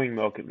YOLOing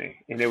milk at me,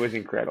 and it was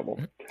incredible.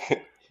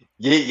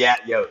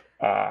 Yote.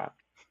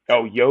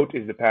 Yote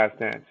is the past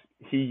tense.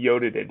 He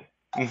yoted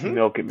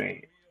milk at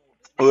me.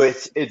 Well,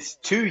 it's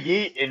to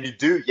yeet and you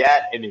do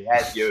yat and he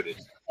has yoted.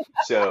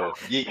 So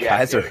yeet yat.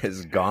 Kaiser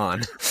is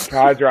gone.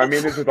 Kaiser, I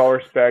mean this with all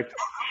respect.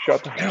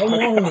 Shut the fuck How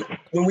long? up.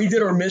 When we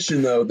did our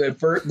mission, though,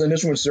 the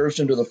mission was searched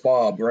into the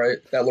fob, right?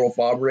 That little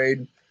fob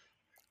raid.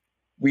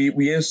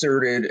 We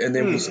inserted and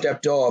then we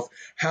stepped off.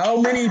 How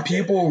many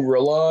people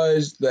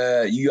realized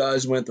that you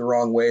guys went the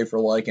wrong way for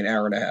like an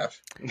hour and a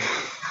half?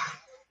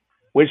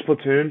 Which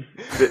platoon?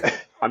 This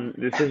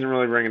isn't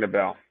really ringing a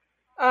bell.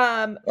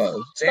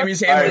 Sammy's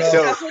hand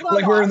All right,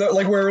 up.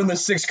 Like we're in the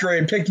 6th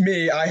grade. Pick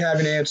me. I have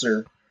an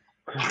answer.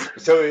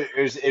 So it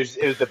was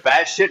the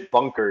batshit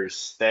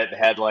bunkers that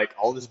had like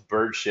all this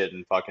bird shit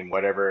and fucking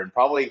whatever, and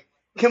probably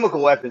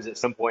chemical weapons at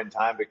some point in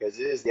time because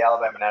it is the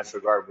Alabama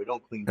National Guard. We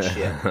don't clean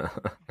shit.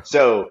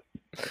 So,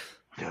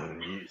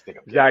 you think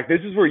I'm Zach,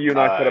 this is where you and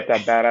I set up that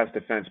badass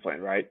defense plan,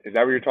 right? Is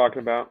that what you're talking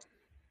about?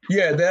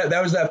 Yeah,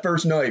 that was that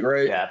first night,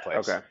 right? Yeah, that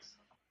place. Okay.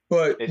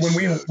 But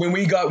when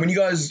you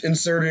guys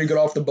inserted, got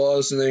off the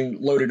bus, and then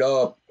loaded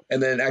up, and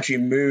then actually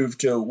moved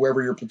to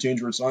wherever your platoons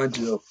were assigned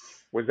to.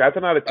 Was that the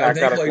night attack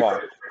out of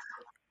cloth?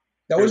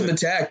 That wasn't the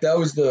attack. That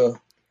was the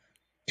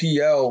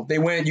PL.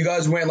 You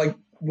guys went like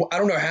I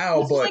don't know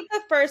how, This but was like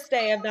the first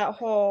day of that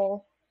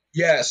whole.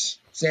 yes,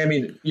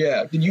 Sammy.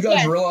 Yeah, did you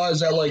guys realize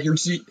that like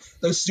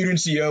the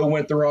student CO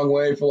went the wrong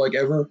way for like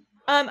ever?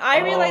 I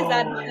realized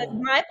that because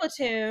my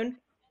platoon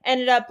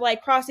ended up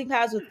like crossing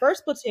paths with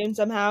first platoon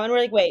somehow, and we're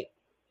like, wait.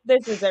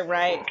 This isn't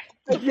right.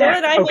 Like, Yeah,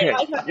 did I okay,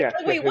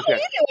 wait, what are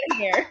you doing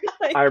here?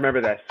 Like, I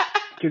remember that.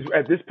 Because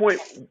at this point,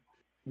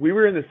 we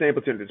were in the same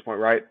platoon at this point,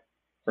 right?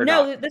 Or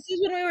no, not? this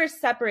is when we were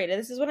separated.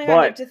 This is when I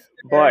got up to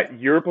But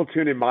your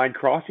platoon and mine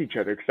cross each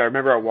other. Because I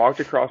remember I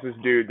walked across this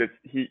dude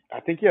I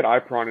think he had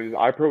iPro on, and his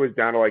iPro was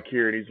down to like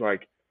here, and he's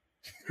like,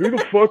 "Who the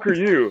fuck are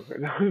you?"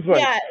 And I was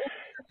like,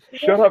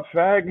 "Shut up,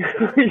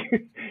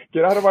 fag.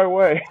 Get out of my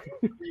way."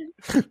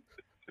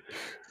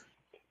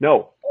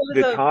 No,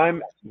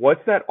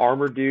 what's that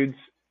armor dude's?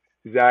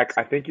 Zach,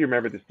 I think you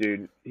remember this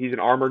dude. He's an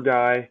armor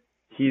guy.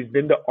 He's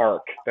been to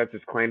ARC. That's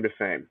his claim to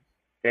fame.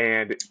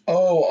 And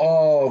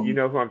you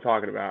know who I'm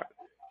talking about.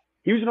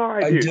 He was an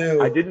alright I dude.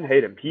 do. I didn't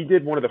hate him. He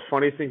did one of the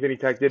funniest things any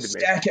tech did to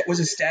me. Was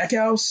it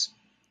Stackhouse?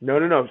 No.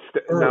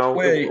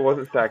 Wait. It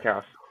wasn't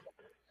Stackhouse.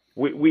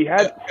 We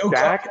had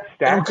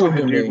Stack was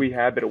the dude we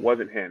had, but it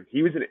wasn't him.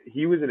 He was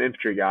an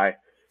infantry guy.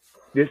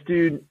 This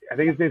dude, I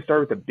think his name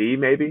started with a B,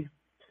 maybe.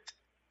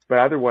 But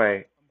either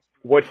way,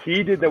 what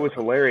he did that was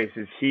hilarious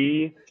is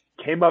he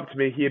came up to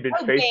me. He had been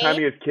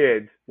FaceTiming his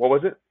kids. What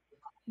was it?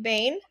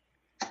 Bane?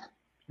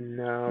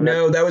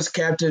 No, that was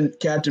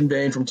Captain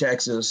Bane from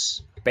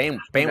Texas. Bane.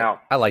 No.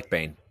 I like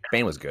Bane.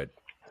 Bane was good.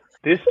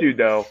 This dude,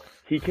 though,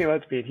 he came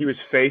up to me and he was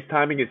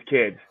FaceTiming his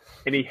kids.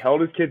 And he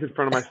held his kids in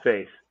front of my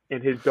face.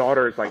 And his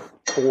daughter is like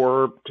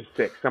 4 to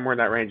 6, somewhere in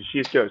that range. And she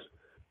just goes,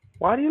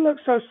 "Why do you look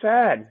so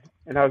sad?"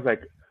 And I was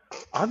like,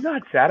 "I'm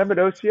not sad. I'm at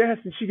OCS."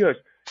 And she goes,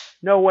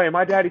 "No way.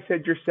 My daddy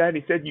said you're sad.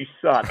 He said you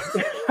suck."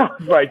 I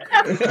was like,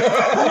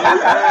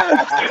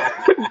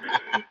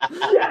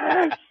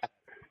 yes.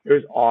 It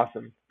was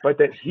awesome. But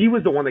that he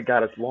was the one that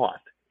got us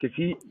lost. Because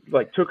he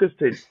took us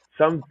to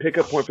some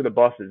pickup point for the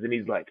buses. And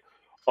he's like,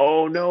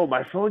 "Oh no,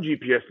 my phone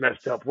GPS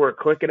messed up. We're a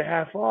click and a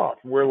half off."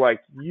 We're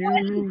like,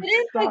 "You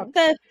stop."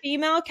 The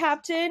female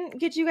captain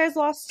get you guys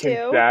lost too?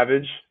 Kim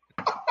Savage.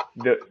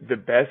 The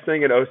best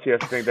thing at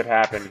OCS thing that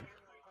happened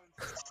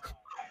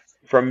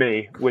from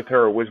me with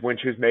her was when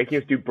she was making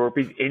us do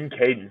burpees in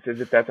cadence,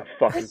 as if that's a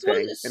fucking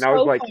thing. And I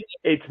was like, funny.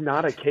 It's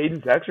not a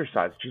cadence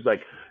exercise. She's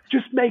like,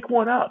 "Just make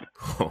one up."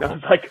 And I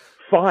was like,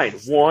 "Fine,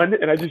 one."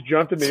 And I just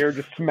jumped in the air and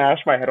just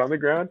smashed my head on the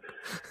ground.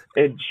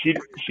 And she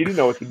didn't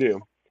know what to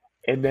do.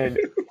 And then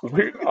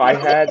I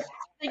had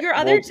your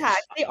other tag.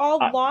 They all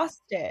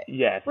lost it.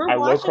 Yes, I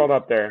low crawled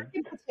up there,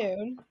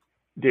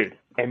 dude.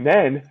 And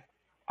then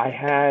I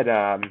had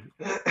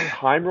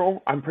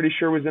Heimrel. I'm pretty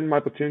sure was in my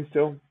platoon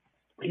still.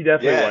 He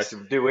definitely was.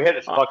 Dude, we had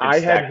a fucking I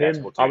had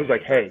him. I was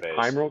like, "Hey,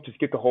 Heimrel, just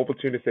get the whole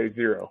platoon to say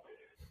 0."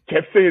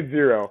 Kept saying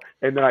 0,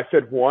 and then I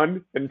said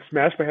 1 and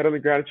smashed my head on the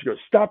ground. And she goes,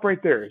 "Stop right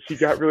there." And she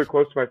got really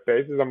close to my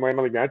face as I'm laying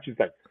on the ground. She's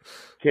like,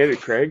 "Candidate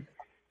Craig,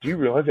 do you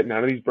realize that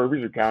none of these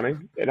burpees are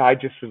counting?" And I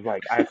just was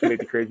like, I have to make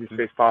the craziest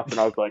face possible.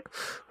 And I was like,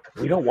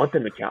 "We don't want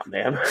them to count,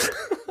 ma'am."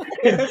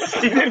 And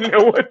she didn't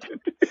know what to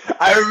do.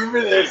 I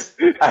remember this.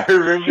 She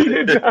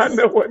did not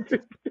know what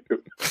to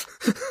do.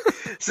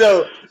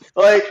 So,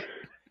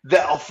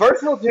 the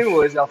first platoon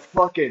was a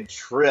fucking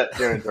trip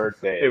during third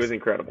phase. It was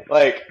incredible.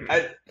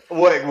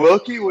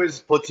 Wilkie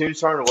was platoon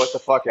sergeant, what the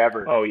fuck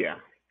ever. Oh, yeah.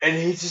 And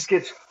he just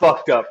gets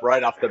fucked up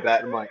right off the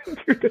bat. I'm like,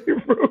 dude, they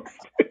roast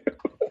him.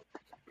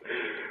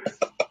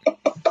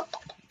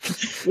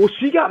 Well,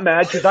 she got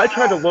mad because I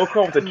tried to low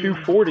call with the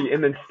 240,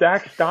 and then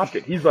Stack stopped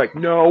it. He's like,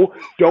 "No,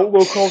 don't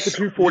low call with the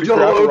 240.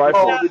 Grab the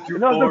rifle."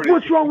 And I was like,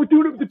 "What's wrong with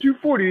doing it with the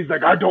 240? He's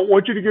like, "I don't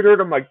want you to get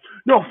hurt." I'm like,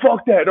 "No,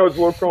 fuck that." And I was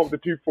low calling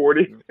with the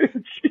 240.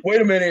 Wait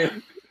a minute.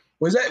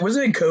 Wasn't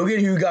it Kogan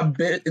who got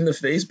bit in the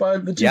face by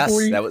the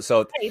 240? Yes, that was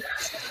so.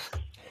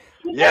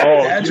 Yeah,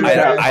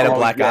 I had a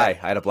black eye.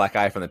 I had a black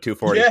eye from the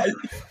 240. Yeah.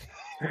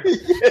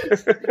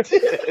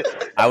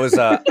 I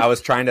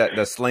was trying to.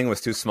 The sling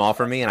was too small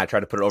for me, and I tried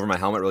to put it over my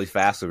helmet really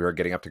fast, so we were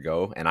getting up to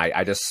go, and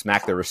I just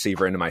smacked the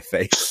receiver into my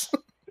face.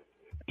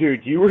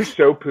 Dude, you were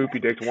so poopy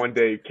dicked one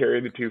day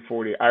carrying the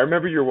 240. I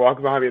remember you were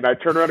walking behind me, and I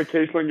turned around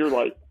occasionally, and you're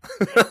like.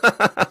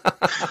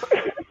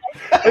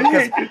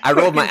 I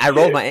rolled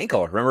my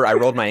ankle. Remember, I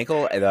rolled my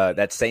ankle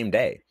that same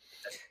day.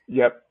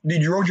 Yep.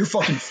 Dude, you rolled your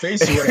fucking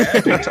face. What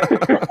happened?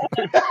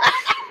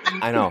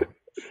 I know.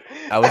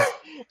 I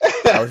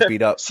was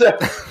beat up.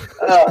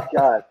 Oh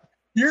God.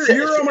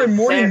 You're on my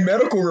morning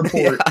medical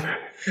report. Yeah.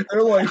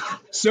 They're like,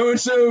 so and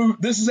so,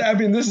 this is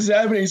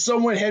happening.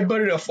 Someone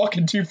headbutted a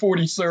fucking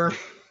 240, sir.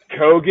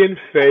 Kogan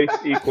face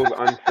equals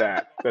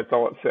unsat. That's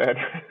all it said.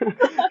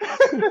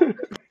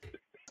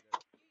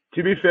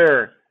 To be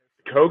fair,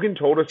 Kogan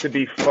told us to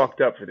be fucked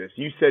up for this.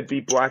 You said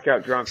be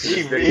blackout drunk for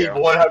this video.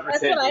 100%.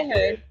 That's what I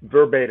heard.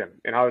 Verbatim.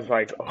 And I was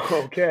like,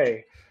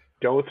 okay,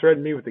 don't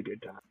threaten me with a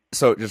good time.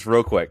 So just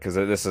real quick, because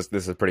this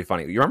is pretty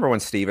funny. You remember when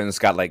Stevens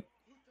got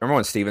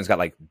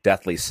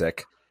deathly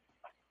sick?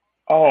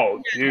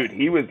 Oh, dude,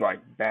 he was like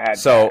bad.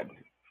 So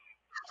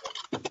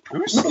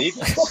who's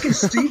Stevens? Fucking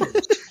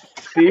Stevens.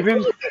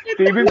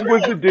 Stevens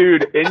was the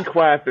dude in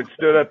class that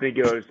stood up and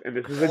he goes, and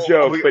this is a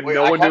joke, but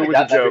no one knew it was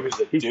a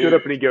joke. He stood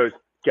up and he goes,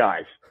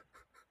 "Guys,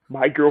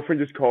 my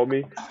girlfriend just called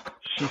me.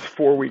 She's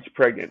 4 weeks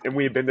pregnant, and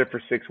we have been there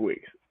for 6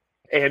 weeks."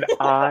 And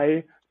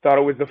I thought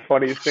it was the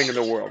funniest thing in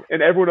the world.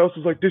 And everyone else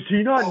was like, "Does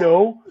he not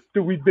know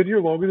that we've been here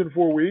longer than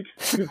 4 weeks?"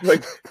 It's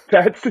like,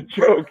 that's the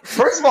joke.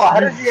 First of all,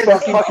 how did you get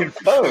his fucking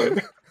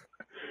phone?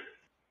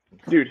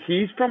 Dude,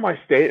 he's from my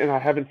state, and I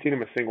haven't seen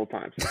him a single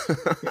time.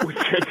 Well,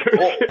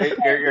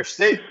 your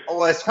state.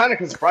 Well, it's kind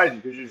of surprising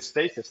because your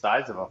state's the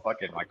size of a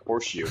fucking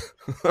horseshoe.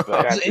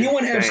 Does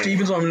anyone have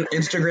Stevens on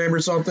Instagram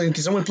or something?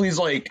 Can someone please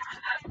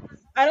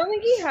I don't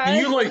think he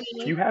has.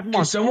 You have him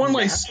Can on someone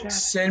Snapchat?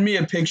 send me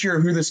a picture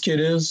of who this kid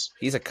is?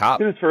 He's a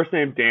cop. Isn't his first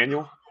name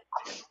Daniel?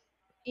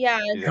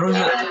 Yeah.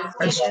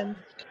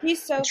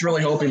 He's so. It's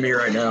really helping me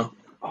right now.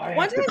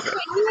 One time he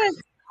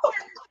was.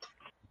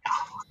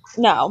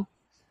 No.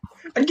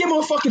 I'd give him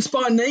a fucking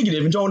spot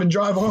negative and tell him to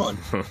drive on.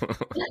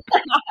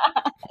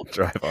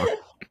 Drive on.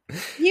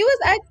 He was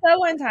expo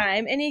one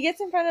time, and he gets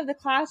in front of the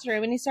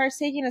classroom, and he starts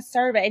taking a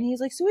survey, and he's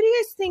like, so what do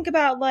you guys think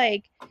about,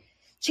 like,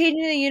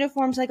 changing the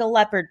uniforms like a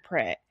leopard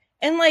print?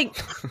 And, like,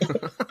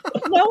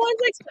 no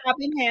one's, like,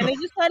 stopping him. They're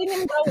just letting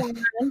him go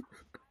on.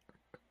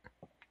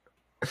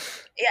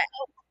 Yeah.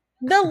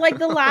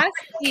 The last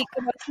week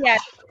of OCS,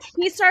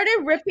 he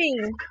started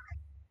ripping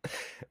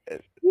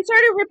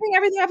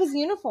everything off his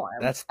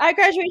uniform. At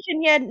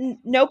graduation, he had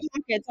no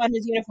pockets on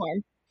his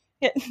uniform.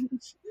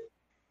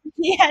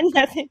 He had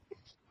nothing.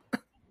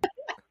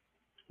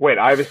 Wait,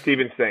 I have a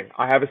Steven thing.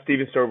 I have a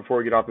Steven story before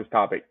we get off this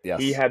topic. Yes.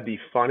 He had the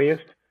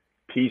funniest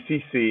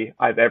PCC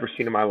I've ever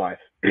seen in my life.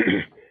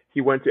 He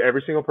went to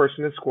every single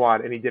person in the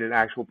squad and he did an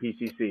actual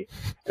PCC.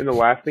 And the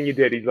last thing he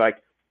did, he's like,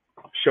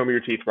 show me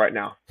your teeth right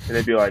now. And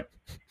they'd be like,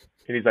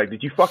 and he's like,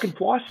 did you fucking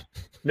floss?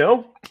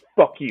 No?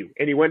 Fuck you.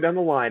 And he went down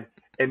the line.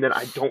 And then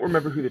I don't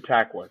remember who the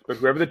TAC was, but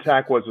whoever the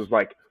TAC was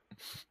like,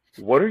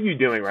 what are you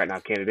doing right now,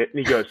 candidate?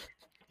 And he goes,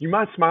 you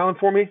mind smiling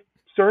for me,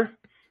 sir?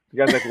 The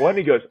guy's like, what? And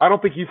he goes, I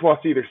don't think you floss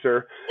either,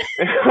 sir.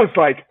 And I was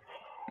like,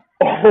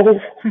 oh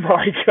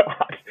my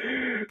God.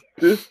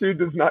 This dude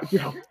does not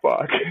give a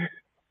fuck.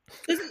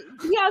 He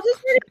also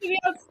started giving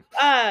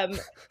out,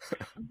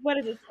 what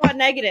is it, spot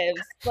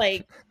negatives,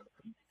 like,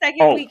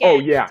 second weekend. Oh,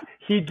 yeah.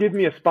 He'd give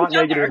me a spot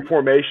negative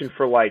information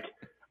for, like,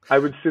 I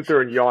would sit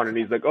there and yawn, and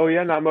he's like, oh,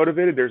 yeah, not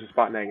motivated? There's a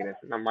spot negative.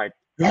 And I'm like,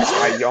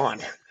 I yawn.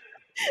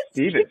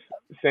 Steven,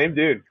 same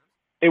dude.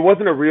 It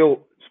wasn't a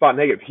real spot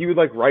negative. He would,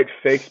 like, write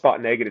fake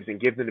spot negatives and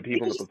give them to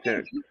people in the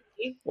platoon.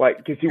 Like,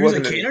 because he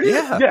wasn't a candidate?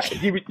 Yeah,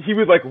 he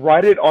would like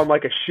write it on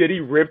like a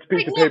shitty ripped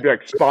piece of paper,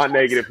 like spot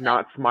negative,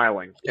 not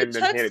smiling, and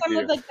then hand it to you. He took some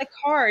of like the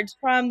cards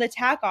from the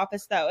TAC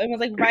office though, and was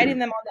like writing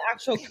them on the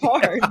actual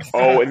cards.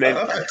 Oh, and then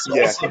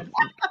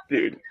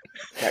dude,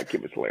 that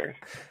kid was hilarious.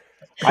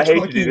 I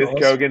hate to do this,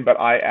 Kogan, but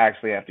I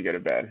actually have to go to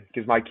bed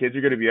because my kids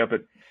are going to be up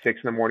at 6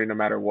 in the morning no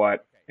matter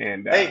what.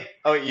 And hey,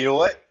 you know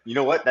what? You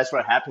know what? That's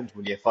what happens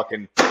when you have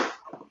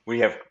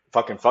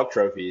fucking fuck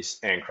trophies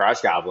and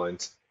crash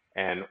goblins.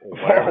 And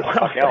whatever the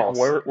fuck else.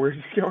 Where's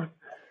this going?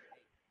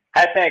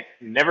 Hashtag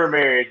never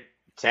married.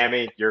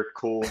 Tammy, you're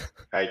cool.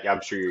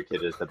 I'm sure your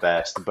kid is the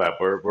best, but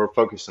we're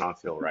focusing on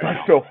Phil right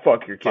now. Phil,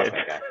 fuck your kid.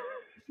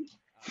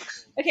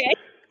 Okay.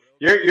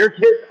 Your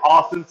kid's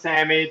awesome,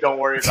 Tammy. Don't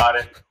worry about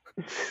it.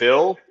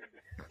 Phil,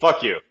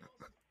 fuck you.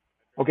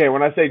 Okay,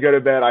 when I say go to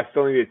bed, I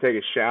still need to take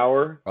a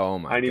shower. Oh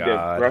my God. I need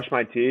to brush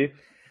my teeth.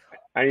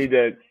 I need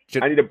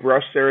to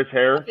brush Sarah's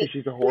hair because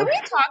she's a whore. Can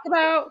we talk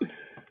about?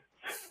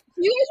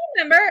 You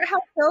guys remember how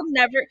Phil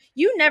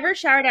never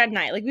showered at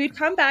night? Like, we'd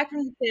come back from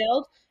the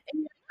field, and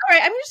you're like, all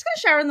right, I'm just going to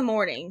shower in the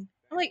morning.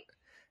 I'm like,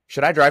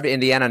 should I drive to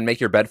Indiana and make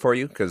your bed for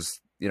you? Because,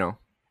 you know.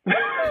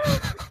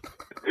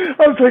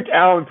 I was like,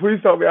 Alan,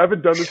 please help me. I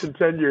haven't done this in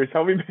 10 years.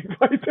 Help me make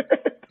my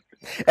bed.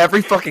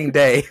 Every fucking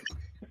day.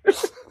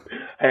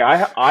 Hey,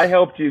 I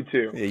helped you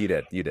too.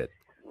 Yeah, you did.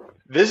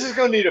 This is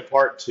going to need a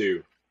part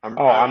 2.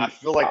 I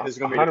feel like this is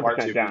going to be a part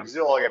 2. Because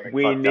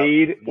we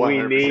need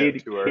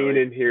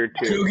Keenan here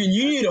too. Kogan,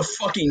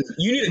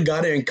 you need a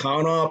goddamn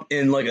count up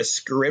in like a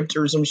script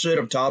or some shit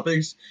of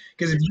topics.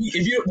 Because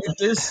if you with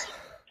this,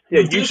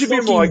 yeah, you should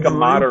be more like a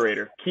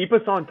moderator. Keep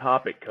us on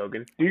topic,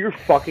 Kogan. Do your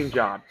fucking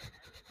job.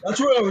 That's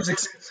what I was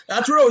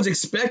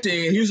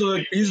expecting, and he's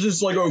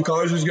just like, oh,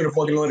 Kaiser's gonna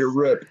fucking let it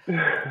rip.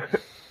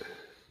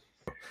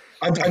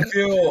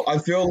 I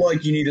feel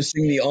like you need to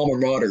sing the alma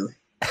mater.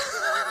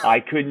 I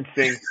couldn't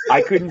sing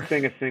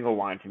a single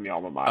line from the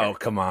alma mater. Oh,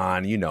 come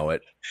on, you know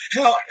it.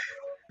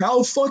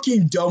 How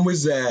fucking dumb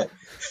was that?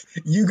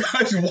 You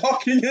guys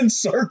walking in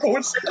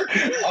circles,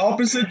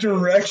 opposite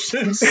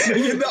directions,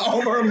 singing the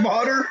alma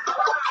mater.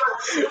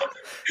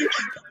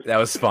 That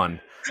was fun.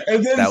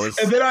 And then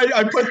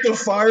I put the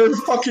fire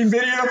fucking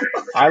video.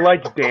 I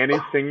like Danny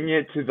singing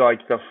it to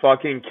like the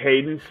fucking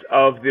cadence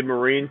of the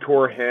Marine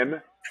Corps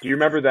hymn. Do you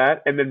remember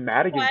that? And then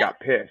Madigan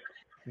got pissed.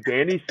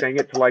 Danny sang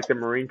it to like the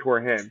Marine Corps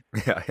hymn.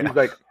 Yeah. He's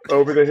like,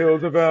 over the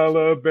hills of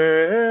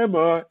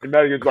Alabama. And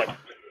Madigan's like,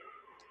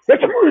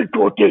 that's a Marine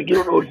Corps thing. You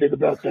don't know anything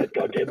about that,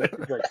 goddammit.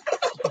 It's like,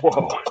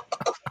 whoa.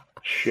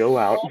 Chill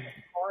out.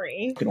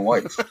 Sorry. Fucking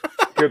wife.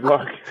 Good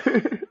luck.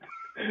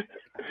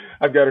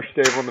 I've got her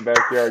stable in the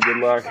backyard. Good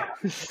luck.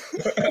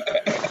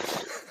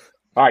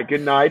 All right, good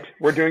night.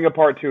 We're doing a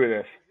part 2 of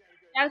this.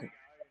 That's part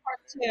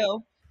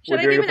 2. Should We're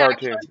I doing give a an part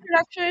actual 2.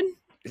 introduction?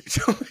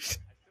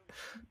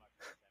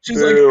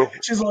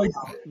 She's like,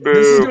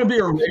 this is gonna be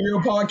a radio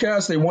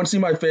podcast. They won't see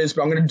my face,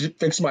 but I'm gonna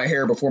fix my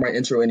hair before my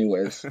intro,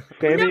 anyways.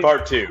 Sammy,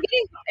 part 2.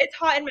 It's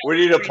hot in my. We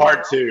need a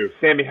part 2.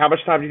 Sammy, how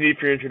much time do you need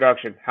for your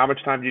introduction? How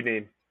much time do you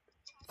need?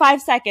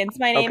 5 seconds.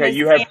 My name is. Okay,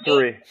 you have Sammy.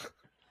 3.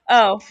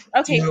 Oh,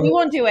 okay. We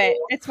won't do it.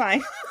 It's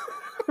fine.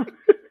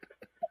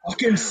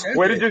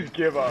 Way to just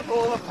give up.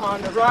 Pull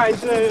upon the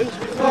rises,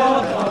 we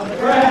fall upon the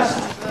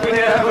grass. We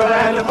never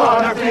land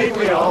upon our feet,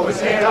 we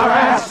always hit our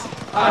ass.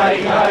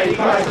 Aye,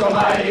 Christ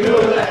almighty, who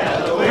the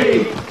hell are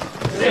we?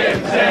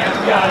 Zim,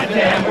 zam,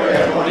 goddamn, we're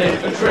airborne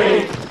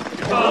infantry.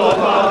 call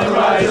upon the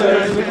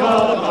risers, we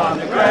call upon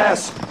the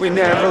grass. We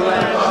never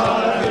let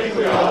on our feet,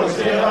 we always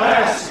give our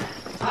ass.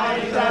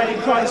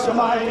 Mighty Christ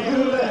Almighty,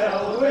 who the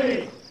hell are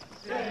we?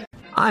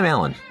 I'm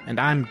Alan. And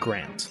I'm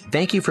Grant.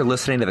 Thank you for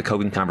listening to the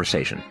Kogan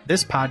Conversation.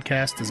 This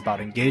podcast is about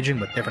engaging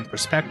with different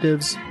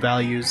perspectives,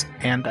 values,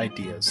 and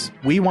ideas.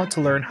 We want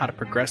to learn how to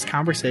progress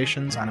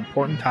conversations on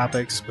important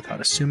topics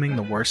without assuming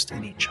the worst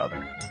in each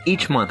other.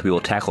 Each month we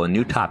will tackle a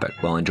new topic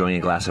while enjoying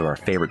a glass of our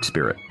favorite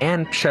spirit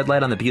and shed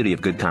light on the beauty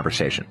of good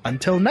conversation.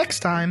 Until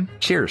next time.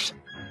 Cheers.